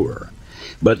 I'm sure,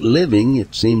 but living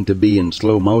it seemed to be in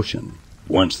slow motion.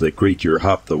 Once the creature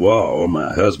hopped the wall,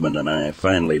 my husband and I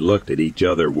finally looked at each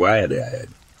other wide-eyed.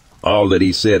 All that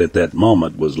he said at that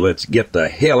moment was, "Let's get the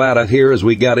hell out of here," as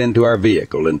we got into our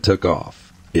vehicle and took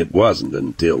off. It wasn't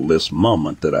until this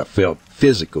moment that I felt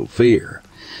physical fear.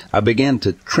 I began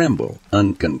to tremble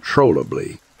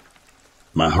uncontrollably.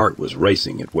 My heart was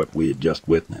racing at what we had just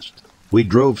witnessed. We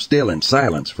drove still in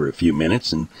silence for a few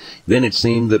minutes, and then it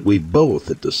seemed that we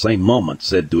both at the same moment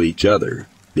said to each other,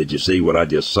 "Did you see what I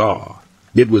just saw?"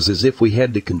 It was as if we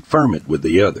had to confirm it with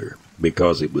the other,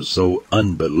 because it was so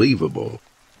unbelievable.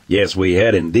 Yes, we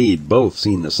had indeed both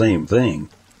seen the same thing.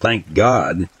 Thank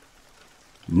God.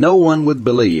 No one would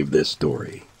believe this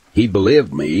story. He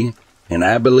believed me, and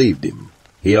I believed him.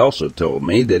 He also told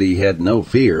me that he had no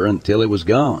fear until it was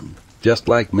gone, just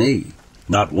like me.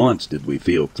 Not once did we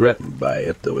feel threatened by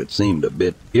it, though it seemed a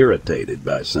bit irritated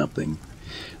by something.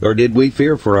 Or did we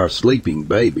fear for our sleeping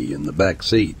baby in the back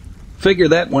seat? Figure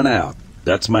that one out.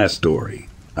 That's my story.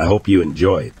 I hope you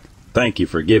enjoy it. Thank you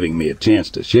for giving me a chance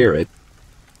to share it.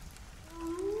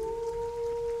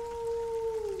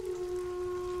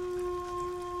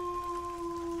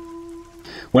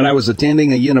 When I was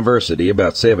attending a university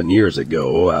about 7 years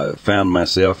ago, I found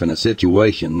myself in a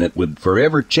situation that would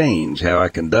forever change how I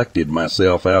conducted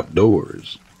myself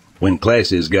outdoors. When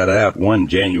classes got out one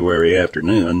January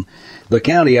afternoon, the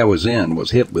county I was in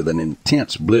was hit with an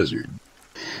intense blizzard.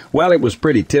 While it was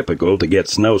pretty typical to get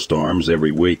snowstorms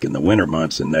every week in the winter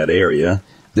months in that area,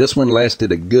 this one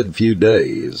lasted a good few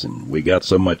days, and we got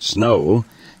so much snow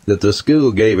that the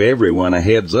school gave everyone a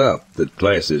heads up that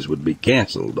classes would be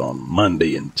canceled on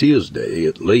Monday and Tuesday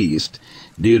at least,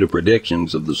 due to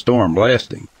predictions of the storm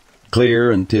lasting clear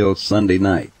until Sunday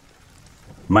night.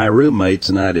 My roommates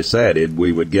and I decided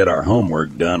we would get our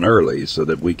homework done early so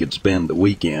that we could spend the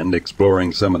weekend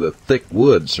exploring some of the thick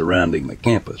woods surrounding the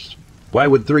campus. Why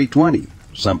would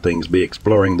 320-somethings be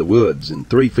exploring the woods in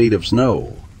 3 feet of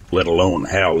snow, let alone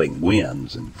howling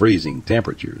winds and freezing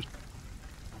temperatures?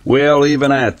 Well,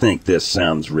 even I think this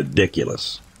sounds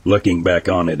ridiculous, looking back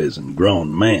on it as a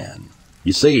grown man.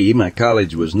 You see, my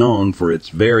college was known for its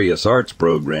various arts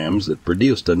programs that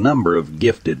produced a number of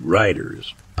gifted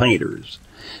writers, painters,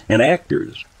 and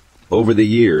actors. Over the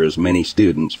years, many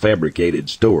students fabricated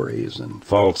stories and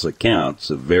false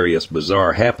accounts of various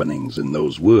bizarre happenings in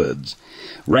those woods,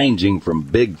 ranging from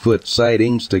Bigfoot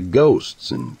sightings to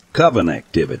ghosts and coven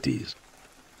activities.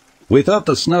 We thought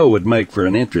the snow would make for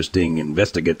an interesting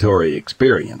investigatory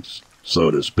experience,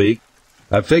 so to speak.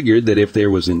 I figured that if there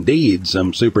was indeed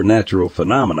some supernatural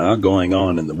phenomena going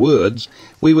on in the woods,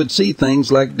 we would see things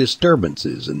like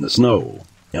disturbances in the snow,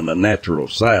 and the natural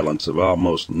silence of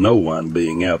almost no one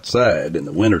being outside in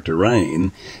the winter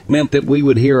terrain meant that we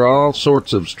would hear all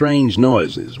sorts of strange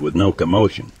noises with no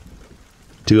commotion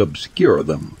to obscure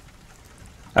them.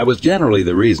 I was generally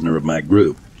the reasoner of my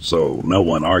group, so no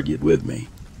one argued with me.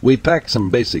 We packed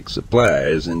some basic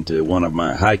supplies into one of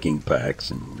my hiking packs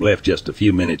and left just a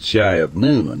few minutes shy of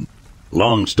noon.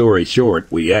 Long story short,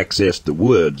 we accessed the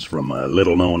woods from a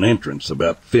little-known entrance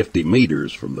about 50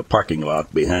 meters from the parking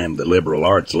lot behind the liberal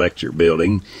arts lecture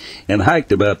building and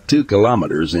hiked about 2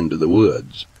 kilometers into the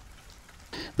woods.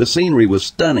 The scenery was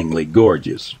stunningly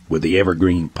gorgeous, with the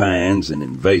evergreen pines and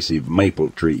invasive maple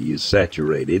trees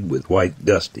saturated with white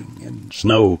dusting and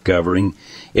snow covering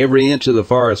every inch of the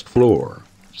forest floor,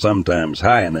 sometimes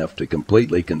high enough to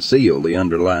completely conceal the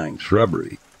underlying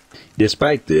shrubbery.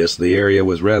 Despite this, the area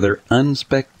was rather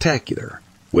unspectacular,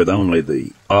 with only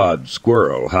the odd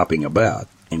squirrel hopping about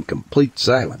in complete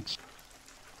silence.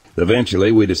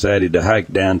 Eventually, we decided to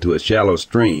hike down to a shallow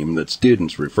stream that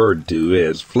students referred to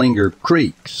as Flinger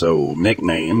Creek, so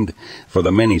nicknamed for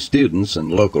the many students and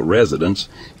local residents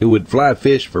who would fly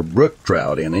fish for brook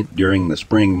trout in it during the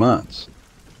spring months.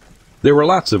 There were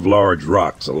lots of large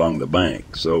rocks along the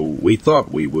bank, so we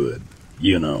thought we would,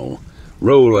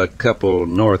 roll a couple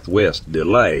Northwest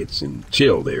Delights and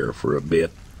chill there for a bit.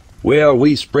 Well,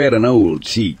 we spread an old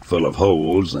sheet full of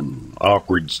holes and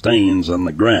awkward stains on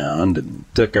the ground and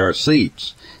took our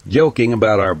seats, joking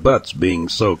about our butts being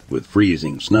soaked with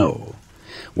freezing snow,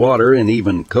 water and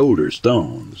even colder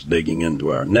stones digging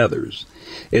into our nethers,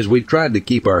 as we tried to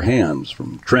keep our hands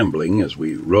from trembling as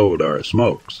we rolled our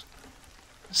smokes.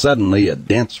 Suddenly, a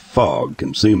dense fog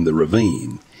consumed the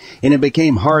ravine, and it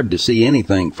became hard to see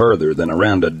anything further than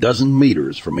around a dozen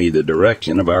meters from either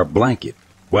direction of our blanket.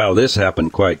 While this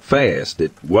happened quite fast,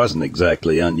 it wasn't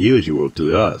exactly unusual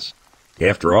to us.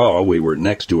 After all, we were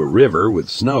next to a river with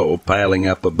snow piling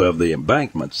up above the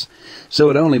embankments, so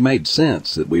it only made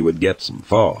sense that we would get some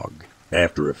fog.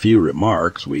 After a few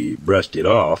remarks, we brushed it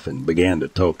off and began to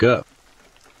toke up.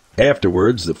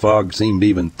 Afterwards, the fog seemed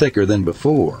even thicker than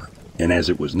before, and as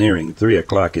it was nearing 3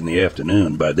 o'clock in the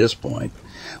afternoon by this point,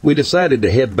 we decided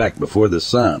to head back before the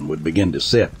sun would begin to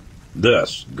set,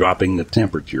 thus dropping the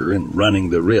temperature and running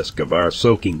the risk of our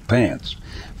soaking pants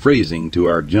freezing to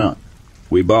our junk.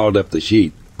 We balled up the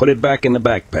sheet, put it back in the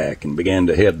backpack, and began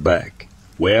to head back.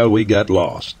 Well, we got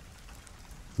lost.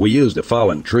 We used a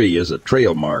fallen tree as a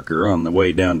trail marker on the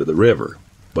way down to the river,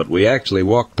 but we actually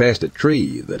walked past a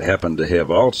tree that happened to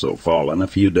have also fallen a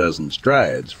few dozen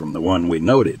strides from the one we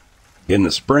noted. In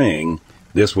the spring,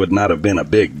 this would not have been a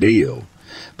big deal,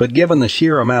 but given the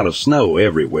sheer amount of snow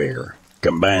everywhere,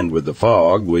 combined with the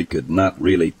fog, we could not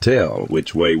really tell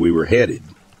which way we were headed.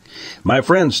 My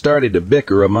friends started to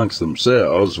bicker amongst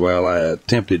themselves while I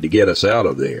attempted to get us out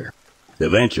of there.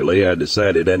 Eventually, I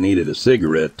decided I needed a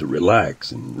cigarette to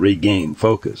relax and regain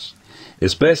focus,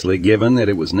 especially given that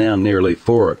it was now nearly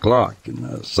 4 o'clock and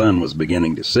the sun was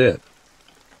beginning to set.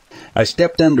 I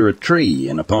stepped under a tree,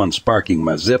 and upon sparking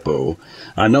my Zippo,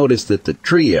 I noticed that the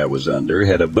tree I was under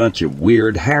had a bunch of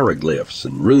weird hieroglyphs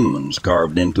and runes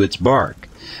carved into its bark.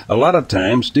 A lot of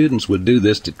times, students would do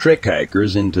this to trick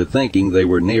hikers into thinking they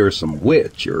were near some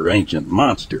witch or ancient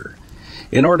monster,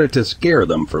 in order to scare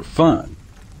them for fun.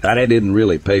 I didn't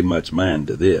really pay much mind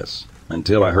to this,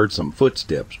 until I heard some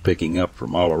footsteps picking up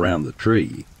from all around the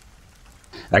tree.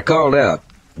 I called out,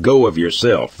 "Go of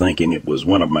yourself," thinking it was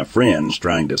one of my friends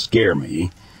trying to scare me.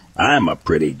 I'm a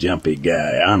pretty jumpy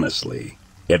guy, honestly.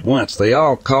 At once they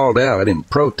all called out in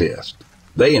protest.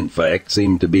 They, in fact,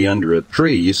 seemed to be under a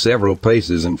tree several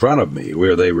paces in front of me,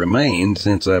 where they remained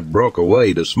since I broke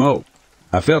away to smoke.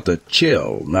 I felt a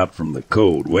chill, not from the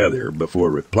cold weather, before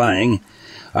replying.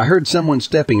 I heard someone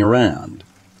stepping around.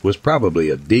 It was probably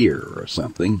a deer or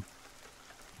something.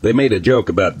 They made a joke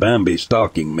about Bambi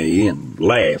stalking me and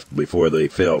laughed before they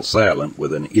fell silent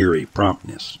with an eerie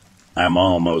promptness. "I'm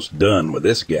almost done with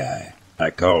this guy,"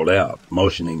 I called out,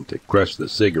 motioning to crush the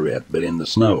cigarette butt in the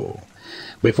snow,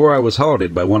 before I was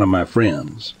halted by one of my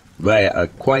friends, via a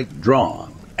quite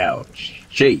drawn, "Ouch,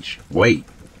 sheesh, wait."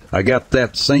 I got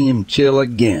that same chill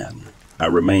again. I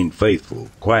remained faithful,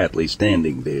 quietly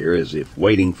standing there as if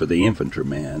waiting for the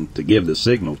infantryman to give the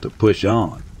signal to push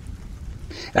on.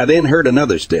 I then heard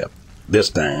another step. This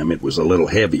time it was a little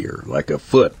heavier, like a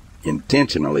foot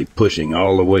intentionally pushing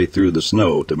all the way through the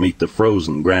snow to meet the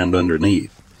frozen ground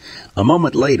underneath. A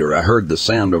moment later I heard the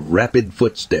sound of rapid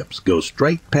footsteps go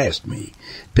straight past me,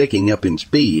 picking up in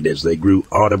speed as they grew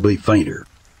audibly fainter.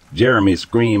 Jeremy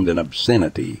screamed an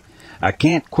obscenity I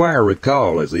can't quite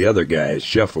recall as the other guys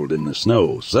shuffled in the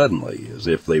snow suddenly, as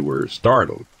if they were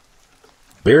startled.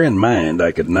 Bear in mind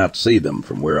I could not see them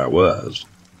from where I was,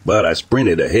 but I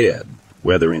sprinted ahead,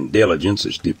 whether in diligence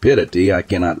or stupidity I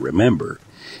cannot remember,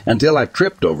 until I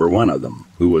tripped over one of them,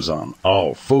 who was on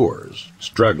all fours,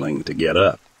 struggling to get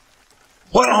up.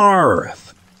 "What on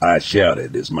earth?" I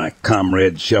shouted as my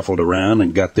comrades shuffled around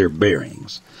and got their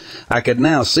bearings. I could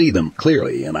now see them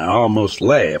clearly, and I almost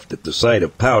laughed at the sight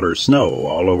of powder snow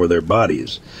all over their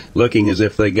bodies, looking as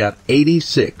if they got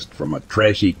 86th from a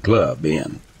trashy club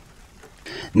in.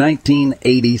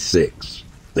 1986.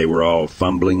 They were all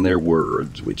fumbling their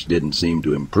words, which didn't seem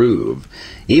to improve,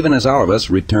 even as all of us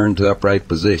returned to upright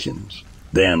positions.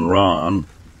 Then Ron,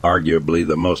 arguably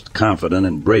the most confident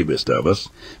and bravest of us,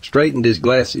 straightened his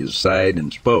glasses, sighed,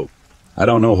 and spoke. "I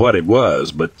don't know what it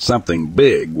was, but something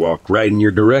big walked right in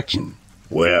your direction."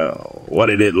 "Well, what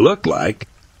did it look like?"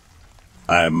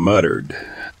 I muttered.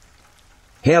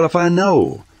 "Hell if I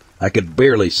know. I could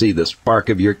barely see the spark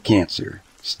of your cancer,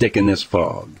 stick in this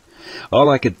fog. All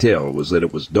I could tell was that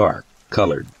it was dark,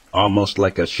 colored, almost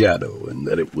like a shadow, and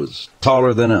that it was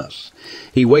taller than us."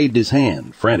 He waved his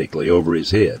hand frantically over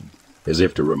his head, as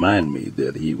if to remind me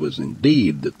that he was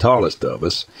indeed the tallest of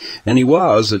us, and he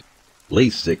was at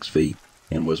least 6 feet,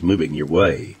 and was moving your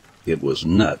way. It was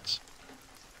nuts.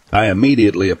 I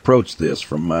immediately approached this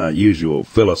from my usual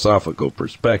philosophical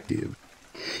perspective.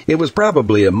 It was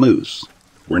probably a moose.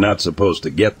 We're not supposed to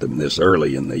get them this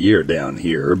early in the year down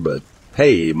here, but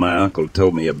hey, my uncle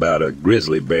told me about a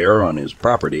grizzly bear on his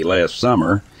property last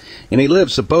summer, and he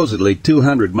lives supposedly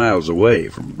 200 miles away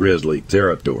from grizzly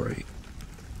territory.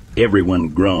 Everyone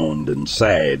groaned and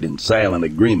sighed in silent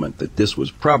agreement that this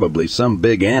was probably some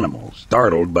big animal,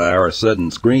 startled by our sudden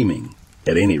screaming.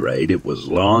 At any rate, it was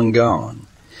long gone,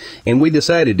 and we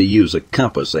decided to use a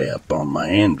compass app on my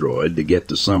Android to get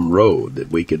to some road that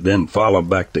we could then follow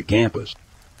back to campus.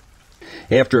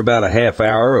 After about a half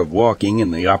hour of walking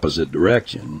in the opposite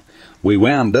direction, we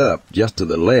wound up just to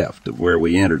the left of where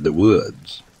we entered the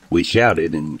woods. We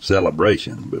shouted in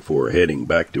celebration before heading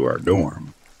back to our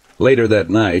dorm. Later that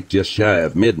night, just shy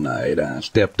of midnight, I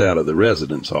stepped out of the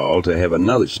residence hall to have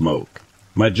another smoke.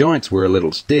 My joints were a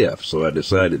little stiff, so I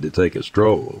decided to take a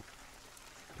stroll.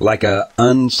 Like a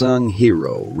unsung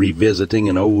hero revisiting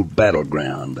an old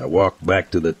battleground, I walked back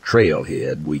to the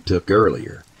trailhead we took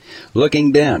earlier,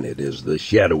 looking down it as the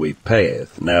shadowy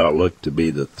path now looked to be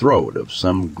the throat of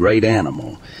some great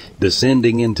animal,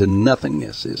 descending into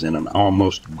nothingness as in an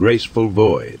almost graceful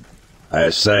void.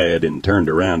 I sighed and turned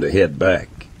around to head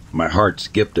back. My heart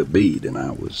skipped a beat, and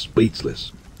I was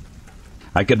speechless.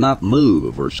 I could not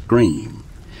move or scream.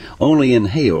 only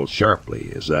inhaled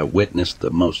sharply as I witnessed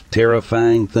the most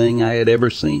terrifying thing I had ever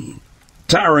seen.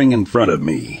 Towering in front of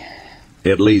me,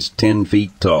 at least 10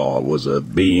 feet tall, was a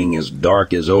being as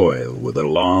dark as oil, with a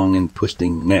long and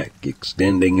twisting neck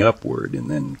extending upward and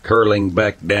then curling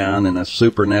back down in a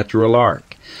supernatural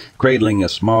arc, cradling a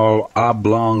small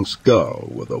oblong skull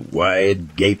with a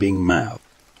wide, gaping mouth.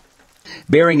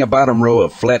 Bearing a bottom row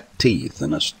of flat teeth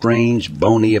and a strange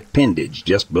bony appendage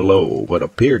just below what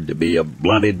appeared to be a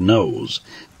blunted nose,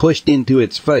 pushed into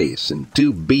its face, and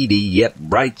 2 beady yet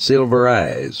bright silver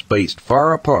eyes spaced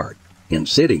far apart and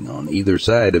sitting on either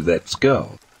side of that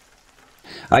skull.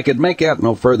 I could make out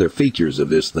no further features of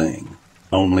this thing,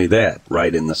 only that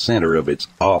right in the center of its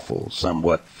awful,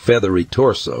 somewhat feathery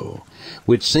torso,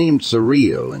 which seemed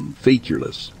surreal and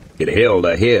featureless. It held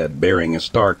a head bearing a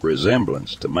stark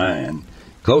resemblance to mine,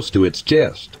 close to its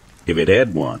chest, if it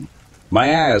had one.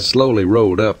 My eyes slowly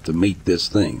rolled up to meet this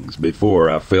thing's before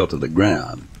I fell to the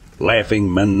ground,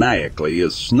 laughing maniacally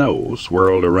as snow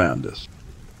swirled around us.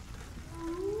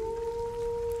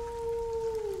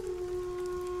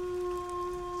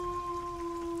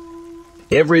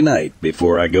 Every night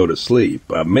before I go to sleep,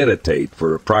 I meditate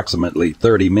for approximately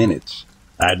 30 minutes.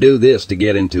 I do this to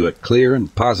get into a clear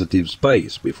and positive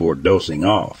space before dozing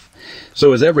off.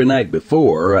 So as every night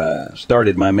before, I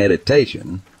started my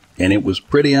meditation, and it was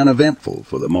pretty uneventful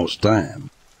for the most time.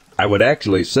 I would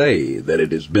actually say that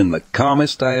it has been the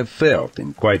calmest I have felt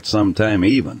in quite some time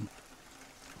even.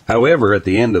 However, at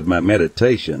the end of my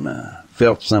meditation, I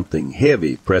felt something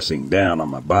heavy pressing down on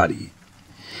my body,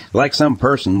 like some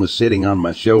person was sitting on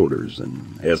my shoulders,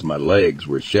 and as my legs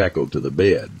were shackled to the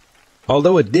bed.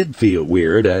 Although it did feel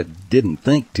weird, I didn't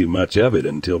think too much of it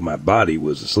until my body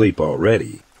was asleep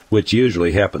already, which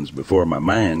usually happens before my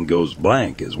mind goes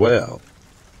blank as well.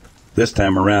 This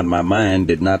time around my mind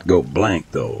did not go blank,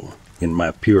 though. In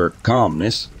my pure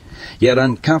calmness, yet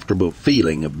uncomfortable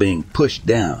feeling of being pushed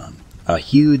down, a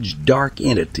huge dark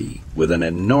entity with an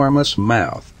enormous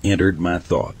mouth entered my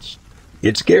thoughts.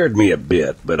 It scared me a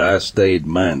bit, but I stayed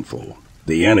mindful.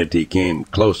 The entity came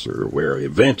closer, where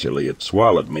eventually it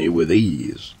swallowed me with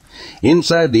ease.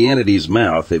 Inside the entity's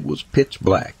mouth it was pitch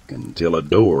black until a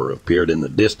door appeared in the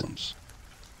distance.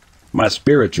 My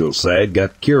spiritual side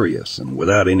got curious, and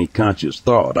without any conscious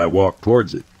thought I walked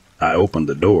towards it. I opened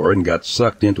the door and got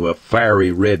sucked into a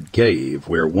fiery red cave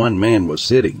where one man was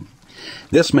sitting.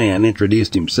 This man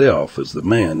introduced himself as the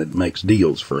man that makes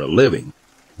deals for a living.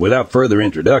 Without further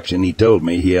introduction, he told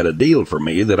me he had a deal for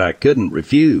me that I couldn't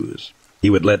refuse. He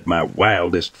would let my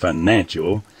wildest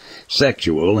financial,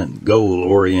 sexual, and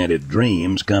goal-oriented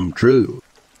dreams come true.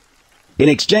 In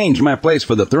exchange my place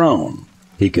for the throne,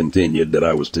 he continued that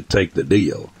I was to take the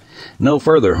deal. No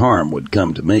further harm would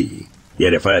come to me,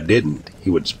 yet if I didn't,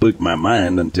 he would spook my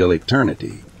mind until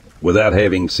eternity. Without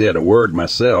having said a word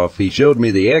myself, he showed me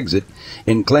the exit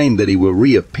and claimed that he will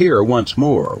reappear once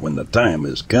more when the time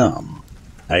has come.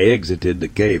 I exited the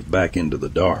cave back into the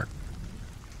dark.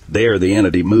 There the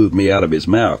entity moved me out of his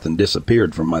mouth and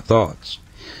disappeared from my thoughts.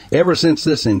 Ever since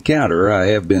this encounter, I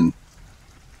have been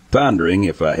pondering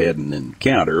if I had an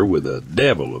encounter with a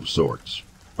devil of sorts,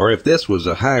 or if this was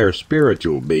a higher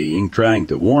spiritual being trying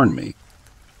to warn me.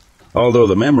 Although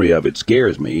the memory of it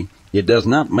scares me, it does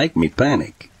not make me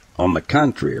panic. On the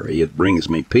contrary, it brings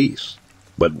me peace.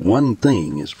 But one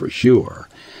thing is for sure.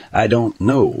 I don't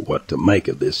know what to make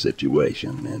of this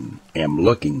situation, and am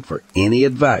looking for any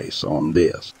advice on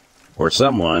this, or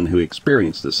someone who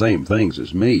experienced the same things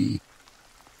as me.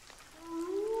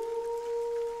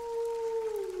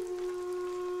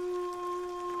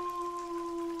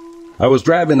 I was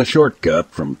driving a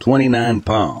shortcut from 29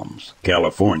 Palms,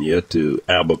 California to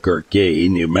Albuquerque,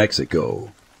 New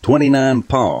Mexico. 29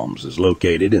 Palms is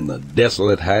located in the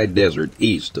desolate high desert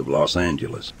east of Los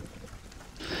Angeles.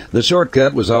 The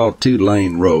shortcut was all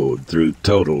two-lane road through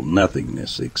total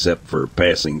nothingness except for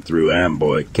passing through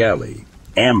Amboy, Cali.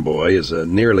 Amboy is a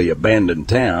nearly abandoned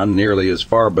town nearly as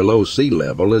far below sea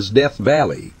level as Death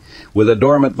Valley, with a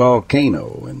dormant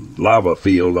volcano and lava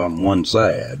field on one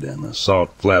side and a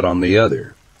salt flat on the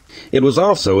other. It was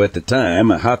also at the time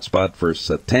a hotspot for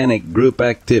satanic group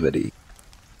activity.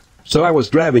 So I was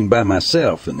driving by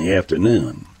myself in the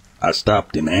afternoon. I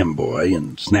stopped in Amboy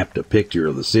and snapped a picture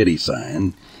of the city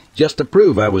sign, just to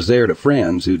prove I was there to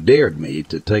friends who dared me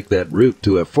to take that route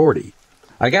to I-40.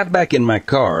 I got back in my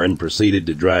car and proceeded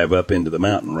to drive up into the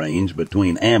mountain range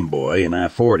between Amboy and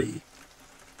I-40.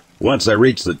 Once I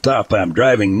reached the top, I'm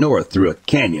driving north through a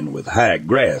canyon with high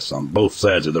grass on both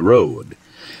sides of the road.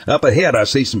 Up ahead, I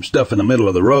see some stuff in the middle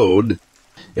of the road.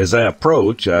 As I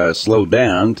approach, I slow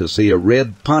down to see a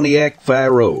red Pontiac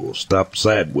Fiero stop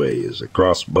sideways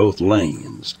across both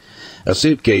lanes. A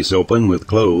suitcase open with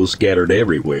clothes scattered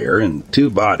everywhere and two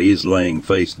bodies laying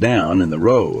face down in the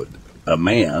road, a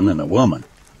man and a woman.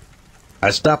 I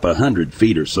stop 100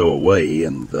 feet or so away,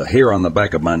 and the hair on the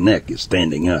back of my neck is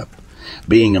standing up.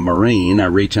 Being a Marine, I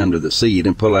reach under the seat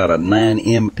and pull out a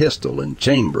 9M pistol and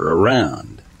chamber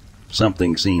around.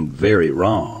 Something seemed very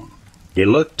wrong. It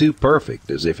looked too perfect,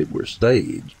 as if it were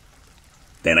staged.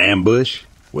 An ambush?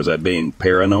 Was I being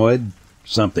paranoid?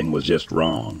 Something was just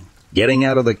wrong. Getting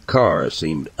out of the car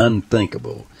seemed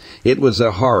unthinkable. It was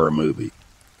a horror movie.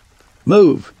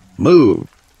 Move! Move!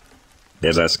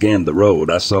 As I scanned the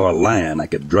road, I saw a line I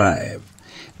could drive.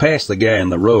 Past the guy in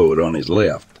the road on his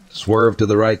left, swerve to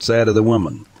the right side of the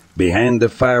woman. Behind the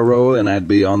Fiero, and I'd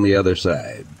be on the other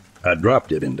side. I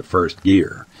dropped it into first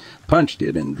gear, punched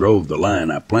it, and drove the line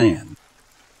I planned.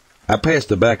 I passed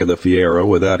the back of the Fiero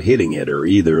without hitting it or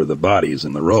either of the bodies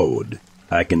in the road.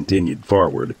 I continued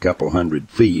forward a couple 100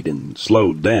 feet and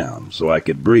slowed down so I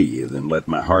could breathe and let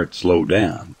my heart slow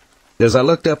down. As I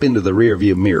looked up into the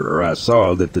rearview mirror, I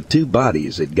saw that the two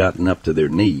bodies had gotten up to their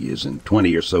knees and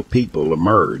 20 or so people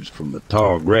emerged from the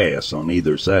tall grass on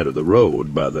either side of the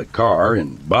road by the car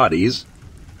and bodies.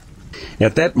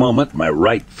 At that moment, my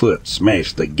right foot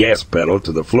smashed the gas pedal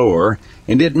to the floor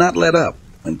and did not let up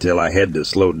until I had to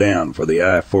slow down for the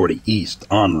I-40 East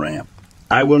on-ramp.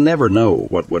 I will never know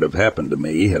what would have happened to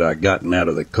me had I gotten out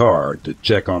of the car to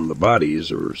check on the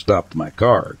bodies or stopped my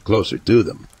car closer to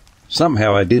them.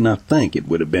 Somehow I do not think it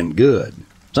would have been good.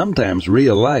 Sometimes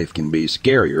real life can be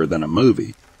scarier than a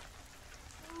movie.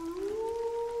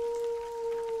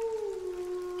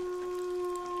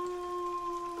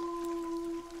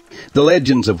 The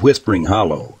legends of Whispering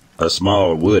Hollow, a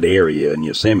small wood area in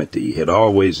Yosemite, had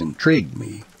always intrigued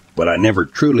me, but I never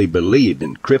truly believed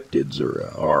in cryptids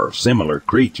or similar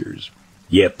creatures.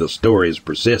 Yet the stories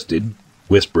persisted,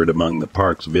 whispered among the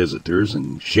park's visitors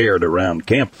and shared around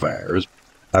campfires.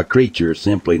 A creature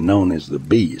simply known as the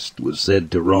Beast was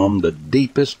said to roam the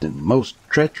deepest and most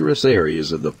treacherous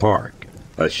areas of the park,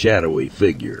 a shadowy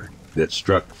figure that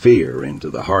struck fear into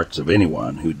the hearts of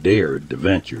anyone who dared to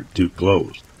venture too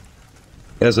close.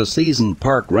 As a seasoned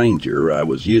park ranger, I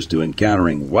was used to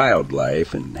encountering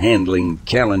wildlife and handling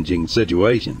challenging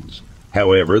situations.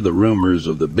 However, the rumors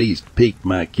of the Beast piqued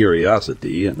my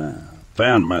curiosity, and I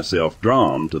found myself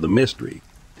drawn to the mystery.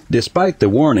 Despite the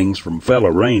warnings from fellow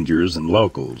rangers and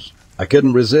locals, I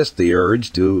couldn't resist the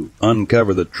urge to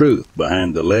uncover the truth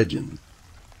behind the legend.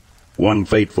 One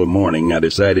fateful morning, I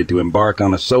decided to embark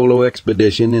on a solo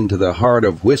expedition into the heart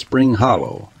of Whispering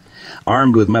Hollow.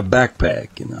 Armed with my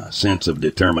backpack and a sense of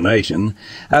determination,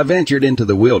 I ventured into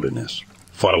the wilderness,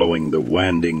 following the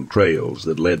winding trails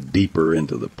that led deeper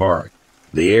into the park.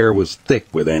 The air was thick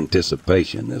with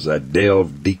anticipation as I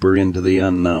delved deeper into the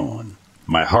unknown,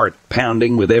 my heart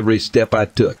pounding with every step I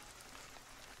took.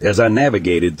 As I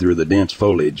navigated through the dense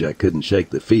foliage, I couldn't shake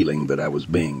the feeling that I was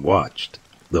being watched.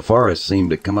 The forest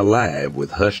seemed to come alive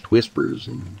with hushed whispers,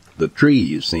 and the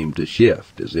trees seemed to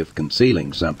shift as if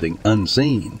concealing something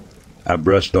unseen. I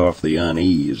brushed off the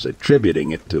unease,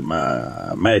 attributing it to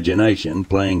my imagination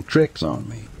playing tricks on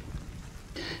me.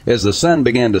 As the sun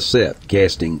began to set,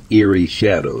 casting eerie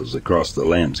shadows across the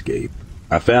landscape,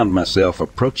 I found myself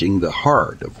approaching the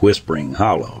heart of Whispering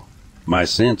Hollow. My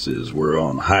senses were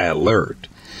on high alert,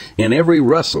 and every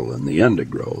rustle in the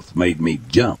undergrowth made me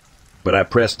jump. But I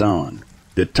pressed on,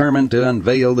 determined to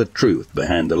unveil the truth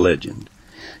behind the legend.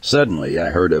 Suddenly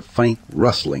I heard a faint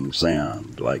rustling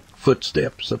sound, like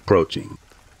footsteps approaching.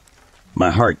 My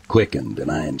heart quickened,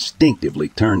 and I instinctively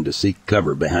turned to seek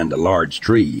cover behind a large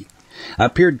tree. I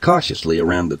peered cautiously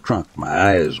around the trunk, my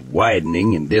eyes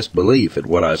widening in disbelief at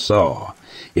what I saw.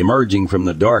 Emerging from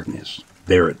the darkness,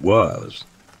 there it was,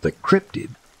 the Cryptid,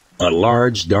 a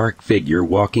large dark figure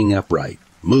walking upright,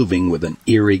 moving with an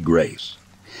eerie grace.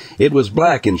 It was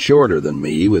black and shorter than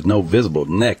me, with no visible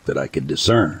neck that I could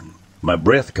discern. My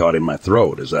breath caught in my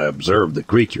throat as I observed the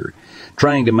creature,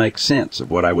 trying to make sense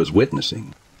of what I was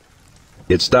witnessing.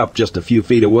 It stopped just a few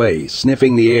feet away,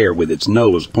 sniffing the air with its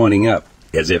nose pointing up,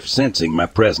 as if sensing my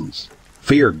presence.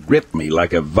 Fear gripped me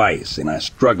like a vice, and I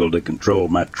struggled to control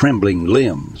my trembling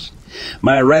limbs.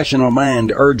 My irrational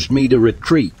mind urged me to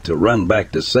retreat, to run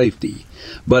back to safety,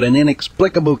 but an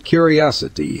inexplicable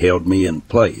curiosity held me in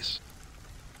place.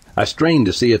 I strained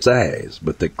to see its eyes,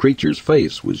 but the creature's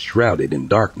face was shrouded in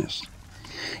darkness.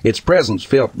 Its presence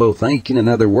felt both ancient and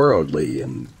otherworldly,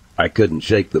 and I couldn't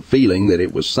shake the feeling that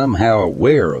it was somehow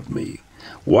aware of me,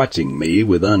 watching me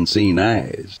with unseen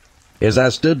eyes. As I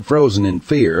stood frozen in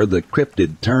fear, the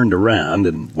cryptid turned around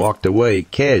and walked away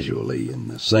casually in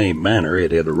the same manner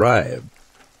it had arrived.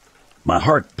 My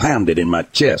heart pounded in my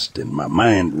chest and my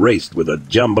mind raced with a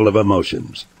jumble of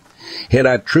emotions. Had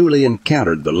I truly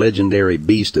encountered the legendary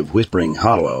beast of Whispering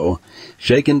Hollow,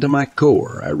 shaken to my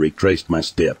core, I retraced my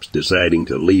steps, deciding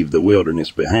to leave the wilderness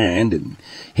behind and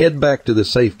head back to the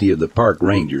safety of the park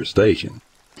ranger station.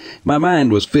 My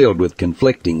mind was filled with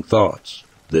conflicting thoughts.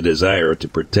 The desire to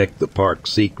protect the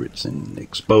park's secrets and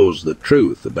expose the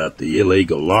truth about the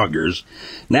illegal loggers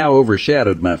now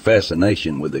overshadowed my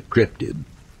fascination with the cryptid.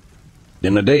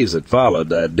 In the days that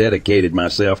followed, I dedicated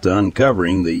myself to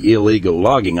uncovering the illegal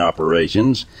logging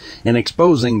operations and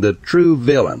exposing the true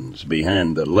villains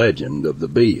behind the legend of the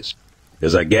beast.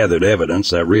 As I gathered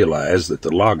evidence, I realized that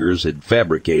the loggers had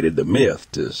fabricated the myth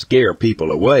to scare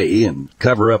people away and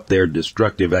cover up their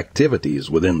destructive activities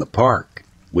within the park.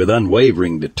 With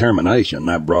unwavering determination,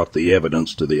 I brought the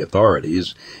evidence to the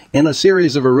authorities, and a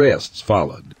series of arrests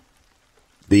followed.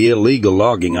 The illegal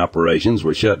logging operations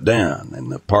were shut down, and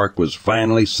the park was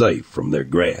finally safe from their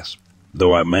grasp.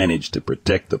 Though I managed to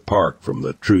protect the park from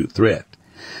the true threat,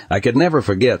 I could never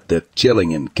forget that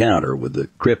chilling encounter with the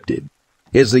cryptid.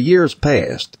 As the years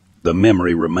passed, the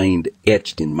memory remained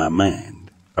etched in my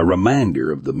mind, a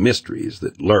reminder of the mysteries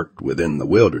that lurked within the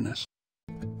wilderness.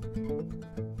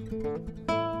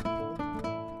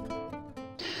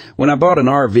 When I bought an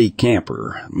RV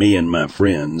camper, me and my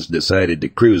friends decided to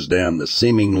cruise down the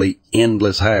seemingly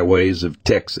endless highways of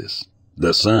Texas.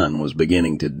 The sun was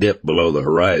beginning to dip below the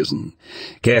horizon,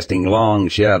 casting long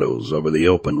shadows over the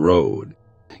open road.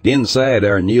 Inside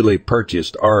our newly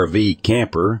purchased RV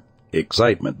camper,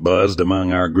 excitement buzzed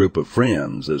among our group of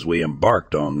friends as we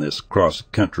embarked on this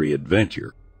cross-country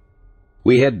adventure.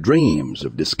 We had dreams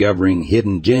of discovering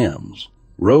hidden gems,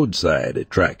 roadside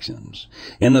attractions,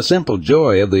 and the simple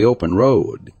joy of the open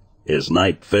road. As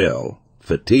night fell,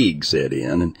 fatigue set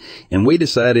in, and we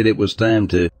decided it was time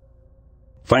to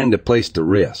find a place to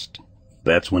rest.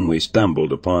 That's when we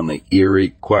stumbled upon the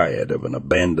eerie quiet of an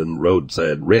abandoned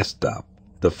roadside rest stop.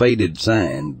 The faded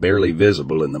sign, barely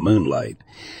visible in the moonlight,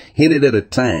 hinted at a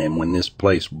time when this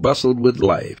place bustled with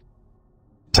life.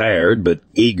 Tired but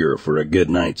eager for a good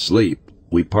night's sleep,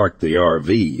 we parked the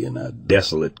RV in a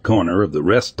desolate corner of the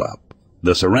rest stop.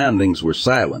 The surroundings were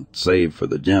silent, save for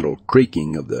the gentle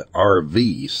creaking of the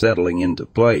RV settling into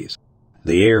place.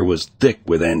 The air was thick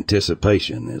with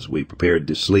anticipation as we prepared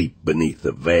to sleep beneath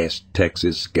the vast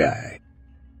Texas sky.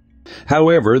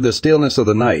 However, the stillness of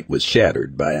the night was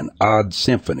shattered by an odd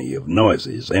symphony of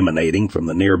noises emanating from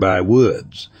the nearby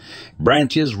woods.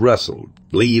 Branches rustled,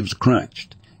 leaves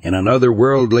crunched, and an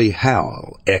otherworldly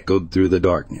howl echoed through the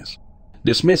darkness.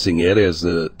 Dismissing it as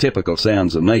the typical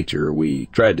sounds of nature, we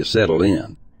tried to settle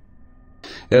in.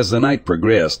 As the night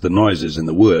progressed, the noises in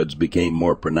the woods became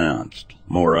more pronounced,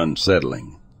 more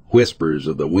unsettling. Whispers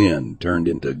of the wind turned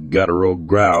into guttural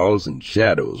growls, and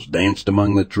shadows danced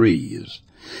among the trees.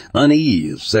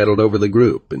 Unease settled over the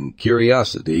group, and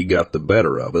curiosity got the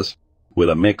better of us.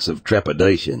 With a mix of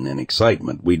trepidation and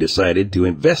excitement, we decided to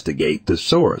investigate the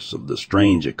source of the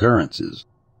strange occurrences.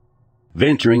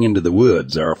 Venturing into the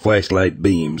woods, our flashlight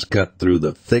beams cut through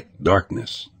the thick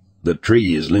darkness. The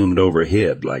trees loomed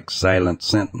overhead like silent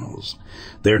sentinels,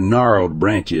 their gnarled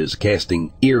branches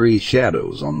casting eerie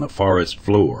shadows on the forest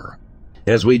floor.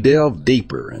 As we delved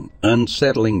deeper, an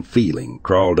unsettling feeling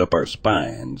crawled up our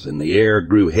spines, and the air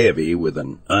grew heavy with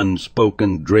an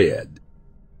unspoken dread.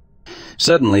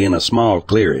 Suddenly, in a small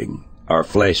clearing, our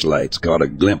flashlights caught a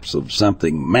glimpse of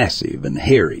something massive and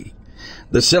hairy,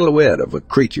 the silhouette of a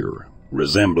creature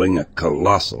resembling a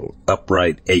colossal,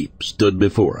 upright ape stood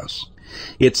before us.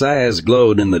 Its eyes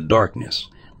glowed in the darkness,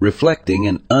 reflecting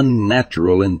an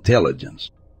unnatural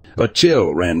intelligence. A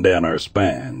chill ran down our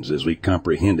spines as we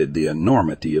comprehended the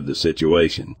enormity of the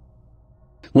situation.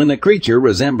 When the creature,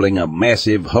 resembling a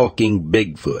massive, hulking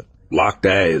Bigfoot, locked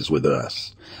eyes with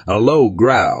us, a low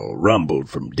growl rumbled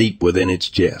from deep within its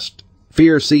chest.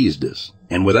 Fear seized us,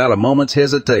 and without a moment's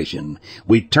hesitation,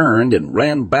 we turned and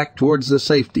ran back towards the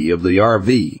safety of the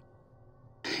RV.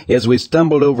 As we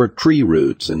stumbled over tree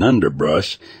roots and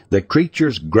underbrush, the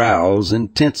creature's growls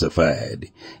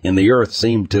intensified, and the earth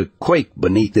seemed to quake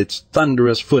beneath its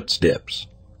thunderous footsteps.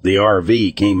 The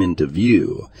RV came into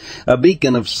view, a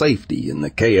beacon of safety in the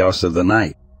chaos of the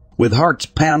night. With hearts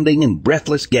pounding and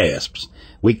breathless gasps,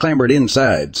 we clambered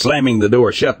inside, slamming the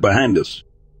door shut behind us.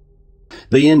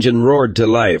 The engine roared to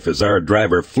life as our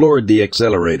driver floored the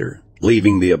accelerator,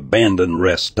 leaving the abandoned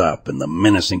rest stop and the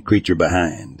menacing creature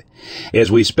behind. As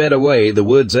we sped away, the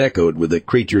woods echoed with the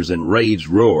creature's enraged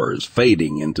roars,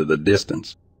 fading into the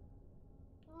distance.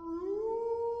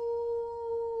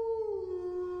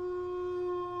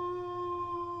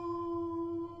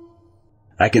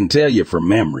 I can tell you from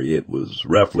memory it was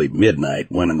roughly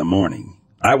midnight, 1 in the morning.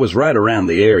 I was right around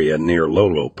the area near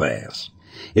Lolo Pass.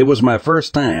 It was my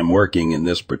first time working in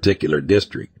this particular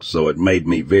district, so it made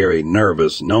me very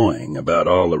nervous knowing about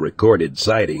all the recorded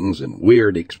sightings and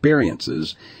weird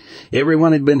experiences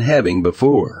everyone had been having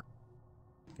before.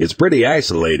 It's pretty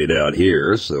isolated out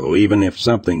here, so even if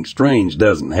something strange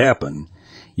doesn't happen,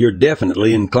 you're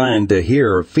definitely inclined to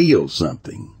hear or feel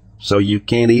something. So you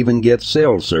can't even get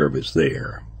cell service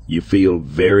there. You feel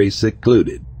very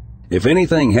secluded. If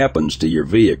anything happens to your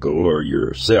vehicle or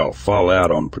yourself fall out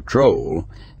on patrol,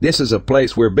 this is a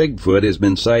place where Bigfoot has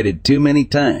been sighted too many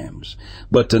times,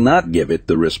 but to not give it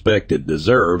the respect it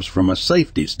deserves from a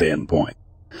safety standpoint.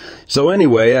 So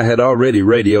anyway, I had already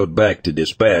radioed back to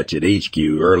dispatch at HQ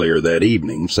earlier that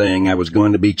evening saying I was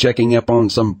going to be checking up on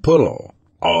some pull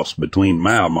off between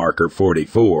mile marker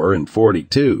 44 and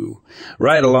 42,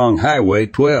 right along Highway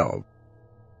 12.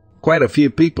 Quite a few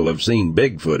people have seen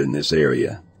Bigfoot in this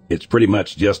area. It's pretty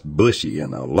much just bushy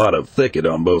and a lot of thicket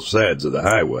on both sides of the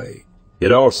highway.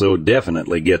 It also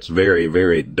definitely gets very,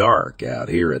 very dark out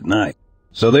here at night.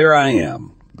 So there I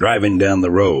am, driving down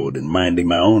the road and minding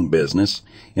my own business,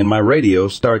 and my radio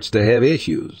starts to have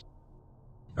issues.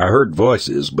 I heard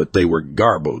voices, but they were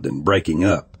garbled and breaking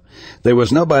up. There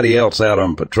was nobody else out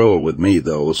on patrol with me,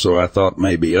 though, so I thought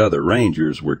maybe other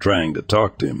rangers were trying to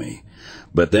talk to me.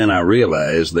 But then I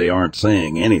realized they aren't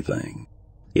saying anything.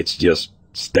 It's just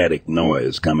static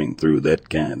noise coming through that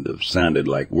kind of sounded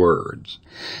like words.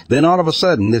 Then all of a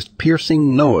sudden, this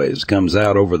piercing noise comes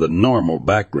out over the normal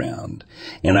background,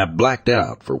 and I blacked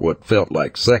out for what felt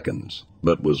like seconds,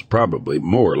 but was probably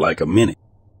more like a minute.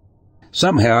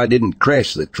 Somehow I didn't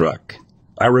crash the truck.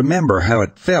 I remember how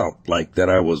it felt like that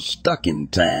I was stuck in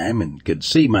time and could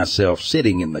see myself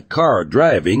sitting in the car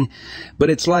driving, but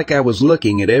it's like I was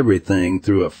looking at everything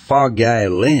through a fog-eye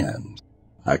lens.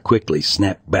 I quickly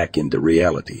snapped back into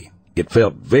reality. It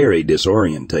felt very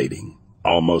disorientating,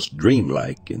 almost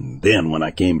dreamlike, and then when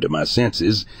I came to my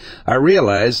senses, I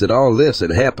realized that all this had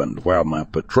happened while my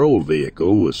patrol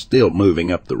vehicle was still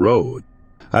moving up the road.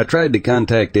 I tried to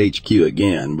contact HQ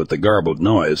again, but the garbled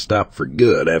noise stopped for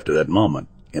good after that moment,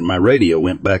 and my radio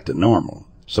went back to normal.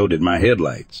 So did my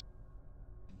headlights.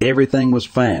 Everything was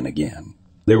fine again.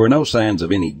 There were no signs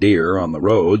of any deer on the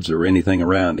roads or anything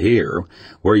around here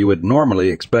where you would normally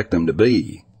expect them to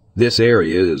be. This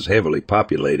area is heavily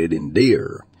populated in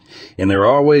deer, and they're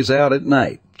always out at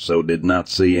night, so did not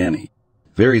see any.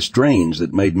 Very strange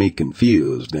that made me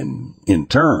confused and, in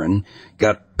turn,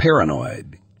 got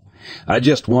paranoid. I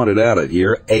just wanted out of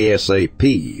here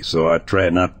ASAP, so I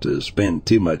tried not to spend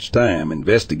too much time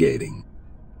investigating.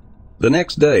 The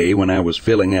next day, when I was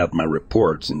filling out my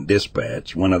reports in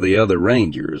dispatch, one of the other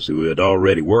rangers who had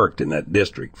already worked in that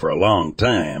district for a long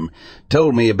time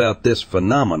told me about this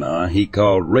phenomena he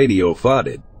called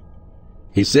radio-fotted.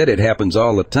 He said it happens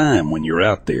all the time when you're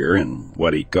out there in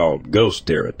what he called ghost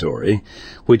territory,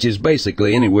 which is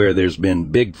basically anywhere there's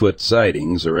been Bigfoot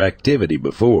sightings or activity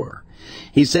before.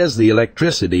 He says the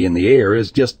electricity in the air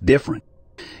is just different.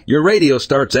 Your radio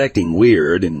starts acting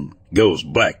weird and goes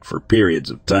black for periods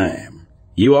of time.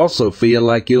 You also feel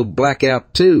like you'll black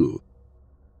out too.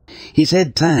 He's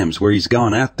had times where he's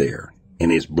gone out there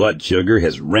and his blood sugar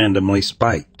has randomly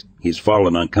spiked. He's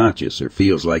fallen unconscious or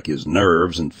feels like his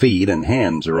nerves and feet and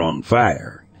hands are on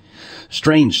fire.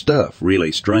 Strange stuff,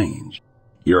 really strange.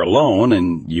 You're alone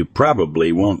and you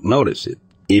probably won't notice it,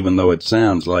 even though it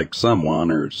sounds like someone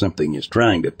or something is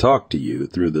trying to talk to you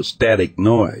through the static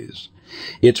noise.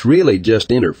 It's really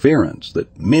just interference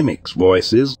that mimics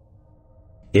voices.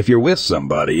 If you're with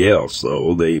somebody else,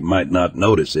 though, they might not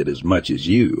notice it as much as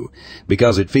you,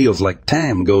 because it feels like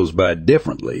time goes by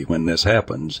differently when this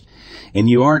happens, and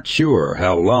you aren't sure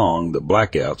how long the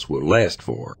blackouts will last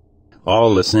for.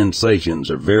 All the sensations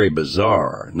are very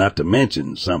bizarre, not to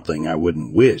mention something I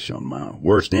wouldn't wish on my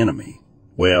worst enemy.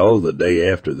 Well, the day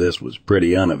after this was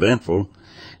pretty uneventful.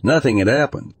 Nothing had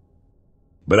happened.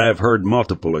 But I've heard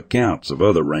multiple accounts of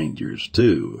other rangers,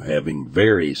 too, having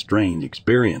very strange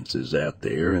experiences out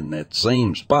there in that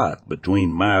same spot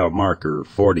between mile marker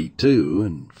 42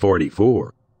 and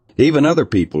 44. Even other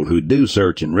people who do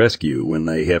search and rescue when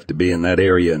they have to be in that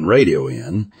area and radio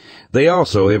in, they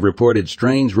also have reported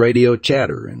strange radio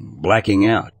chatter and blacking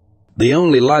out. The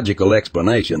only logical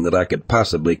explanation that I could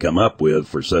possibly come up with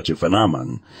for such a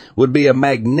phenomenon would be a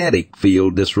magnetic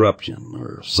field disruption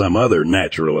or some other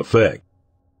natural effect.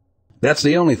 That's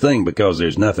the only thing, because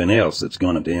there's nothing else that's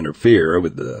going to interfere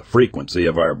with the frequency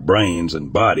of our brains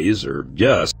and bodies, or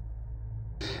just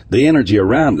the energy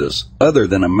around us other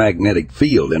than a magnetic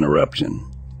field interruption.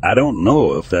 I don't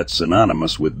know if that's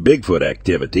synonymous with Bigfoot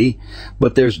activity,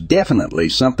 but there's definitely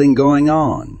something going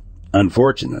on.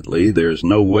 Unfortunately, there's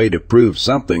no way to prove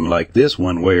something like this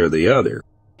one way or the other.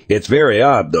 It's very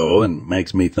odd, though, and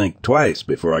makes me think twice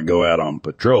before I go out on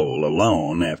patrol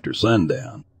alone after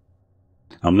sundown.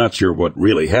 I'm not sure what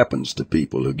really happens to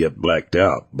people who get blacked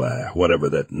out by whatever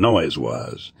that noise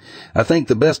was. I think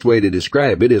the best way to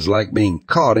describe it is like being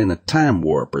caught in a time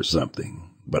warp or something,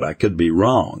 but I could be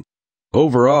wrong.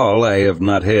 Overall, I have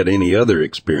not had any other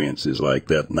experiences like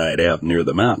that night out near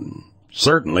the mountain.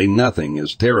 Certainly nothing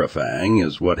as terrifying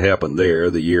as what happened there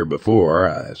the year before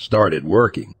I started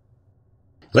working.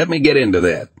 Let me get into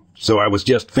that. So I was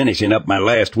just finishing up my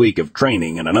last week of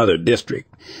training in another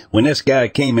district when this guy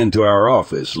came into our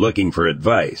office looking for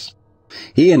advice.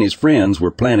 He and his friends were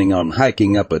planning on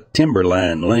hiking up a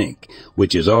timberline link,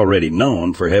 which is already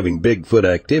known for having Bigfoot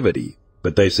activity.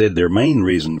 But they said their main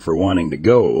reason for wanting to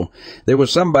go, there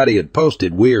was somebody had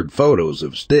posted weird photos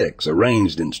of sticks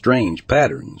arranged in strange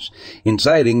patterns,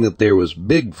 inciting that there was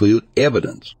Bigfoot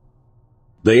evidence.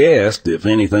 They asked if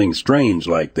anything strange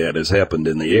like that has happened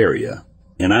in the area,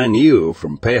 and I knew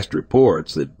from past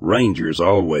reports that rangers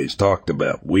always talked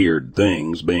about weird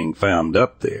things being found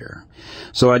up there,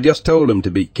 so I just told them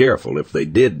to be careful if they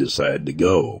did decide to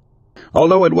go.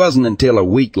 Although it wasn't until a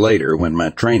week later, when my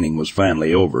training was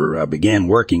finally over, I began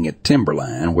working at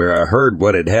Timberline, where I heard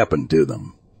what had happened to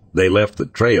them. They left the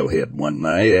trailhead one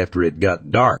night after it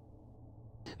got dark.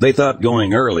 They thought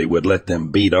going early would let them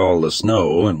beat all the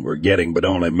snow, and were getting but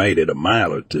only made it a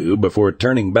mile or two before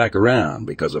turning back around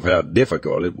because of how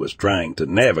difficult it was trying to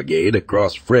navigate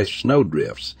across fresh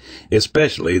snowdrifts,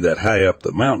 especially that high up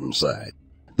the mountainside.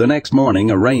 The next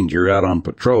morning, a ranger out on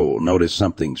patrol noticed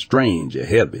something strange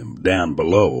ahead of him, down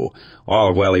below,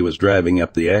 all while he was driving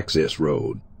up the access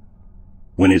road.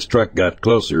 When his truck got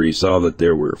closer, he saw that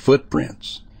there were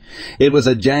footprints. It was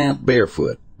a giant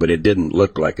barefoot, but it didn't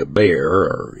look like a bear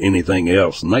or anything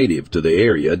else native to the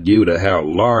area due to how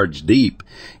large, deep,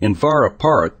 and far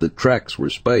apart the tracks were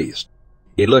spaced.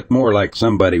 It looked more like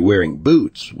somebody wearing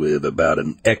boots with about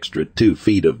an extra 2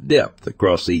 feet of depth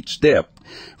across each step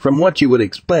from what you would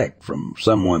expect from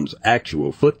someone's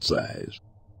actual foot size.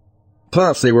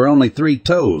 Plus, there were only 3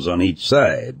 toes on each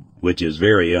side, which is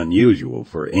very unusual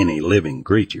for any living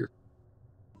creature.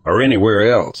 Or anywhere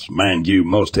else. Mind you,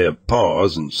 most have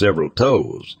paws and several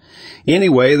toes.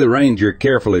 Anyway, the ranger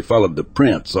carefully followed the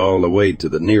prints all the way to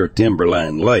the near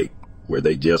Timberline Lake, where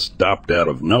they just stopped out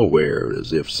of nowhere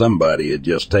as if somebody had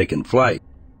just taken flight.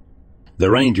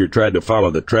 The ranger tried to follow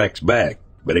the tracks back,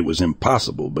 but it was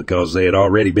impossible because they had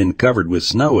already been covered with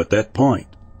snow at that point,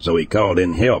 so he called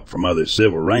in help from other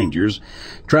civil rangers,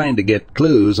 trying to get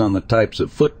clues on the types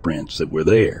of footprints that were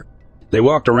there. They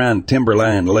walked around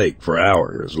Timberline Lake for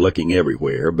hours, looking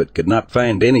everywhere, but could not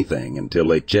find anything until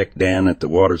they checked down at the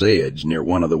water's edge near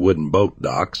one of the wooden boat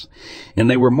docks, and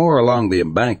they were more along the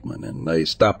embankment, and they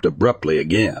stopped abruptly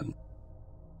again.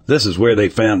 This is where they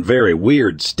found very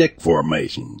weird stick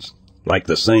formations, like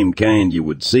the same kind you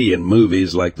would see in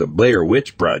movies like the Blair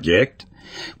Witch Project,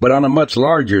 but on a much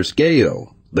larger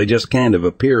scale. They just kind of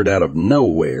appeared out of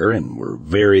nowhere and were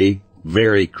very,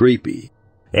 very creepy.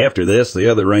 After this,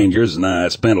 the other rangers and I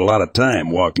spent a lot of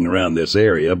time walking around this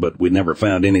area, but we never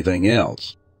found anything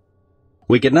else.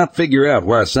 We could not figure out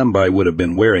why somebody would have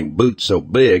been wearing boots so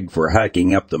big for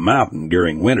hiking up the mountain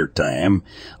during winter time,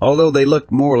 although they looked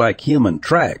more like human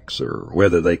tracks, or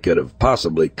whether they could have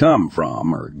possibly come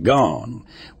from or gone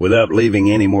without leaving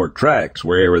any more tracks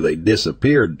wherever they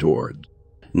disappeared toward.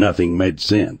 Nothing made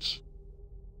sense.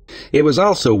 It was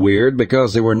also weird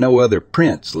because there were no other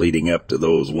prints leading up to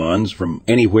those ones from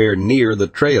anywhere near the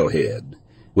trailhead,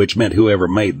 which meant whoever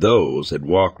made those had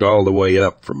walked all the way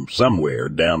up from somewhere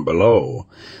down below,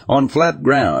 on flat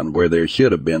ground where there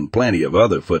should have been plenty of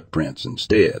other footprints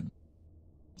instead.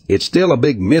 It's still a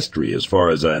big mystery as far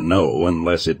as I know,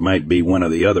 unless it might be one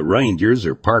of the other rangers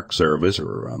or Park Service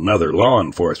or another law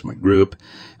enforcement group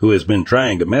who has been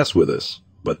trying to mess with us,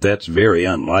 but that's very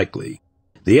unlikely.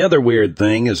 The other weird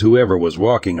thing is whoever was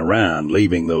walking around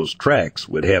leaving those tracks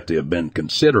would have to have been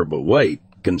considerable weight,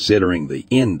 considering the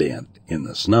indent in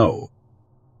the snow.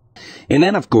 And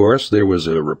then, of course, there was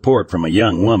a report from a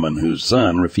young woman whose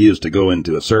son refused to go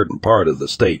into a certain part of the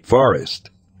state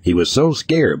forest. He was so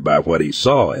scared by what he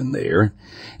saw in there,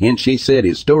 and she said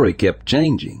his story kept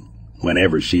changing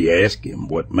whenever she asked him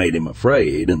what made him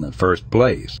afraid in the first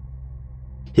place.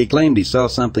 He claimed he saw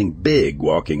something big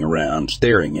walking around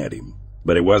staring at him,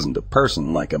 but it wasn't a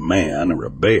person like a man or a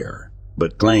bear,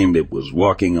 but claimed it was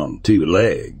walking on 2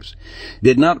 legs.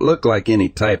 Did not look like any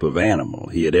type of animal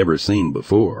he had ever seen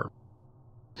before.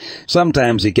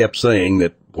 Sometimes he kept saying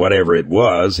that whatever it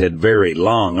was had very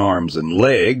long arms and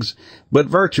legs, but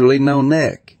virtually no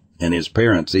neck, and his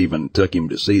parents even took him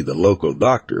to see the local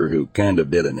doctor who kind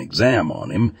of did an exam on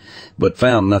him, but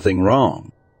found nothing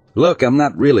wrong. Look, I'm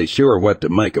not really sure what to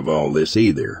make of all this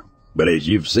either, but as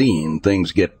you've seen,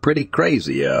 things get pretty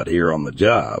crazy out here on the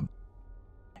job.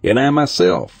 And I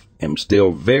myself am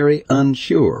still very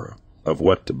unsure of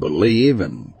what to believe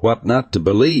and what not to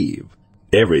believe.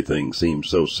 Everything seems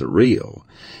so surreal,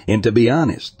 and to be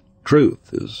honest, truth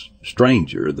is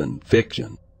stranger than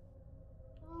fiction.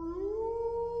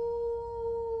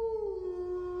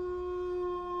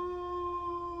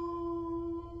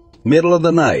 Middle of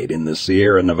the night in the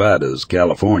Sierra Nevadas,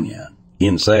 California,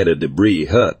 inside a debris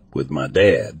hut with my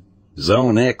dad,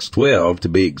 Zone X12 to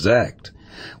be exact.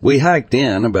 We hiked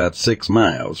in about 6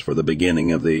 miles for the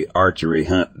beginning of the archery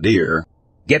hunt deer,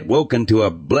 get woken to a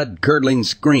blood-curdling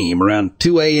scream around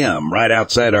 2 a.m. right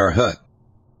outside our hut.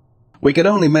 We could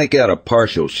only make out a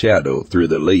partial shadow through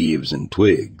the leaves and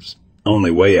twigs.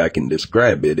 Only way I can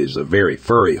describe it is a very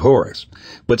furry horse,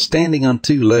 but standing on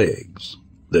 2 legs.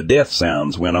 The death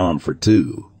sounds went on for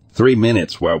 2-3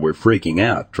 minutes while we're freaking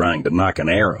out trying to knock an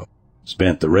arrow.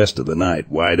 Spent the rest of the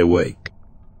night wide awake.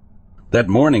 That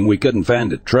morning we couldn't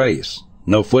find a trace.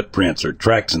 No footprints or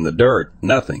tracks in the dirt,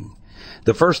 nothing.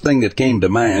 The first thing that came to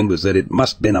mind was that it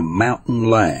must have been a mountain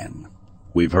lion.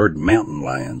 We've heard mountain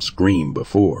lions scream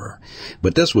before,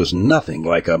 but this was nothing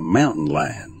like a mountain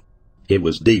lion. It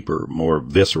was deeper, more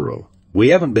visceral. We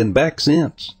haven't been back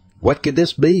since. What could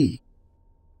this be?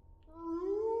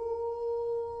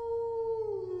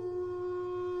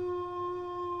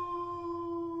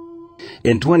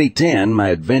 In 2010, my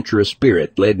adventurous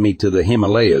spirit led me to the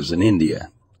Himalayas in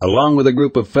India. Along with a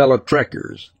group of fellow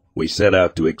trekkers, we set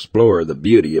out to explore the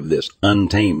beauty of this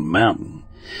untamed mountain.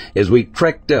 As we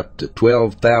trekked up to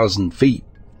 12,000 feet,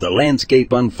 the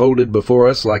landscape unfolded before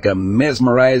us like a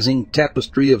mesmerizing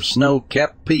tapestry of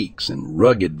snow-capped peaks and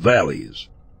rugged valleys.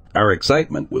 Our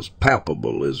excitement was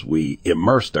palpable as we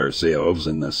immersed ourselves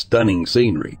in the stunning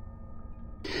scenery.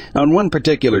 On one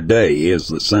particular day, as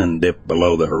the sun dipped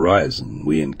below the horizon,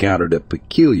 we encountered a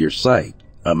peculiar sight.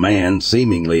 A man,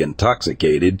 seemingly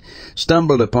intoxicated,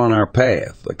 stumbled upon our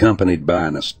path, accompanied by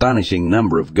an astonishing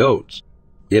number of goats.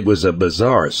 It was a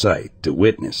bizarre sight to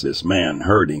witness this man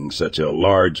herding such a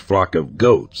large flock of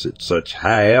goats at such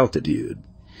high altitude.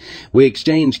 We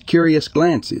exchanged curious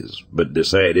glances, but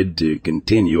decided to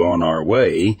continue on our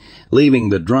way, leaving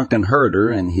the drunken herder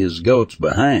and his goats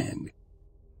behind.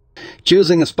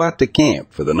 Choosing a spot to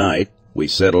camp for the night, we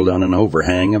settled on an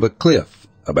overhang of a cliff,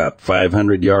 about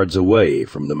 500 yards away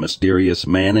from the mysterious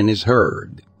man and his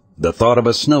herd. The thought of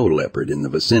a snow leopard in the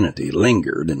vicinity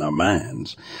lingered in our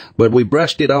minds, but we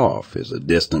brushed it off as a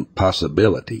distant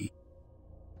possibility.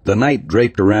 The night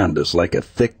draped around us like a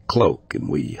thick cloak, and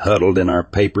we huddled in our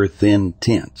paper-thin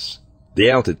tents. The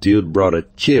altitude brought a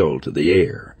chill to the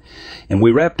air, and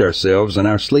we wrapped ourselves in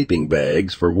our sleeping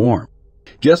bags for warmth.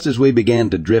 Just as we began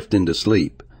to drift into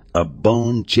sleep, a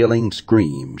bone-chilling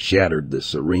scream shattered the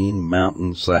serene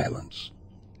mountain silence.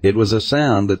 It was a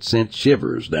sound that sent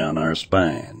shivers down our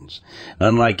spines,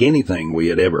 unlike anything we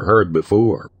had ever heard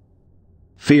before.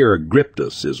 Fear gripped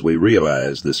us as we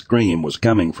realized the scream was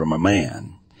coming from a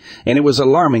man, and it was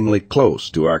alarmingly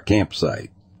close to our campsite.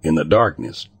 In the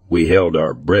darkness, we held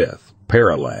our breath,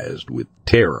 paralyzed with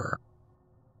terror.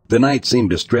 The night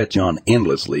seemed to stretch on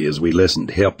endlessly as we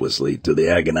listened helplessly to the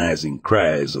agonizing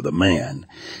cries of the man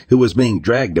who was being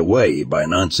dragged away by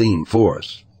an unseen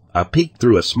force. I peeked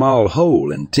through a small hole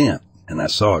in tent, and I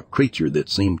saw a creature that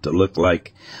seemed to look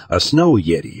like a snow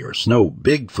yeti or snow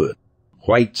Bigfoot.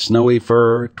 White snowy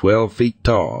fur, 12 feet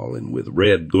tall, and with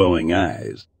red glowing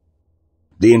eyes.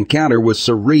 The encounter was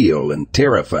surreal and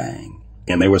terrifying,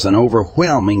 and there was an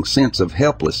overwhelming sense of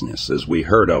helplessness as we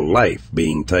heard a life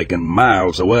being taken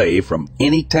miles away from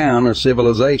any town or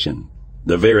civilization.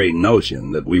 The very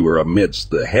notion that we were amidst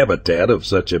the habitat of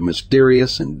such a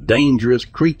mysterious and dangerous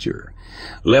creature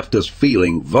left us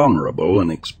feeling vulnerable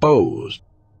and exposed.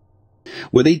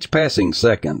 With each passing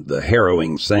second, the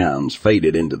harrowing sounds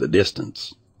faded into the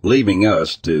distance, leaving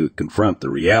us to confront the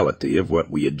reality of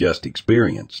what we had just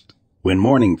experienced. When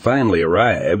morning finally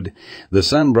arrived, the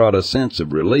sun brought a sense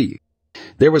of relief.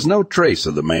 There was no trace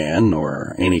of the man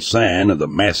or any sign of the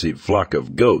massive flock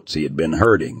of goats he had been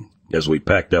herding. As we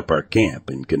packed up our camp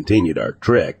and continued our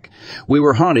trek, we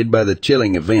were haunted by the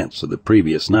chilling events of the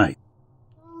previous night.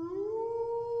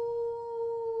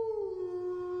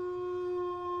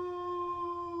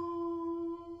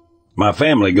 My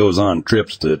family goes on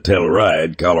trips to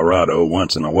Telluride, Colorado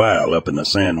once in a while up in the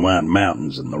San Juan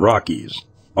Mountains and the Rockies.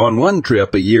 On one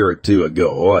trip a year or two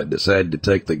ago, I decided to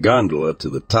take the gondola to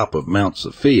the top of Mount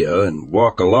Sophia and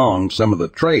walk along some of the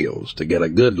trails to get a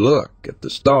good look at the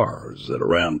stars at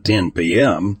around 10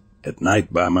 p.m. at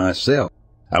night by myself.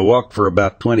 I walked for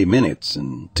about 20 minutes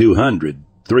and 200,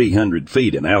 300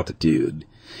 feet in altitude.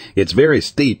 It's very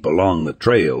steep along the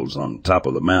trails on top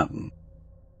of the mountain.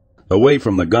 Away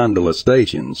from the gondola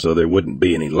station so there wouldn't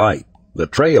be any light. The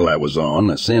trail I was on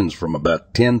ascends from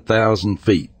about 10,000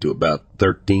 feet to about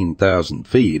 13,000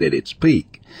 feet at its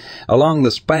peak, along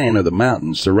the spine of the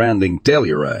mountains surrounding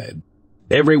Telluride.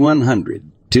 Every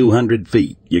 100, 200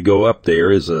 feet you go up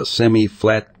there is a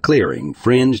semi-flat clearing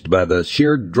fringed by the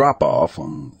sheer drop-off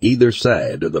on either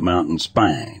side of the mountain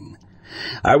spine.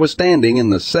 I was standing in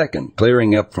the second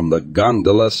clearing up from the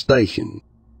gondola station.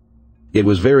 It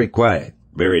was very quiet,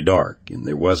 very dark, and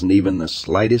there wasn't even the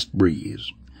slightest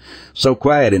breeze. So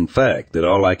quiet, in fact, that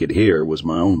all I could hear was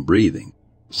my own breathing.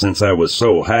 Since I was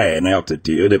so high in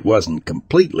altitude, it wasn't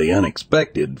completely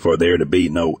unexpected for there to be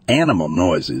no animal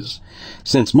noises,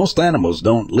 since most animals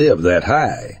don't live that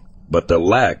high. But the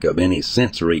lack of any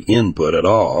sensory input at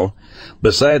all,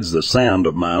 besides the sound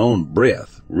of my own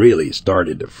breath, really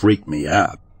started to freak me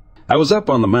out. I was up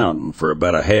on the mountain for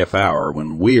about a half hour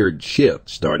when weird shit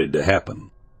started to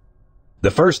happen.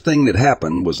 The first thing that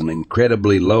happened was an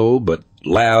incredibly low but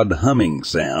loud humming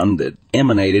sound that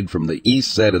emanated from the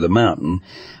east side of the mountain.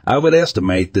 I would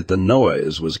estimate that the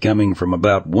noise was coming from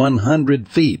about 100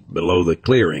 feet below the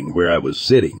clearing where I was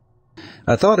sitting.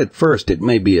 I thought at first it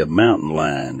may be a mountain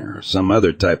lion or some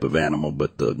other type of animal,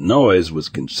 but the noise was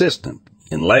consistent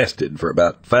and lasted for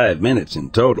about 5 minutes in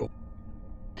total.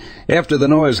 After the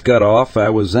noise got off, I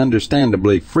was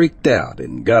understandably freaked out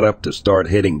and got up to start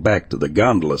heading back to the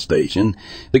gondola station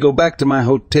to go back to my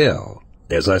hotel.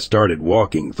 As I started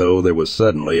walking, though, there was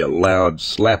suddenly a loud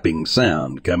slapping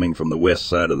sound coming from the west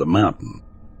side of the mountain.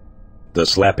 The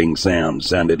slapping sound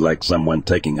sounded like someone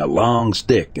taking a long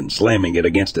stick and slamming it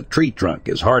against a tree trunk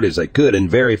as hard as they could in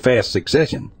very fast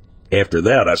succession. After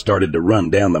that, I started to run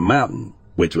down the mountain,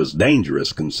 which was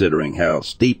dangerous considering how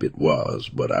steep it was,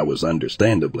 but I was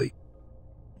understandably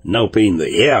noping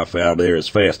the F out there as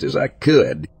fast as I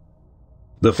could.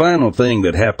 The final thing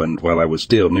that happened while I was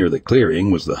still near the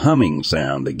clearing was the humming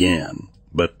sound again,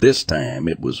 but this time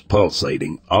it was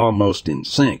pulsating, almost in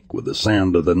sync with the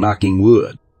sound of the knocking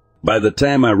wood. By the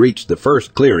time I reached the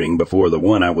first clearing before the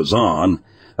one I was on,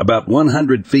 about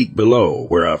 100 feet below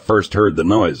where I first heard the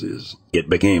noises, it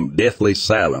became deathly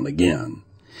silent again,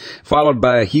 followed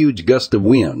by a huge gust of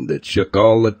wind that shook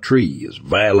all the trees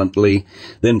violently,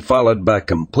 then followed by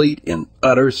complete and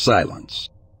utter silence.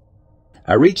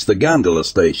 I reached the gondola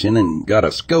station and got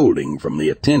a scolding from the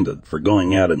attendant for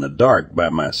going out in the dark by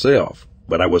myself,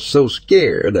 but I was so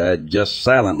scared I just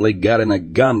silently got in a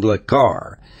gondola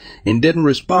car and didn't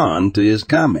respond to his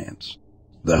comments.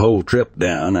 The whole trip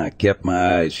down, I kept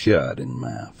my eyes shut and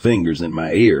my fingers in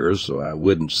my ears so I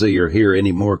wouldn't see or hear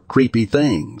any more creepy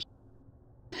things.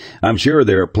 I'm sure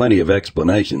there are plenty of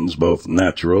explanations, both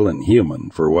natural and human,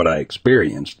 for what I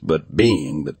experienced, but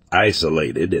being that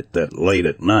isolated at that late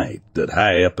at night, that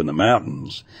high up in the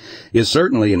mountains, is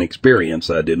certainly an experience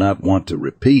I do not want to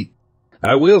repeat.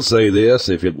 I will say this,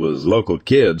 if it was local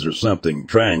kids or something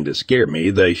trying to scare me,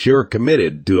 they sure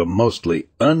committed to a mostly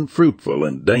unfruitful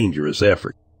and dangerous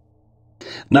effort.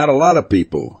 Not a lot of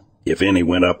people, if any,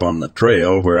 went up on the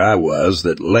trail where I was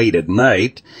that late at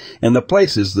night, and the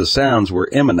places the sounds were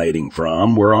emanating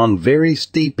from were on very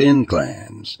steep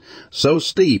inclines, so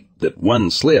steep that one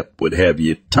slip would have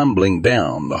you tumbling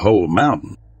down the whole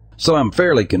mountain. So I'm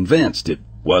fairly convinced it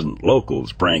wasn't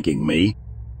locals pranking me.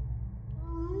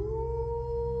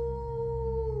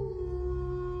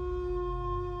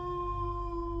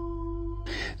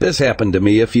 This happened to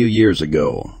me a few years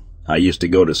ago. I used to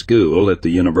go to school at the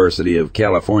University of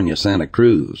California, Santa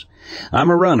Cruz. I'm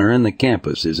a runner and the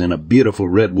campus is in a beautiful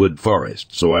redwood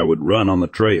forest, so I would run on the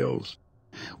trails.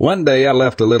 One day I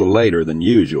left a little later than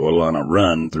usual on a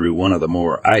run through one of the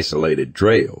more isolated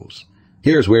trails.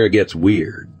 Here's where it gets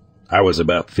weird. I was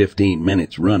about 15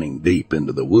 minutes running deep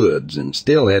into the woods and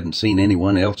still hadn't seen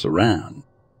anyone else around.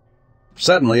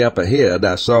 Suddenly up ahead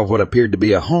I saw what appeared to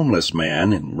be a homeless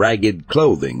man in ragged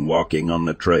clothing walking on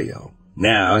the trail.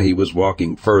 Now he was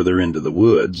walking further into the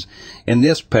woods, and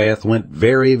this path went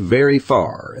very, very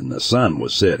far, and the sun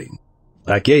was setting.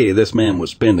 Okay, this man was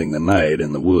spending the night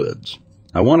in the woods.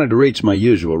 I wanted to reach my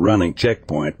usual running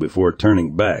checkpoint before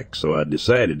turning back, so I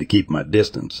decided to keep my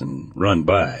distance and run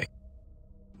by.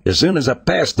 As soon as I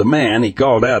passed the man, he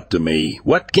called out to me,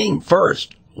 "What came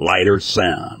first, light or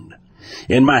sound?"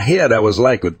 In my head, I was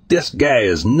like, this guy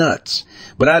is nuts,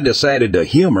 but I decided to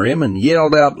humor him and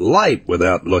yelled out light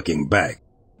without looking back.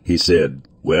 He said,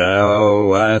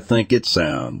 "Well, I think it's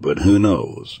sound, but who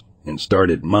knows?" and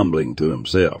started mumbling to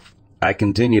himself. I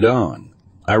continued on.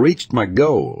 I reached my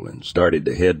goal and started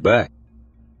to head back.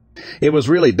 It was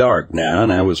really dark now,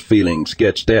 and I was feeling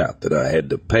sketched out that I had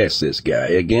to pass this guy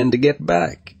again to get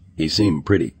back. He seemed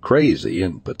pretty crazy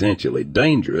and potentially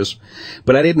dangerous,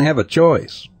 but I didn't have a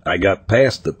choice. I got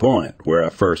past the point where I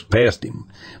first passed him,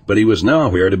 but he was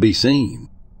nowhere to be seen.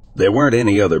 There weren't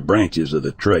any other branches of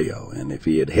the trail, and if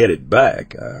he had headed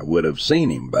back, I would have seen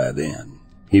him by then.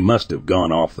 He must have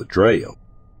gone off the trail.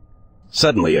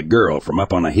 Suddenly, a girl from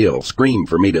up on a hill screamed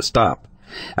for me to stop.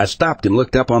 I stopped and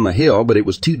looked up on the hill, but it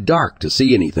was too dark to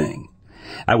see anything.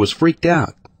 I was freaked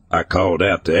out. I called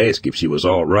out to ask if she was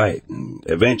all right, and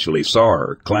eventually saw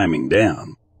her climbing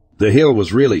down. The hill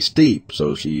was really steep,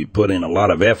 so she put in a lot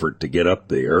of effort to get up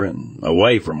there and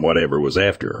away from whatever was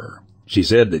after her. She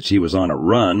said that she was on a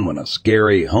run when a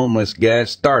scary homeless guy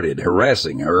started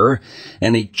harassing her,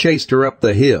 and he chased her up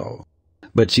the hill,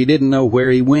 but she didn't know where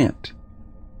he went.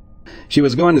 She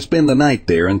was going to spend the night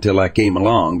there until I came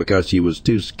along because she was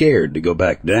too scared to go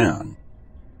back down.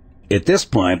 At this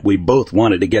point, we both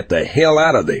wanted to get the hell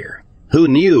out of there. Who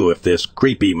knew if this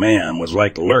creepy man was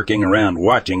like lurking around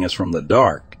watching us from the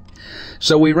dark?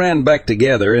 So we ran back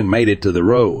together and made it to the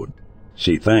road.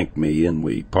 She thanked me and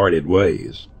we parted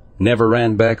ways. Never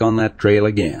ran back on that trail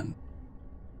again.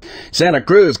 Santa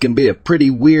Cruz can be a pretty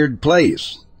weird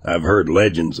place. I've heard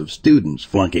legends of students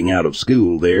flunking out of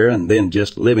school there and then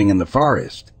just living in the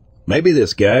forest. Maybe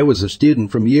this guy was a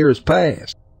student from years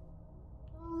past.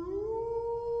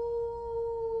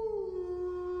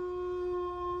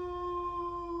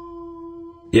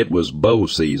 It was bow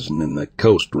season in the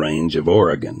Coast Range of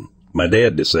Oregon. My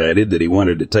dad decided that he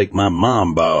wanted to take my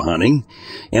mom bow hunting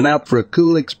and out for a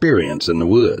cool experience in the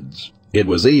woods. It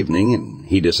was evening, and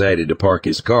he decided to park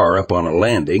his car up on a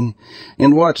landing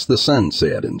and watch the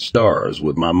sunset and stars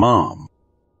with my mom.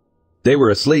 They were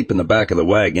asleep in the back of the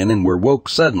wagon and were woke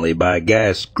suddenly by a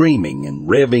guy screaming and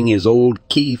revving his old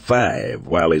Key 5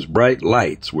 while his bright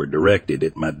lights were directed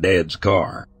at my dad's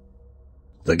car.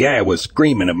 The guy was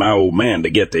screaming at my old man to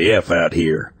get the F out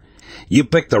here. "You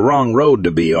picked the wrong road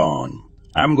to be on.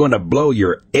 I'm going to blow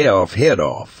your elf head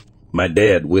off." My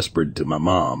dad whispered to my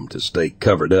mom to stay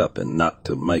covered up and not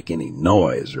to make any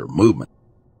noise or movement.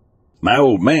 My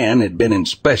old man had been in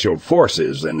special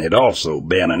forces and had also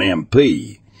been an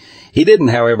MP. He didn't,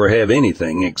 however, have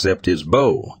anything except his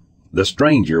bow. The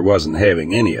stranger wasn't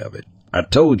having any of it. "I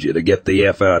told you to get the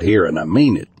F out here, and I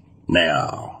mean it.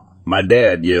 Now," my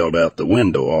dad yelled out the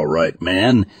window, "all right,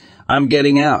 man, I'm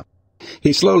getting out."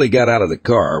 He slowly got out of the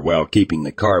car while keeping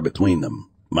the car between them.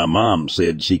 My mom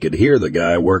said she could hear the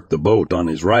guy work the bolt on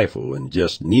his rifle and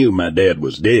just knew my dad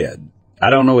was dead. I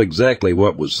don't know exactly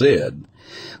what was said,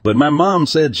 but my mom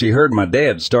said she heard my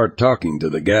dad start talking to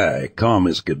the guy, calm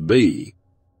as could be.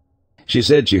 She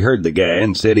said she heard the guy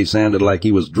and said he sounded like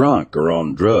he was drunk or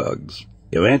on drugs.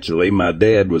 Eventually, my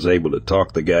dad was able to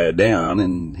talk the guy down,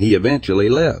 and he eventually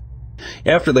left.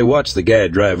 After they watched the guy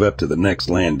drive up to the next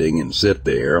landing and sit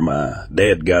there, my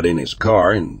dad got in his car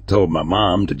and told my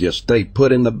mom to just stay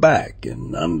put in the back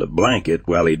and under the blanket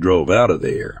while he drove out of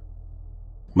there.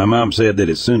 My mom said that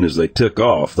as soon as they took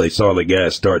off, they saw the guy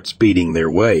start speeding their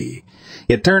way.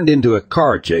 It turned into a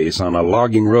car chase on a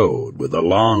logging road with a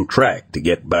long track to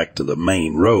get back to the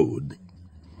main road.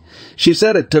 She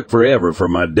said it took forever for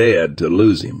my dad to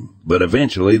lose him, but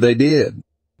eventually they did.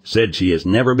 Said she has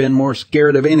never been more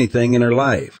scared of anything in her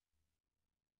life.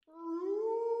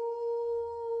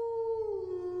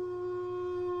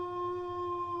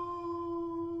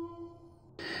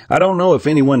 I don't know if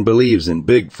anyone believes in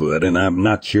Bigfoot, and I'm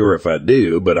not sure if I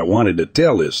do, but I wanted to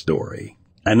tell this story.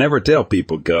 I never tell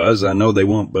people because I know they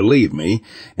won't believe me,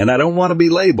 and I don't want to be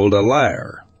labeled a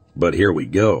liar. But here we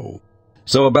go.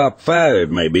 So about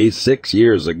 5, maybe 6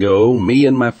 years ago, me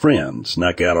and my friend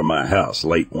snuck out of my house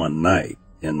late one night.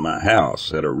 And my house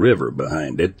had a river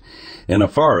behind it and a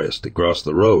forest across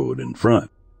the road in front.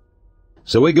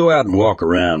 So we go out and walk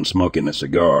around smoking a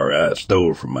cigar I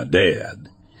stole from my dad.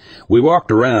 We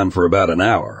walked around for about an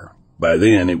hour. By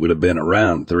then it would have been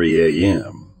around 3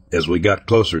 a.m. As we got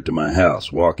closer to my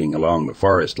house, walking along the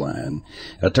forest line,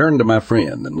 I turned to my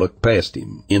friend and looked past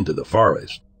him into the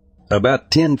forest. About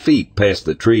 10 feet past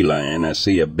the tree line, I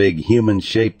see a big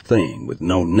human-shaped thing with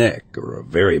no neck or a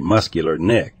very muscular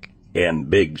neck and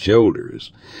big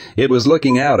shoulders. It was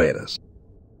looking out at us.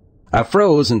 I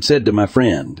froze and said to my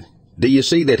friend, "Do you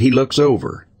see that he looks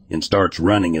over?" and starts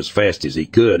running as fast as he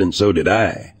could, and so did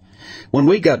I. When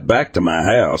we got back to my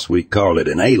house, we called it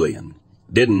an alien.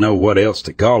 Didn't know what else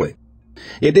to call it.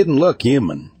 It didn't look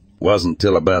human. Wasn't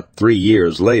till about 3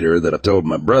 years later that I told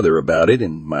my brother about it,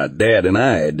 and my dad and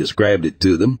I had described it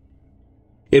to them.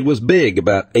 It was big,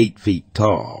 about 8 feet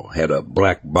tall, had a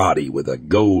black body with a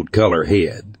gold color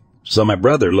head. So my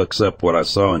brother looks up what I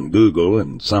saw in Google,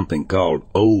 and something called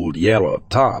Old Yellow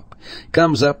Top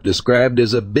comes up described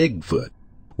as a Bigfoot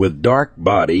with dark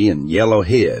body and yellow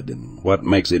head. And what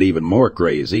makes it even more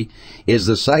crazy is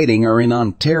the sighting are in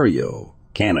Ontario,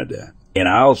 Canada, and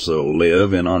I also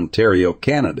live in Ontario,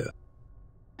 Canada.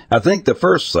 I think the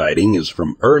first sighting is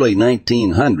from early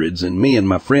 1900s, and me and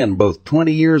my friend both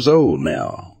 20 years old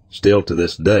now, still to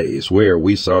this day swear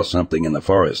we saw something in the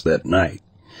forest that night.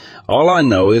 All I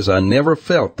know is I never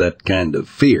felt that kind of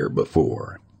fear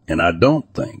before, and I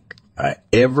don't think I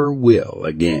ever will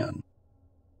again.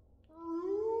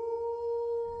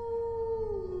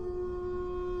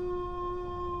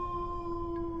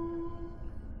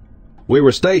 We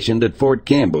were stationed at Fort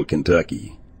Campbell,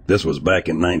 Kentucky. This was back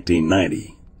in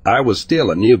 1990. I was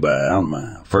still a newbie on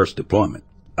my first deployment.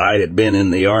 I had been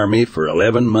in the Army for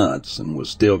 11 months and was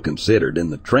still considered in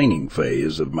the training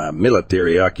phase of my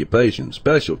military occupation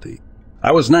specialty.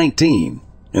 I was 19,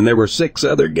 and there were 6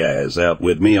 other guys out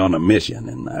with me on a mission,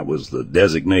 and I was the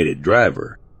designated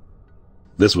driver.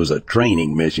 This was a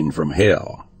training mission from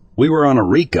hell. We were on a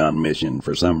recon mission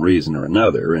for some reason or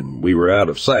another, and we were out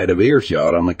of sight of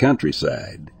earshot on the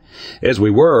countryside. As we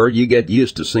were, you get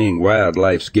used to seeing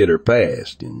wildlife skitter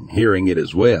past and hearing it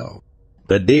as well.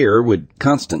 The deer would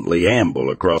constantly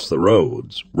amble across the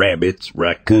roads. Rabbits,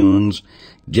 raccoons,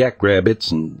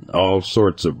 jackrabbits, and all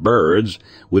sorts of birds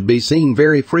would be seen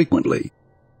very frequently.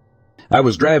 I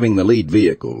was driving the lead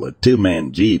vehicle, a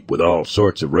 2-man Jeep with all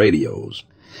sorts of radios.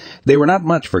 They were not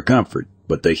much for comfort,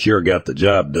 but they sure got the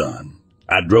job done.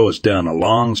 I drove us down a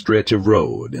long stretch of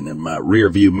road, and in my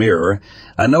rearview mirror,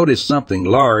 I noticed something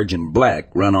large and black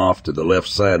run off to the left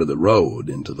side of the road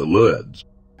into the woods.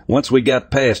 Once we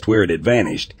got past where it had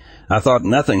vanished, I thought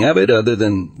nothing of it other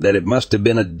than that it must have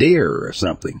been a deer or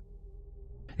something.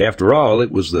 After all,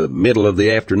 it was the middle of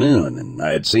the afternoon, and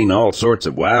I had seen all sorts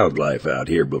of wildlife out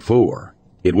here before.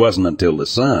 It wasn't until the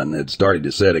sun had started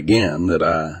to set again that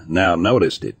I now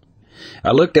noticed it.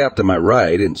 I looked out to my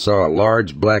right and saw a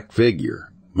large black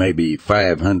figure, maybe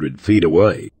 500 feet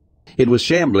away. It was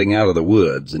shambling out of the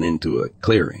woods and into a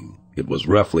clearing. It was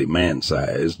roughly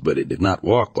man-sized, but it did not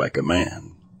walk like a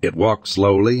man. It walked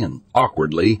slowly and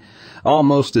awkwardly,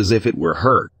 almost as if it were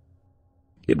hurt.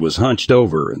 It was hunched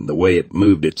over, and the way it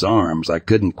moved its arms, I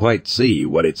couldn't quite see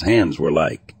what its hands were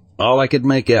like. All I could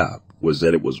make out was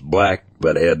that it was black,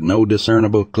 but had no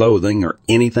discernible clothing or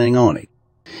anything on it.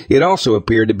 It also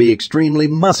appeared to be extremely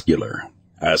muscular.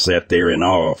 I sat there in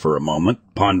awe for a moment,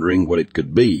 pondering what it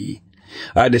could be.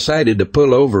 I decided to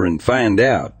pull over and find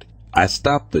out. I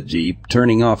stopped the Jeep,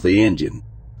 turning off the engine.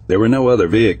 There were no other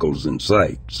vehicles in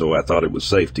sight, so I thought it was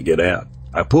safe to get out.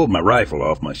 I pulled my rifle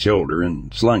off my shoulder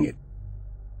and slung it.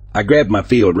 I grabbed my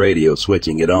field radio,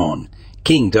 switching it on.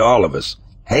 "King to all of us.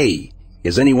 Hey,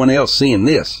 is anyone else seeing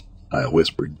this?" I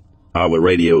whispered. All the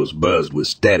radios buzzed with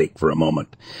static for a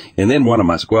moment, and then one of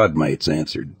my squad mates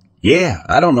answered. "Yeah,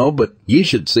 I don't know, but you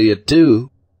should see it too,"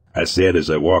 I said as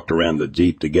I walked around the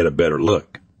Jeep to get a better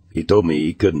look. He told me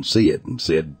he couldn't see it and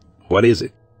said, "What is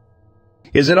it?"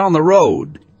 "Is it on the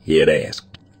road?" he had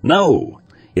asked. "No,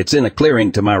 it's in a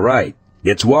clearing to my right.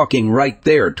 It's walking right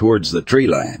there towards the tree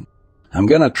line." "I'm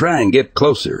gonna try and get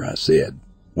closer," I said.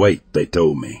 "Wait," they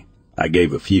told me. I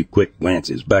gave a few quick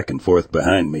glances back and forth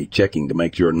behind me, checking to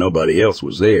make sure nobody else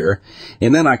was there,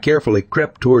 and then I carefully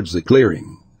crept towards the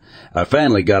clearing. I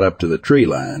finally got up to the tree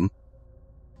line.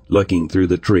 Looking through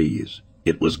the trees,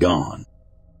 it was gone.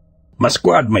 My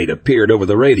squad mate appeared over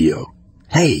the radio.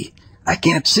 "Hey, I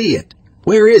can't see it.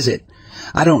 Where is it?"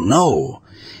 "I don't know.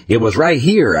 It was right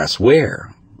here, I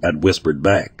swear," I'd whispered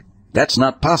back. "That's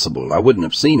not possible. I wouldn't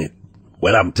have seen it."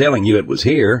 "Well, I'm telling you it was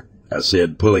here," I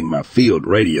said, pulling my field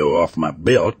radio off my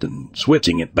belt and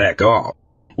switching it back off.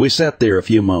 We sat there a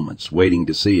few moments, waiting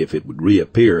to see if it would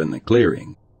reappear in the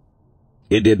clearing.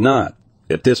 It did not.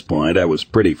 At this point, I was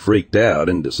pretty freaked out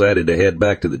and decided to head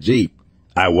back to the Jeep.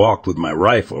 I walked with my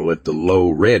rifle at the low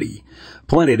ready,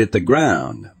 pointed at the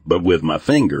ground, but with my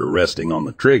finger resting on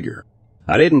the trigger.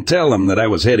 I didn't tell them that I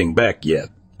was heading back yet.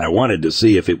 I wanted to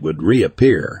see if it would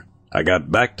reappear. I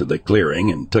got back to the clearing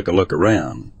and took a look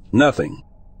around. Nothing.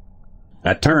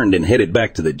 I turned and headed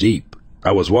back to the Jeep.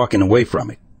 I was walking away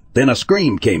from it. Then a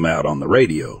scream came out on the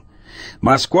radio.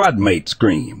 My squad mate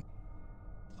screamed.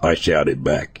 I shouted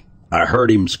back. I heard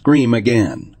him scream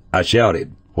again. I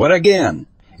shouted, "What again?"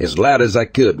 as loud as I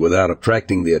could without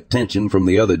attracting the attention from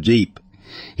the other Jeep.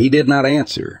 He did not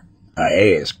answer.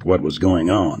 I asked what was going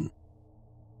on.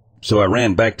 So I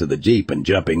ran back to the Jeep and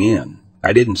jumping in.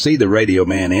 I didn't see the radio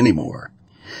man anymore.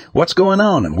 "What's going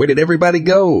on and where did everybody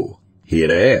go?" he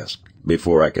had asked.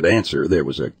 Before I could answer, there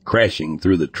was a crashing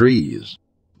through the trees.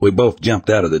 We both jumped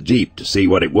out of the Jeep to see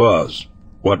what it was.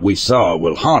 What we saw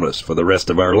will haunt us for the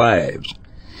rest of our lives.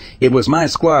 It was my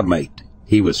squad mate.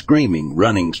 He was screaming,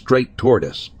 running straight toward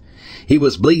us. He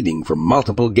was bleeding from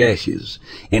multiple gashes,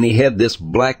 and he had this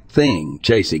black thing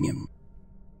chasing him.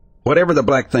 Whatever the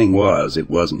black thing was, it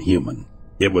wasn't human.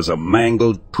 It was a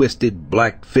mangled, twisted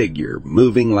black figure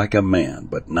moving like a man,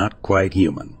 but not quite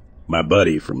human. My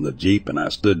buddy from the Jeep and I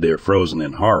stood there frozen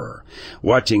in horror,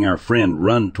 watching our friend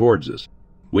run towards us.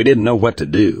 We didn't know what to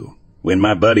do. When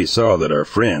my buddy saw that our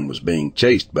friend was being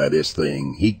chased by this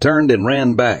thing, he turned and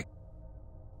ran back.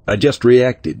 I just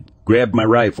reacted, grabbed my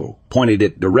rifle, pointed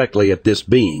it directly at this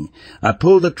being. I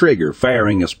pulled the trigger,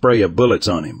 firing a spray of bullets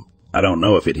on him. I don't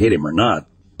know if it hit him or not,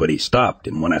 but he stopped,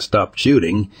 and when I stopped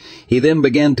shooting, he then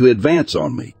began to advance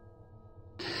on me.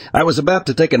 I was about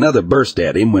to take another burst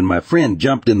at him when my friend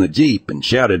jumped in the Jeep and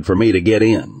shouted for me to get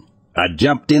in. I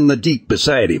jumped in the Jeep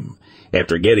beside him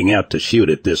after getting out to shoot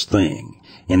at this thing,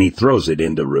 and he throws it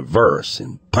into reverse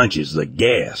and punches the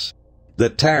gas. The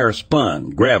tire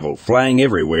spun, gravel flying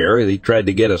everywhere as he tried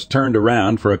to get us turned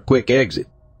around for a quick exit.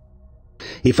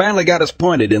 He finally got us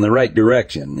pointed in the right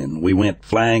direction, and we went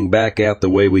flying back out the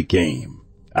way we came.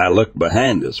 I looked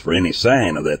behind us for any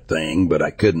sign of that thing, but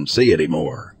I couldn't see it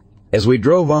anymore. As we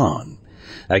drove on,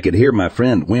 I could hear my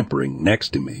friend whimpering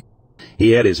next to me.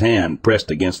 He had his hand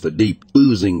pressed against the deep,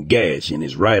 oozing gash in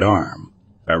his right arm.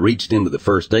 I reached into the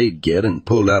first aid kit and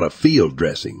pulled out a field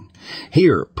dressing.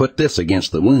 "Here, put this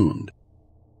against the wound."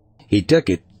 He took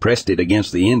it, pressed it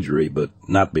against the injury, but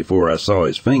not before I saw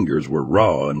his fingers were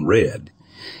raw and red.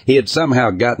 He had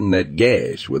somehow gotten that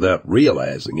gash without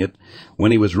realizing it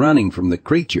when he was running from the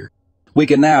creature. We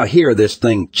could now hear this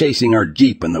thing chasing our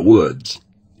Jeep in the woods.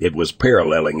 It was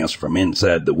paralleling us from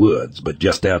inside the woods, but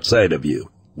just outside of view.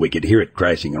 We could hear it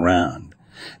crashing around.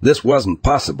 This wasn't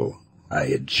possible. I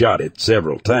had shot it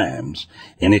several times,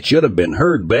 and it should have been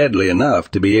heard badly enough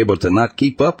to be able to not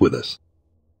keep up with us.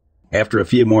 After a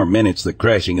few more minutes, the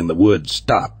crashing in the woods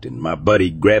stopped, and my buddy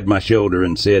grabbed my shoulder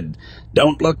and said,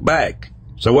 "Don't look back."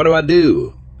 So what do I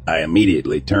do? I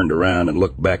immediately turned around and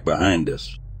looked back behind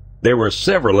us. There were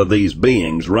several of these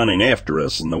beings running after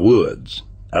us in the woods.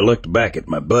 I looked back at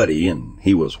my buddy, and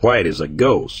he was white as a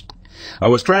ghost. I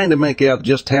was trying to make out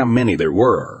just how many there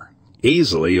were.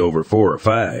 Easily over 4 or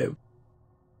 5.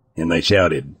 And they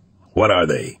shouted, "What are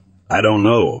they?" "I don't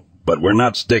know, but we're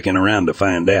not sticking around to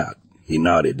find out." He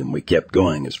nodded, and we kept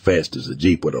going as fast as the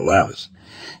Jeep would allow us.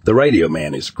 "The radio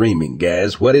man is screaming,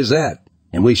 guys. What is that?"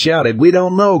 And we shouted, "We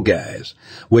don't know, guys.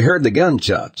 We heard the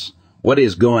gunshots. What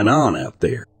is going on out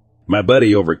there?" My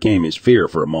buddy overcame his fear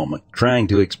for a moment, trying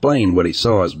to explain what he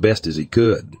saw as best as he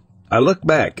could. I looked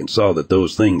back and saw that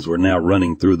those things were now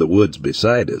running through the woods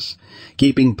beside us,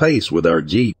 keeping pace with our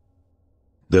Jeep.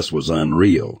 This was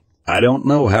unreal. I don't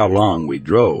know how long we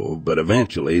drove, but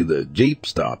eventually the Jeep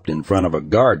stopped in front of a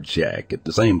guard shack at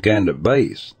the same kind of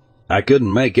base. I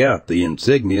couldn't make out the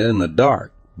insignia in the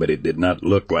dark, but it did not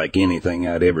look like anything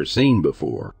I'd ever seen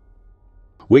before.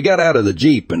 We got out of the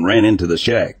Jeep and ran into the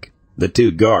shack. The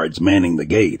 2 guards manning the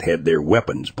gate had their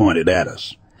weapons pointed at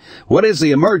us. "What is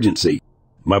the emergency?"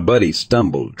 My buddy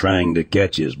stumbled, trying to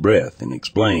catch his breath, and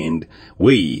explained,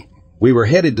 We were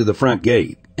headed to the front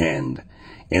gate, and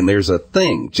there's a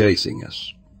thing chasing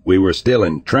us. We were still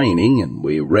in training, and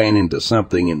we ran into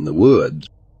something in the woods.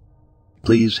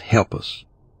 Please help us.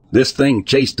 This thing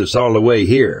chased us all the way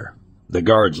here." The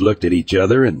guards looked at each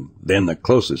other, and then the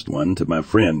closest one to my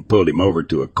friend pulled him over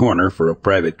to a corner for a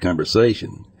private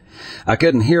conversation. I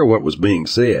couldn't hear what was being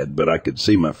said, but I could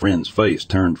see my friend's face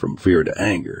turn from fear to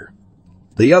anger.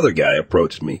 The other guy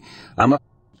approached me.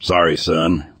 "Sorry,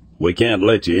 son. We can't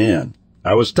let you in."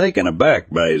 I was taken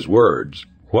aback by his words.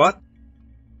 "What?"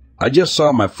 "I just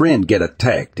saw my friend get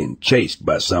attacked and chased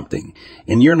by something,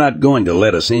 and you're not going to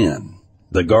let us in."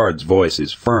 The guard's voice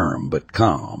is firm but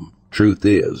calm. "Truth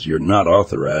is, you're not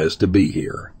authorized to be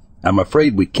here. I'm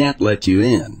afraid we can't let you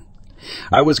in."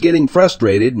 I was getting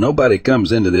frustrated. Nobody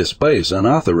comes into this space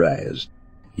unauthorized.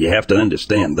 You have to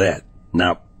understand that.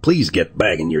 Now, please get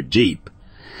back in your Jeep.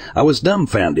 I was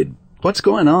dumbfounded. What's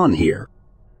going on here?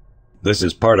 "This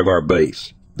is part of our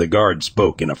base." The guard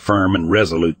spoke in a firm and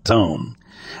resolute tone.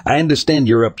 "I understand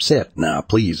you're upset. Now,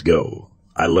 please go."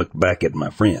 I looked back at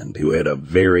my friend, who had a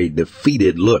very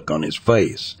defeated look on his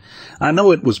face. I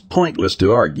know it was pointless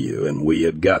to argue, and we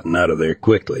had gotten out of there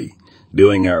quickly.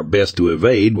 doing our best to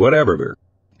evade whatever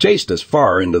chased us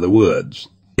far into the woods.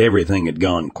 Everything had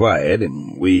gone quiet,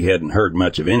 and we hadn't heard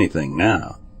much of anything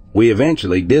now. We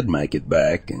eventually did make it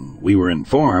back, and we were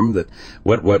informed that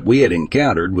what we had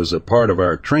encountered was a part of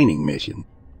our training mission.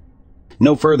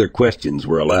 No further questions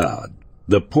were allowed.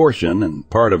 The portion and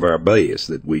part of our base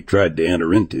that we tried to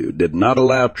enter into did not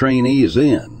allow trainees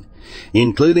in,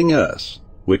 including us,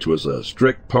 which was a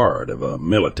strict part of a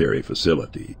military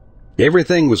facility.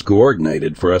 Everything was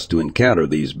coordinated for us to encounter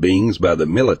these beings by the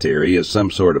military as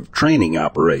some sort of training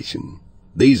operation.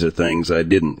 These are things I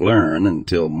didn't learn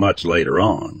until much later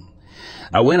on.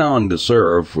 I went on to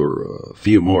serve for a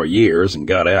few more years and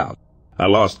got out. I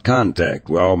lost contact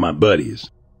with all my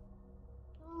buddies.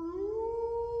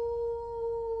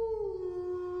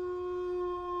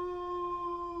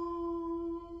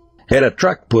 Had a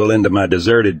truck pull into my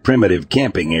deserted primitive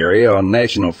camping area on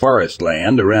national forest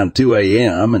land around 2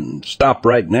 a.m. and stop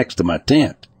right next to my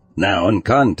tent. Now, in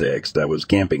context, I was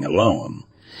camping alone.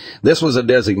 This was a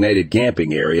designated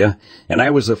camping area, and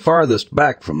I was the farthest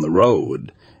back from the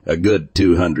road, a good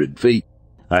 200 feet.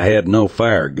 I had no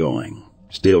fire going,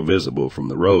 still visible from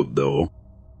the road, though.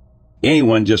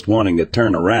 Anyone just wanting to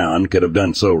turn around could have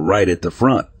done so right at the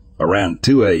front. Around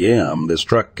 2 a.m., this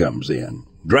truck comes in,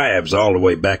 drives all the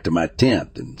way back to my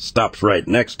tent, and stops right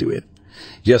next to it,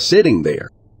 just sitting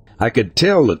there. I could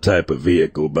tell the type of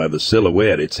vehicle by the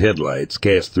silhouette its headlights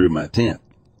cast through my tent.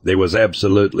 There was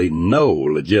absolutely no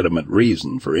legitimate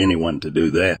reason for anyone to do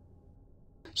that.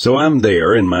 So I'm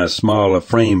there in my small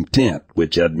frame tent,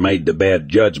 which I'd made the bad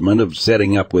judgment of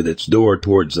setting up with its door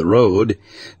towards the road,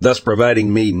 thus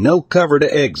providing me no cover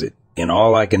to exit, and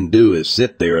all I can do is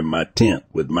sit there in my tent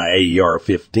with my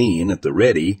AR-15 at the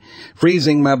ready,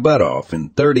 freezing my butt off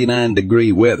in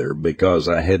 39-degree weather because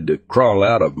I had to crawl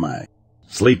out of my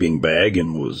sleeping bag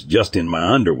and was just in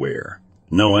my underwear.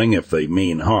 Knowing if they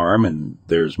mean harm and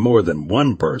there's more than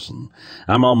one person,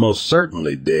 I'm almost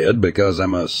certainly dead because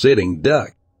I'm a sitting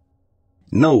duck.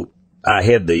 Note, I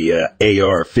had the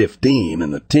AR-15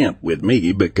 in the tent with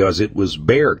me because it was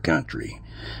bear country.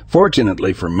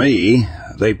 Fortunately for me,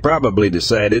 they probably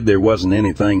decided there wasn't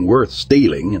anything worth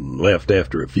stealing and left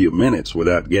after a few minutes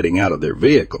without getting out of their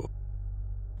vehicle.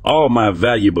 All my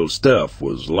valuable stuff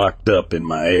was locked up in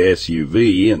my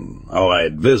SUV, and all I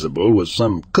had visible was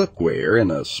some cookware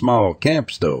and a small camp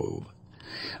stove.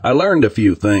 I learned a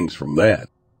few things from that.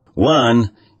 One,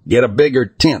 get a bigger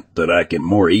tent that I can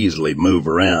more easily move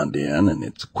around in and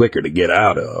it's quicker to get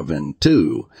out of. And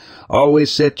two,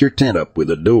 always set your tent up with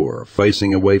a door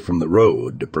facing away from the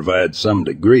road to provide some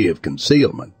degree of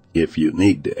concealment if you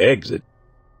need to exit.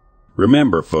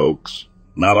 Remember, folks,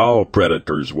 not all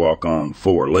predators walk on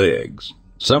 4 legs.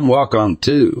 Some walk on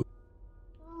 2.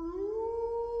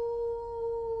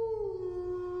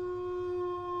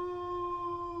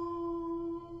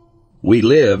 We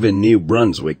live in New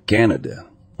Brunswick, Canada.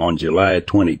 On July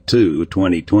 22,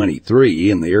 2023,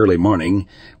 in the early morning,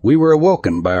 we were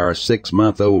awoken by our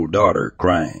 6-month-old daughter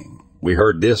crying. We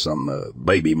heard this on the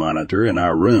baby monitor in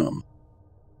our room.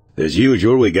 As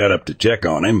usual, we got up to check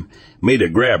on him, me to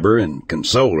grab her and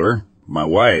console her, my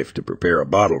wife to prepare a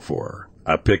bottle for her.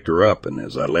 I picked her up, and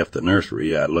as I left the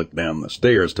nursery, I looked down the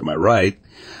stairs to my right,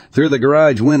 through the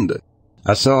garage window.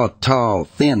 I saw a tall,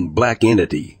 thin black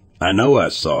entity. I know I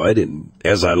saw it, and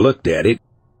as I looked at it,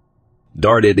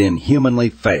 darted inhumanly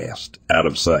fast, out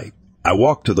of sight. I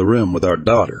walked to the room with our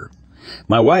daughter.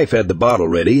 My wife had the bottle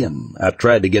ready, and I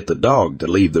tried to get the dog to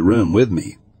leave the room with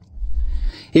me.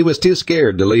 He was too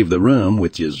scared to leave the room,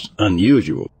 which is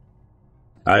unusual.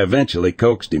 I eventually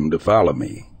coaxed him to follow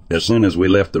me. As soon as we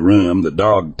left the room, the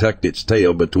dog tucked its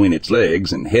tail between its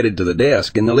legs and headed to the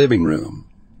desk in the living room.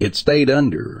 It stayed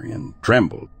under and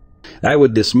trembled. I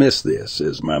would dismiss this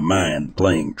as my mind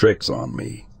playing tricks on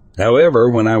me. However,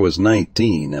 when I was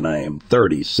 19, and I am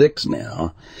 36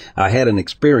 now, I had an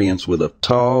experience with a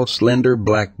tall, slender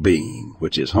black being,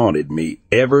 which has haunted me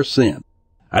ever since.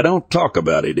 I don't talk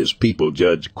about it as people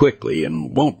judge quickly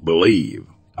and won't believe.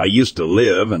 I used to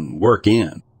live and work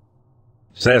in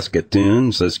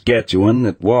Saskatoon, Saskatchewan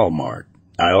at Walmart.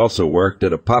 I also worked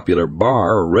at a popular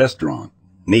bar or restaurant.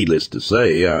 Needless to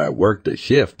say, I worked a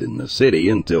shift in the city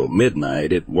until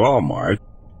midnight at Walmart.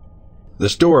 The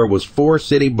store was 4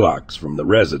 city blocks from the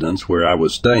residence where I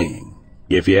was staying.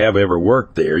 If you have ever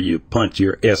worked there, you punch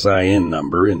your SIN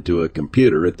number into a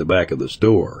computer at the back of the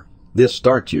store. This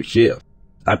starts your shift.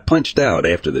 I punched out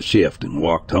after the shift and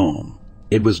walked home.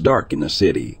 It was dark in the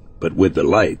city, but with the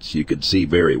lights you could see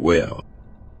very well.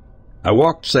 I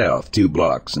walked south 2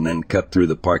 blocks and then cut through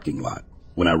the parking lot.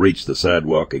 When I reached the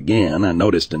sidewalk again, I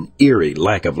noticed an eerie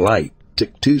lack of light,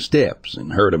 took 2 steps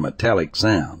and heard a metallic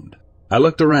sound. I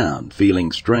looked around,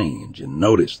 feeling strange, and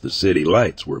noticed the city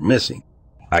lights were missing.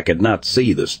 I could not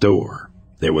see the store.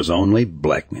 There was only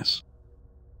blackness.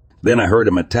 Then I heard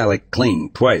a metallic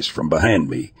cling twice from behind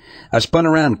me. I spun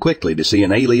around quickly to see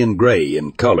an alien gray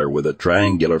in color with a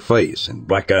triangular face and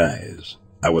black eyes.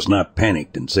 I was not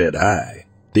panicked and said hi.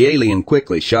 The alien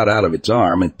quickly shot out of its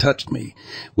arm and touched me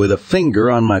with a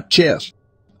finger on my chest.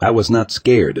 I was not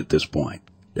scared at this point.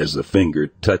 As the finger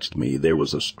touched me, there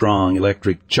was a strong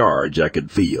electric charge I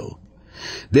could feel.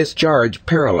 This charge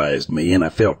paralyzed me, and I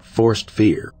felt forced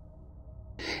fear.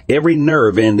 Every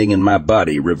nerve ending in my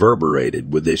body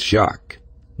reverberated with this shock.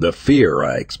 The fear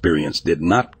I experienced did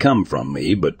not come from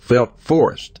me, but felt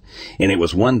forced, and it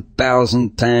was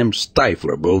 1,000 times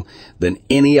stiflable than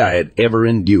any I had ever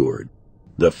endured.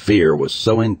 The fear was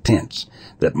so intense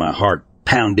that my heart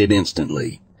pounded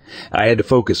instantly. I had to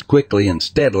focus quickly and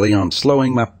steadily on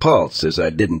slowing my pulse, as I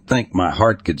didn't think my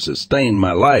heart could sustain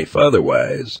my life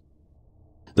otherwise.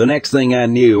 The next thing I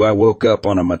knew, I woke up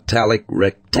on a metallic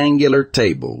rectangular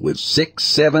table with 6,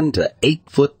 7 to 8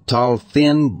 foot tall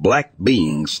thin black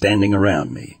beings standing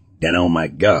around me. And oh my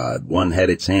God, one had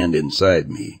its hand inside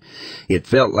me. It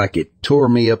felt like it tore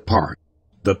me apart.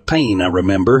 The pain I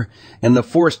remember and the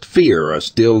forced fear are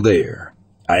still there.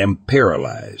 I am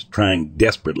paralyzed, trying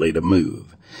desperately to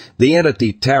move. The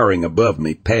entity towering above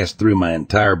me passed through my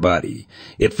entire body.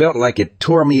 It felt like it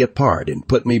tore me apart and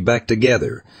put me back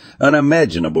together.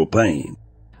 Unimaginable pain.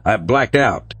 I blacked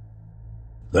out.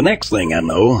 The next thing I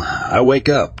know, I wake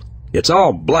up. It's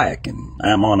all black and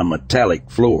I'm on a metallic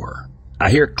floor.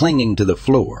 I hear clinging to the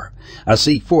floor. I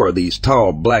see 4 of these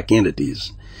tall black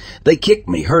entities. They kick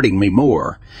me, hurting me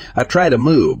more. I try to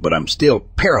move, but I'm still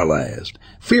paralyzed.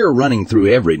 Fear running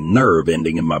through every nerve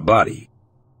ending in my body.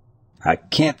 I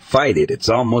can't fight it. It's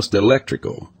almost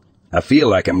electrical. I feel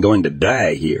like I'm going to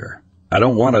die here. I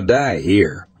don't want to die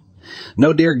here.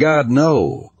 No, dear God,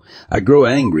 no. I grow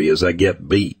angry as I get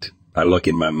beat. I look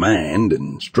in my mind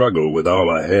and struggle with all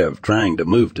I have, trying to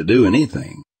move to do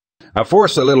anything. I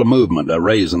force a little movement. I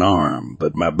raise an arm,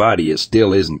 but my body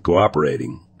still isn't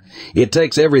cooperating. It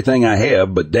takes everything I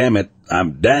have, but damn it,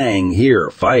 I'm dying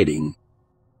here fighting.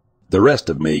 The rest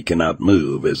of me cannot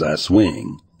move as I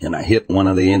swing, and I hit one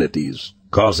of the entities,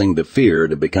 causing the fear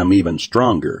to become even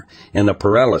stronger and the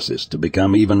paralysis to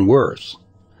become even worse.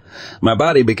 My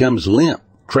body becomes limp,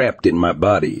 trapped in my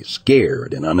body,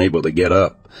 scared and unable to get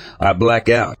up. I black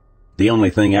out. The only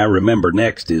thing I remember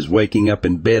next is waking up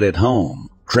in bed at home,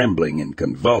 trembling and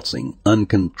convulsing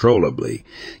uncontrollably,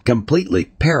 completely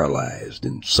paralyzed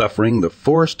and suffering the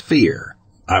forced fear.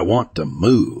 I want to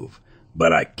move,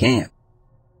 but I can't.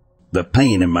 The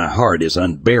pain in my heart is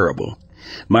unbearable.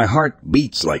 My heart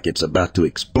beats like it's about to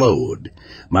explode.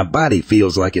 My body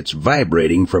feels like it's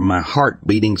vibrating from my heart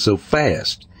beating so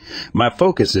fast. My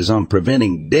focus is on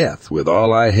preventing death with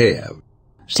all I have.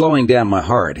 Slowing down my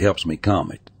heart helps me calm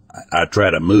it. I try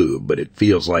to move, but it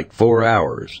feels like 4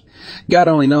 hours. God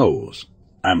only knows.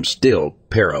 I'm still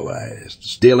paralyzed,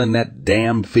 still in that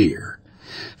damned fear.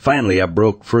 Finally, I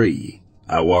broke free.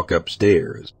 I walk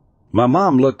upstairs. My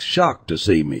mom looked shocked to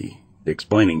see me,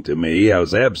 explaining to me I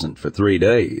was absent for 3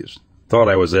 days. Thought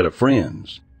I was at a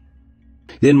friend's.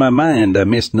 In my mind, I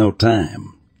missed no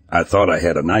time. I thought I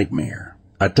had a nightmare.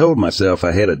 I told myself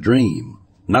I had a dream.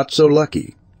 Not so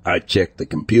lucky. I checked the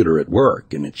computer at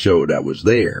work, and it showed I was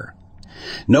there.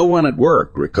 No one at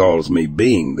work recalls me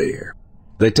being there.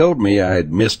 They told me I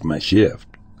had missed my shift.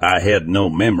 I had no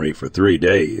memory for 3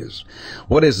 days.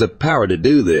 What is the power to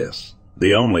do this?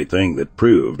 The only thing that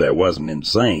proved I wasn't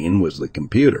insane was the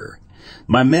computer.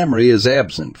 My memory is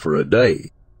absent for a day.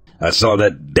 I saw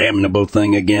that damnable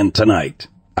thing again tonight.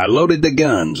 I loaded the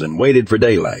guns and waited for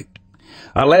daylight.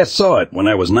 I last saw it when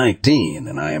I was 19,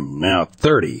 and I am now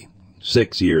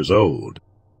 36 years old.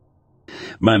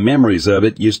 My memories of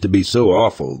it used to be so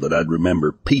awful that I'd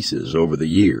remember pieces over the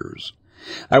years.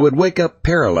 I would wake up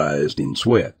paralyzed in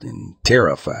sweat and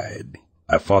terrified.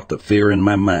 I fought the fear in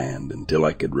my mind until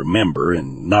I could remember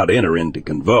and not enter into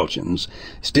convulsions,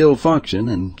 still function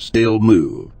and still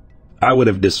move. I would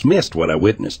have dismissed what I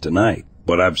witnessed tonight,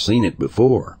 but I've seen it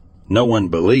before. No one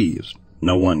believes.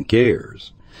 No one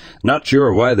cares. Not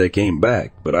sure why they came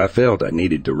back, but I felt I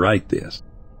needed to write this.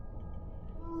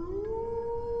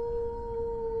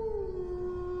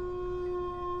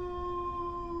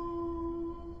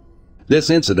 This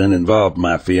incident involved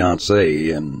my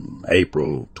fiancée in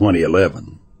April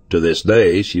 2011. To this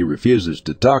day, she refuses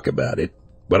to talk about it,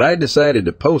 but I decided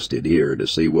to post it here to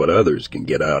see what others can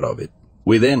get out of it.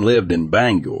 We then lived in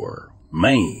Bangor,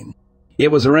 Maine.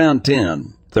 It was around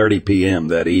 10:30 p.m.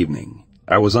 that evening.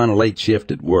 I was on a late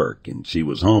shift at work, and she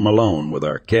was home alone with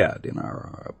our cat in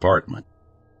our apartment.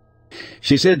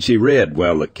 She said she read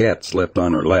while the cat slept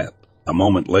on her lap. A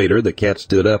moment later, the cat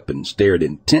stood up and stared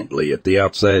intently at the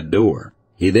outside door.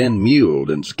 He then mewed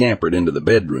and scampered into the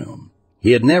bedroom.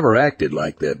 He had never acted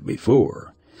like that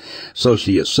before, so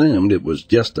she assumed it was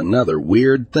just another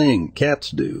weird thing cats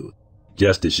do.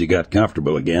 Just as she got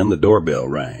comfortable again, the doorbell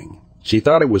rang. She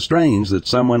thought it was strange that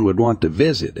someone would want to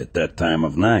visit at that time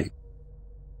of night.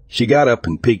 She got up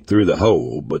and peeked through the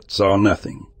hole, but saw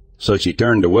nothing, so she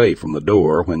turned away from the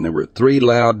door when there were 3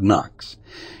 loud knocks.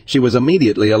 She was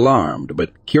immediately alarmed,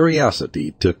 but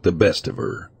curiosity took the best of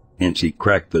her, and she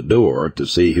cracked the door to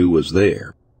see who was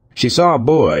there. She saw a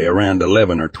boy around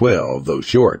 11 or 12, though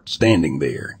short, standing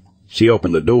there. She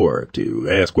opened the door to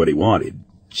ask what he wanted.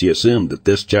 She assumed that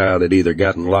this child had either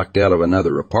gotten locked out of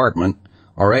another apartment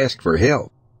or asked for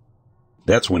help.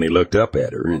 That's when he looked up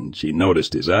at her, and she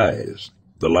noticed his eyes.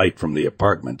 The light from the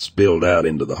apartment spilled out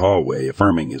into the hallway,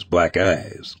 affirming his black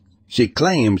eyes. She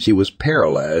claimed she was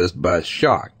paralyzed by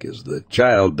shock as the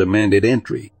child demanded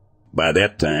entry. By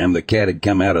that time, the cat had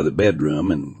come out of the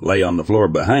bedroom and lay on the floor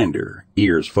behind her,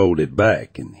 ears folded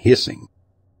back and hissing.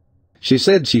 She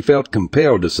said she felt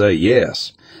compelled to say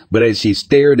yes, but as she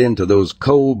stared into those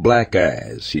cold black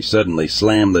eyes, she suddenly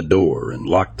slammed the door and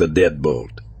locked the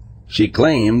deadbolt. She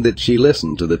claimed that she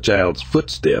listened to the child's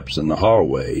footsteps in the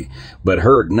hallway, but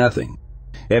heard nothing.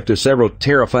 After several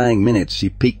terrifying minutes, she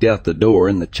peeked out the door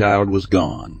and the child was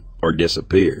gone, or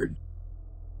disappeared.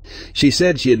 She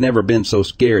said she had never been so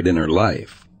scared in her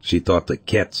life. She thought the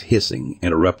cat's hissing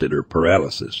interrupted her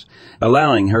paralysis,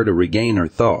 allowing her to regain her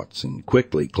thoughts and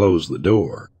quickly close the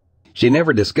door. She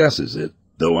never discusses it,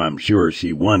 though I'm sure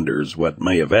she wonders what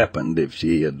may have happened if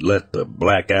she had let the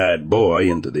black-eyed boy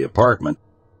into the apartment.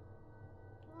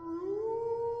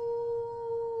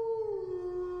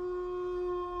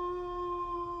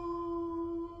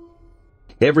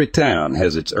 Every town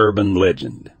has its urban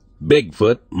legend.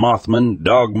 Bigfoot, Mothman,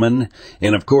 Dogman,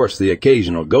 and of course the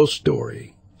occasional ghost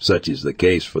story. Such is the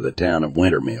case for the town of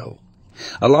Wintermill.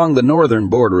 Along the northern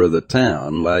border of the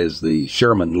town lies the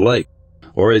Sherman Lake,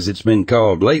 or as it's been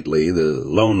called lately, the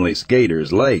Lonely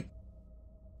Skater's Lake.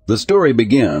 The story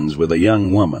begins with a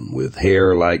young woman with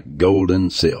hair like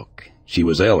golden silk. She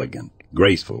was elegant,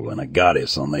 graceful, and a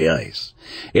goddess on the ice.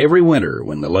 Every winter,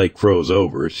 when the lake froze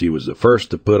over, she was the first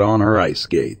to put on her ice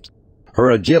skates. Her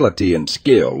agility and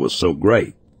skill was so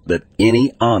great that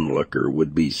any onlooker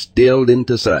would be stilled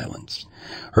into silence.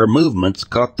 Her movements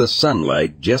caught the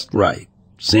sunlight just right,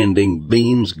 sending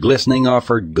beams glistening off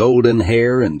her golden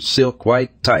hair and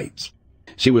silk-white tights.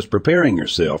 She was preparing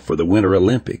herself for the Winter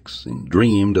Olympics and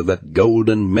dreamed of that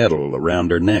golden medal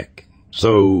around her neck.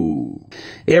 So,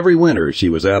 every winter she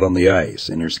was out on the ice,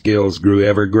 and her skills grew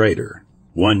ever greater.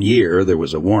 One year there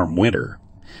was a warm winter.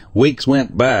 Weeks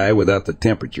went by without the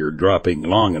temperature dropping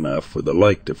long enough for the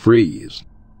lake to freeze.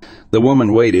 The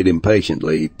woman waited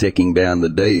impatiently, ticking down the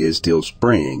days till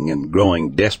spring and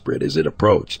growing desperate as it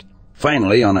approached.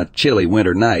 Finally, on a chilly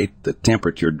winter night, the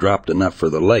temperature dropped enough for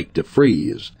the lake to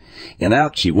freeze, and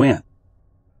out she went.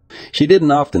 She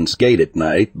didn't often skate at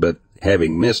night, but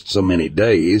having missed so many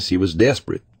days, she was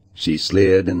desperate. She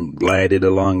slid and glided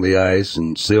along the ice,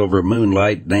 and silver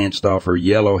moonlight danced off her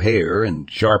yellow hair and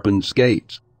sharpened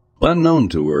skates. Unknown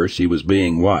to her, she was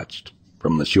being watched.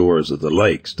 From the shores of the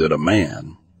lake stood a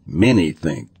man, many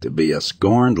think to be a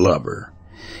scorned lover.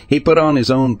 He put on his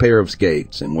own pair of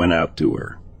skates and went out to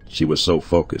her. She was so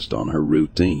focused on her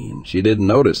routine, she didn't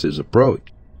notice his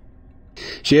approach.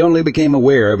 She only became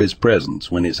aware of his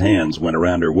presence when his hands went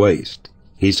around her waist.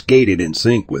 He skated in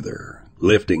sync with her,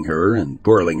 lifting her and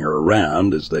whirling her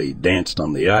around as they danced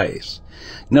on the ice.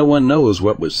 No one knows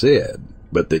what was said,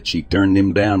 but that she turned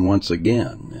him down once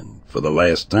again, and for the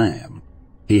last time.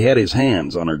 He had his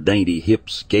hands on her dainty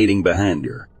hips, skating behind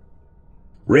her.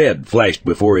 Red flashed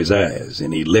before his eyes,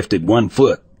 and he lifted one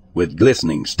foot with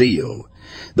glistening steel.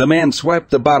 The man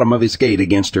swiped the bottom of his skate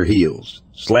against her heels,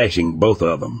 slashing both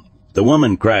of them. The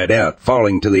woman cried out,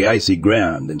 falling to the icy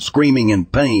ground and screaming in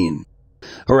pain.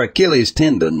 Her Achilles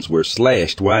tendons were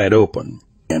slashed wide open,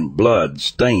 and blood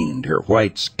stained her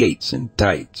white skates and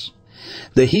tights.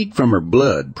 The heat from her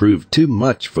blood proved too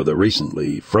much for the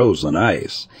recently frozen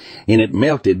ice, and it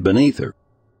melted beneath her.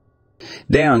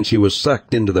 Down she was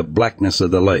sucked into the blackness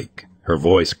of the lake, her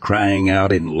voice crying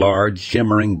out in large,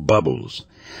 shimmering bubbles.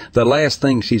 The last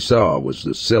thing she saw was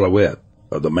the silhouette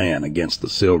of the man against the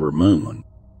silver moon.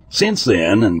 Since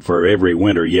then, and for every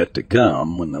winter yet to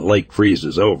come, when the lake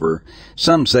freezes over,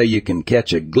 some say you can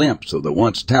catch a glimpse of the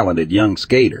once talented young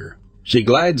skater. She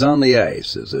glides on the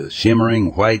ice as a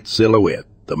shimmering white silhouette,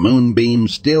 the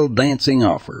moonbeams still dancing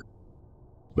off her.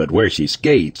 But where she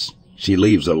skates, she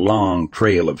leaves a long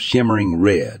trail of shimmering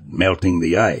red, melting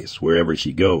the ice wherever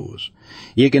she goes.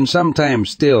 You can sometimes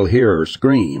still hear her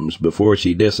screams before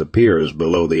she disappears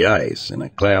below the ice in a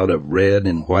cloud of red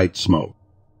and white smoke.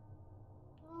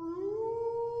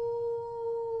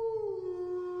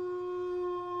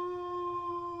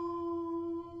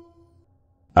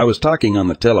 I was talking on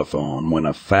the telephone when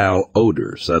a foul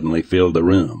odor suddenly filled the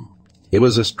room. It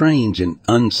was a strange and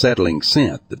unsettling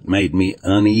scent that made me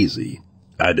uneasy.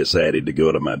 I decided to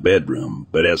go to my bedroom,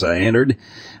 but as I entered,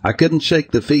 I couldn't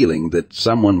shake the feeling that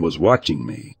someone was watching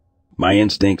me. My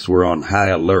instincts were on high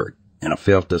alert, and I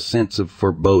felt a sense of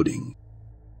foreboding.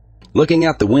 Looking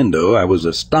out the window, I was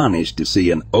astonished to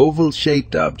see an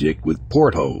oval-shaped object with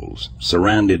portholes,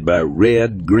 surrounded by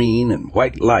red, green, and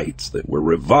white lights that were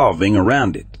revolving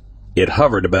around it. It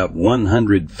hovered about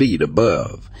 100 feet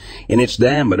above, and its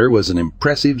diameter was an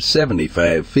impressive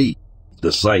 75 feet.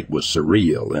 The sight was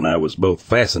surreal, and I was both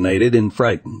fascinated and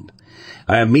frightened.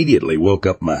 I immediately woke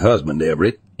up my husband,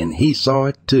 Everett, and he saw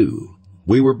it too.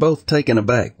 We were both taken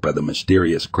aback by the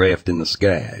mysterious craft in the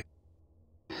sky.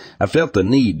 I felt the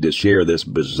need to share this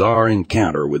bizarre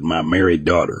encounter with my married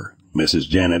daughter, Mrs.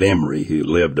 Janet Emery, who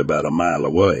lived about a mile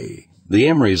away. The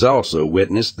Emerys also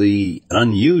witnessed the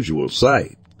unusual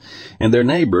sight, and their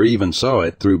neighbor even saw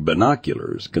it through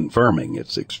binoculars, confirming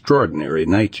its extraordinary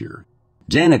nature.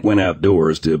 Janet went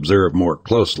outdoors to observe more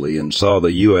closely and saw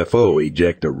the UFO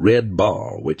eject a red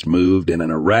ball which moved in an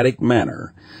erratic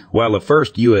manner, while the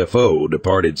first UFO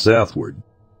departed southward.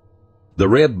 The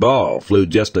red ball flew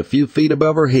just a few feet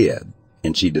above her head,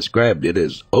 and she described it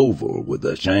as oval with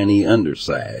a shiny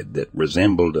underside that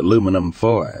resembled aluminum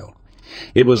foil.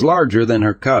 It was larger than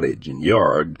her cottage and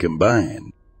yard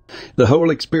combined. The whole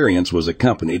experience was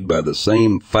accompanied by the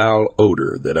same foul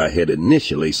odor that I had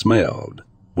initially smelled.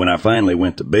 When I finally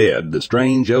went to bed, the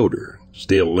strange odor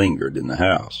still lingered in the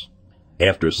house.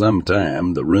 After some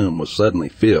time, the room was suddenly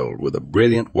filled with a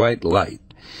brilliant white light,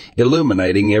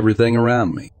 illuminating everything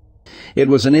around me. It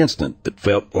was an instant that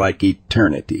felt like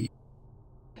eternity.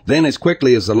 Then, as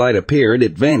quickly as the light appeared,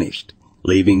 it vanished,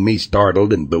 leaving me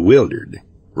startled and bewildered.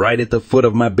 Right at the foot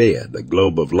of my bed, a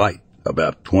globe of light,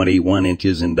 about 21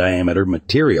 inches in diameter,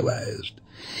 materialized.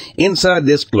 Inside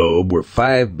this globe were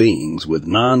 5 beings with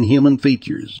non-human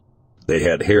features. They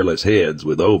had hairless heads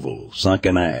with oval,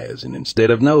 sunken eyes, and instead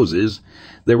of noses,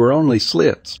 there were only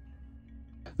slits.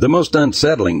 The most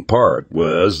unsettling part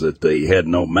was that they had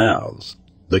no mouths.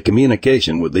 The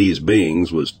communication with these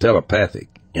beings was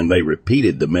telepathic, and they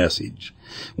repeated the message.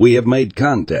 "We have made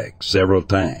contact several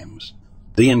times."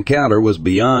 The encounter was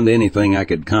beyond anything I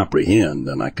could comprehend,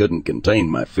 and I couldn't contain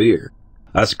my fear.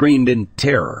 I screamed in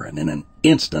terror, and in an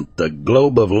instant the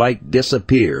globe of light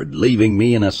disappeared, leaving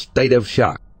me in a state of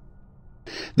shock.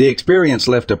 The experience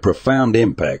left a profound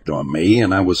impact on me,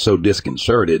 and I was so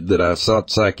disconcerted that I sought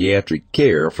psychiatric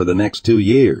care for the next 2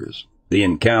 years. The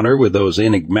encounter with those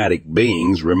enigmatic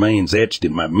beings remains etched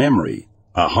in my memory,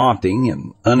 a haunting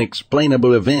and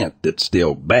unexplainable event that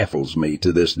still baffles me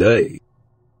to this day.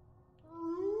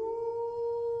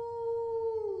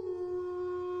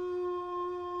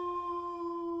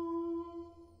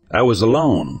 I was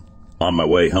alone on my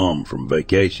way home from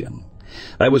vacation.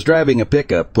 I was driving a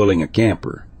pickup pulling a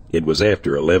camper. It was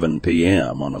after 11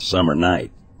 p.m. on a summer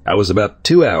night. I was about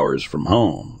 2 hours from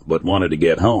home, but wanted to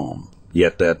get home.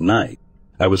 Yet that night,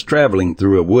 I was traveling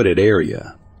through a wooded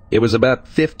area. It was about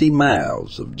 50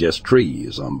 miles of just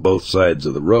trees on both sides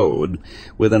of the road,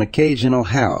 with an occasional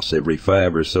house every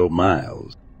 5 or so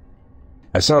miles.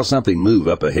 I saw something move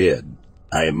up ahead.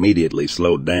 I immediately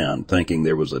slowed down, thinking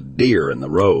there was a deer in the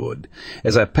road.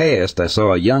 As I passed, I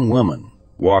saw a young woman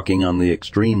walking on the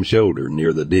extreme shoulder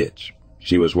near the ditch.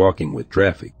 She was walking with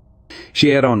traffic. She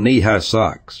had on knee-high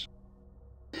socks,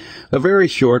 a very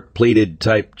short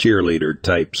pleated-type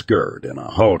cheerleader-type skirt, and a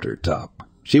halter top.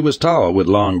 She was tall with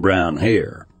long brown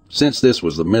hair. Since this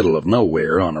was the middle of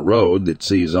nowhere on a road that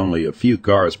sees only a few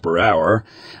cars per hour,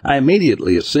 I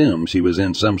immediately assumed she was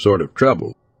in some sort of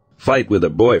trouble. Fight with a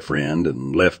boyfriend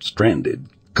and left stranded,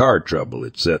 car trouble,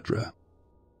 etc.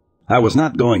 I was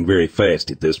not going very fast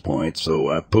at this point, so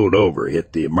I pulled over,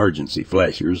 hit the emergency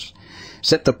flashers,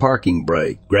 set the parking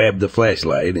brake, grabbed the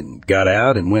flashlight, and got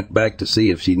out and went back to see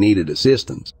if she needed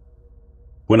assistance.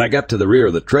 When I got to the rear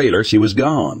of the trailer, she was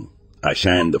gone. I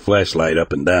shined the flashlight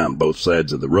up and down both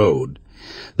sides of the road,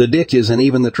 the ditches and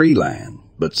even the tree line,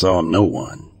 but saw no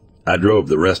one. I drove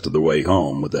the rest of the way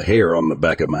home with the hair on the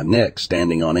back of my neck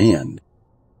standing on end.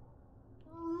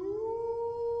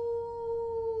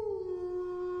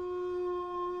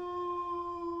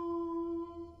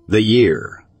 The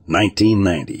year,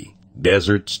 1990.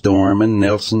 Desert Storm and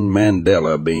Nelson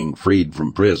Mandela being freed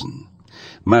from prison.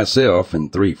 Myself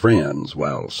and 3 friends,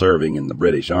 while serving in the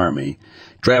British Army,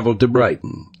 traveled to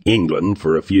Brighton, England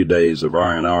for a few days of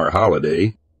R&R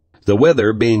holiday. The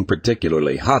weather being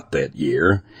particularly hot that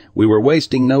year, we were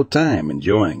wasting no time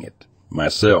enjoying it.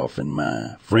 Myself and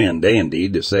my friend Andy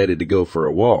decided to go for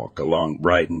a walk along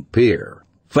Brighton Pier,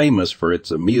 famous for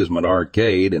its amusement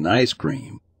arcade and ice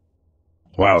cream.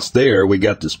 Whilst there, we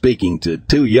got to speaking to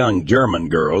 2 young German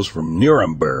girls from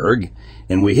Nuremberg,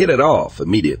 and we hit it off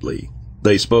immediately.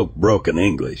 They spoke broken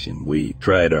English, and we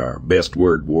tried our best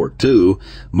World War II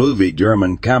movie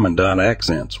German commandant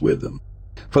accents with them.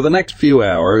 For the next few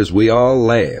hours, we all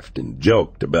laughed and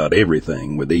joked about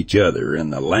everything with each other,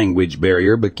 and the language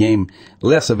barrier became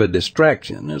less of a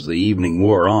distraction as the evening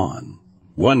wore on.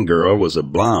 One girl was a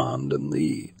blonde, and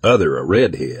the other a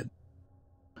redhead.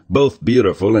 Both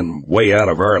beautiful and way out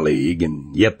of our league,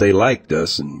 and yet they liked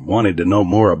us and wanted to know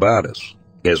more about us.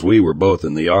 As we were both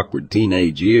in the awkward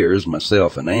teenage years,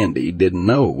 myself and Andy didn't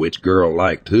know which girl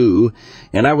liked who,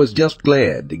 and I was just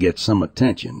glad to get some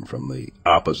attention from the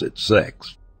opposite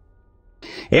sex.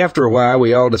 After a while,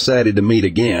 we all decided to meet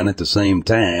again at the same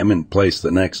time and place the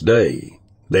next day.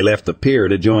 They left the pier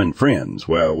to join friends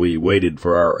while we waited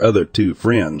for our other 2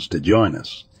 friends to join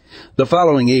us. The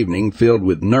following evening filled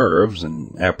with nerves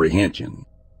and apprehension.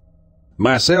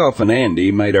 Myself and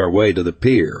Andy made our way to the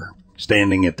pier.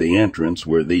 Standing at the entrance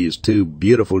were these 2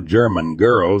 beautiful German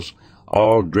girls,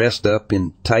 all dressed up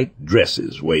in tight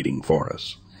dresses waiting for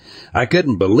us. I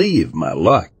couldn't believe my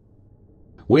luck.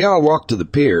 We all walked to the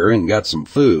pier and got some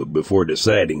food before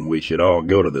deciding we should all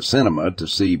go to the cinema to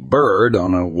see Bird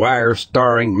on a wire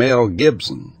starring Mel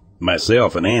Gibson.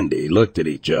 Myself and Andy looked at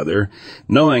each other,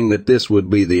 knowing that this would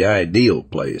be the ideal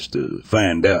place to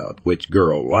find out which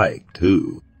girl liked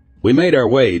who. We made our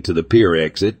way to the pier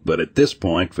exit, but at this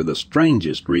point, for the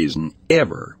strangest reason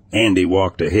ever, Andy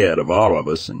walked ahead of all of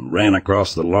us and ran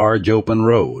across the large open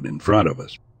road in front of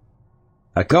us.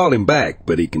 I called him back,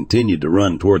 but he continued to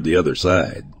run toward the other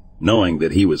side. Knowing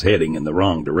that he was heading in the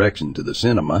wrong direction to the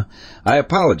cinema, I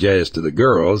apologized to the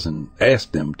girls and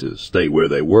asked them to stay where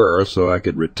they were so I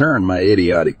could return my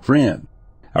idiotic friend.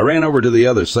 I ran over to the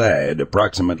other side,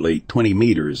 approximately 20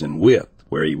 meters in width,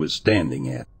 where he was standing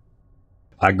at.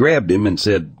 I grabbed him and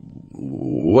said,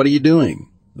 "What are you doing?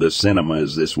 The cinema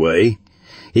is this way."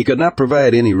 He could not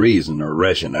provide any reason or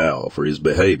rationale for his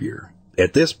behavior.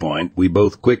 At this point, we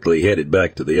both quickly headed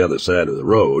back to the other side of the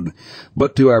road,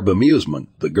 but to our bemusement,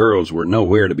 the girls were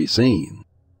nowhere to be seen.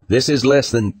 This is less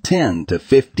than 10 to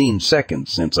 15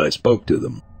 seconds since I spoke to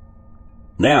them.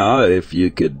 Now, if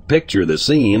you could picture the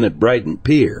scene at Brighton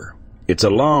Pier, it's a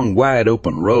long,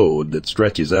 wide-open road that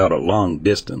stretches out a long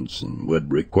distance and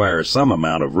would require some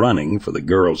amount of running for the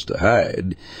girls to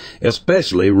hide,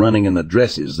 especially running in the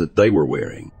dresses that they were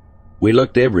wearing. We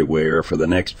looked everywhere for the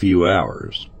next few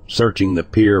hours, searching the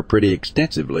pier pretty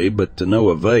extensively, but to no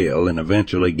avail, and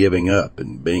eventually giving up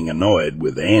and being annoyed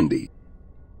with Andy.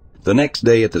 The next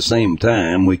day at the same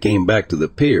time, we came back to the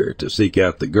pier to seek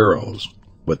out the girls,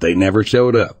 but they never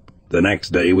showed up. The next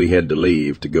day we had to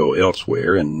leave to go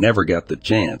elsewhere and never got the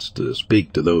chance to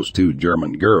speak to those 2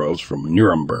 German girls from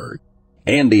Nuremberg.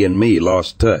 Andy and me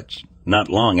lost touch, not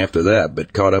long after that,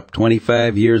 but caught up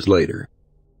 25 years later.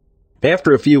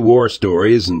 After a few war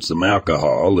stories and some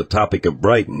alcohol, the topic of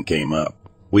Brighton came up.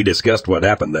 We discussed what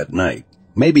happened that night.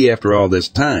 Maybe after all this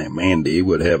time, Andy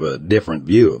would have a different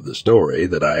view of the story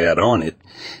that I had on it,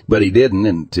 but he didn't,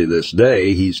 and to this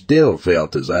day he still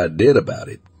felt as I did about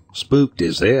it. Spooked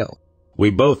as hell. We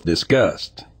both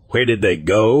discussed. Where did they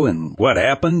go and what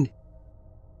happened?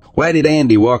 Why did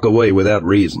Andy walk away without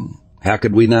reason? How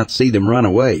could we not see them run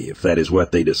away if that is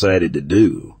what they decided to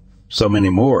do? So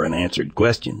many more unanswered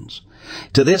questions.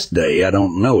 To this day, I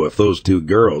don't know if those 2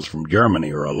 girls from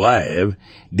Germany are alive,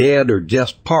 dead, or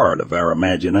just part of our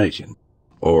imagination.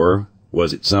 Or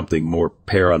was it something more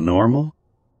paranormal?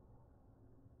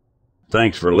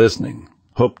 Thanks for listening.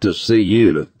 Hope to see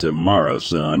you tomorrow,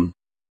 son.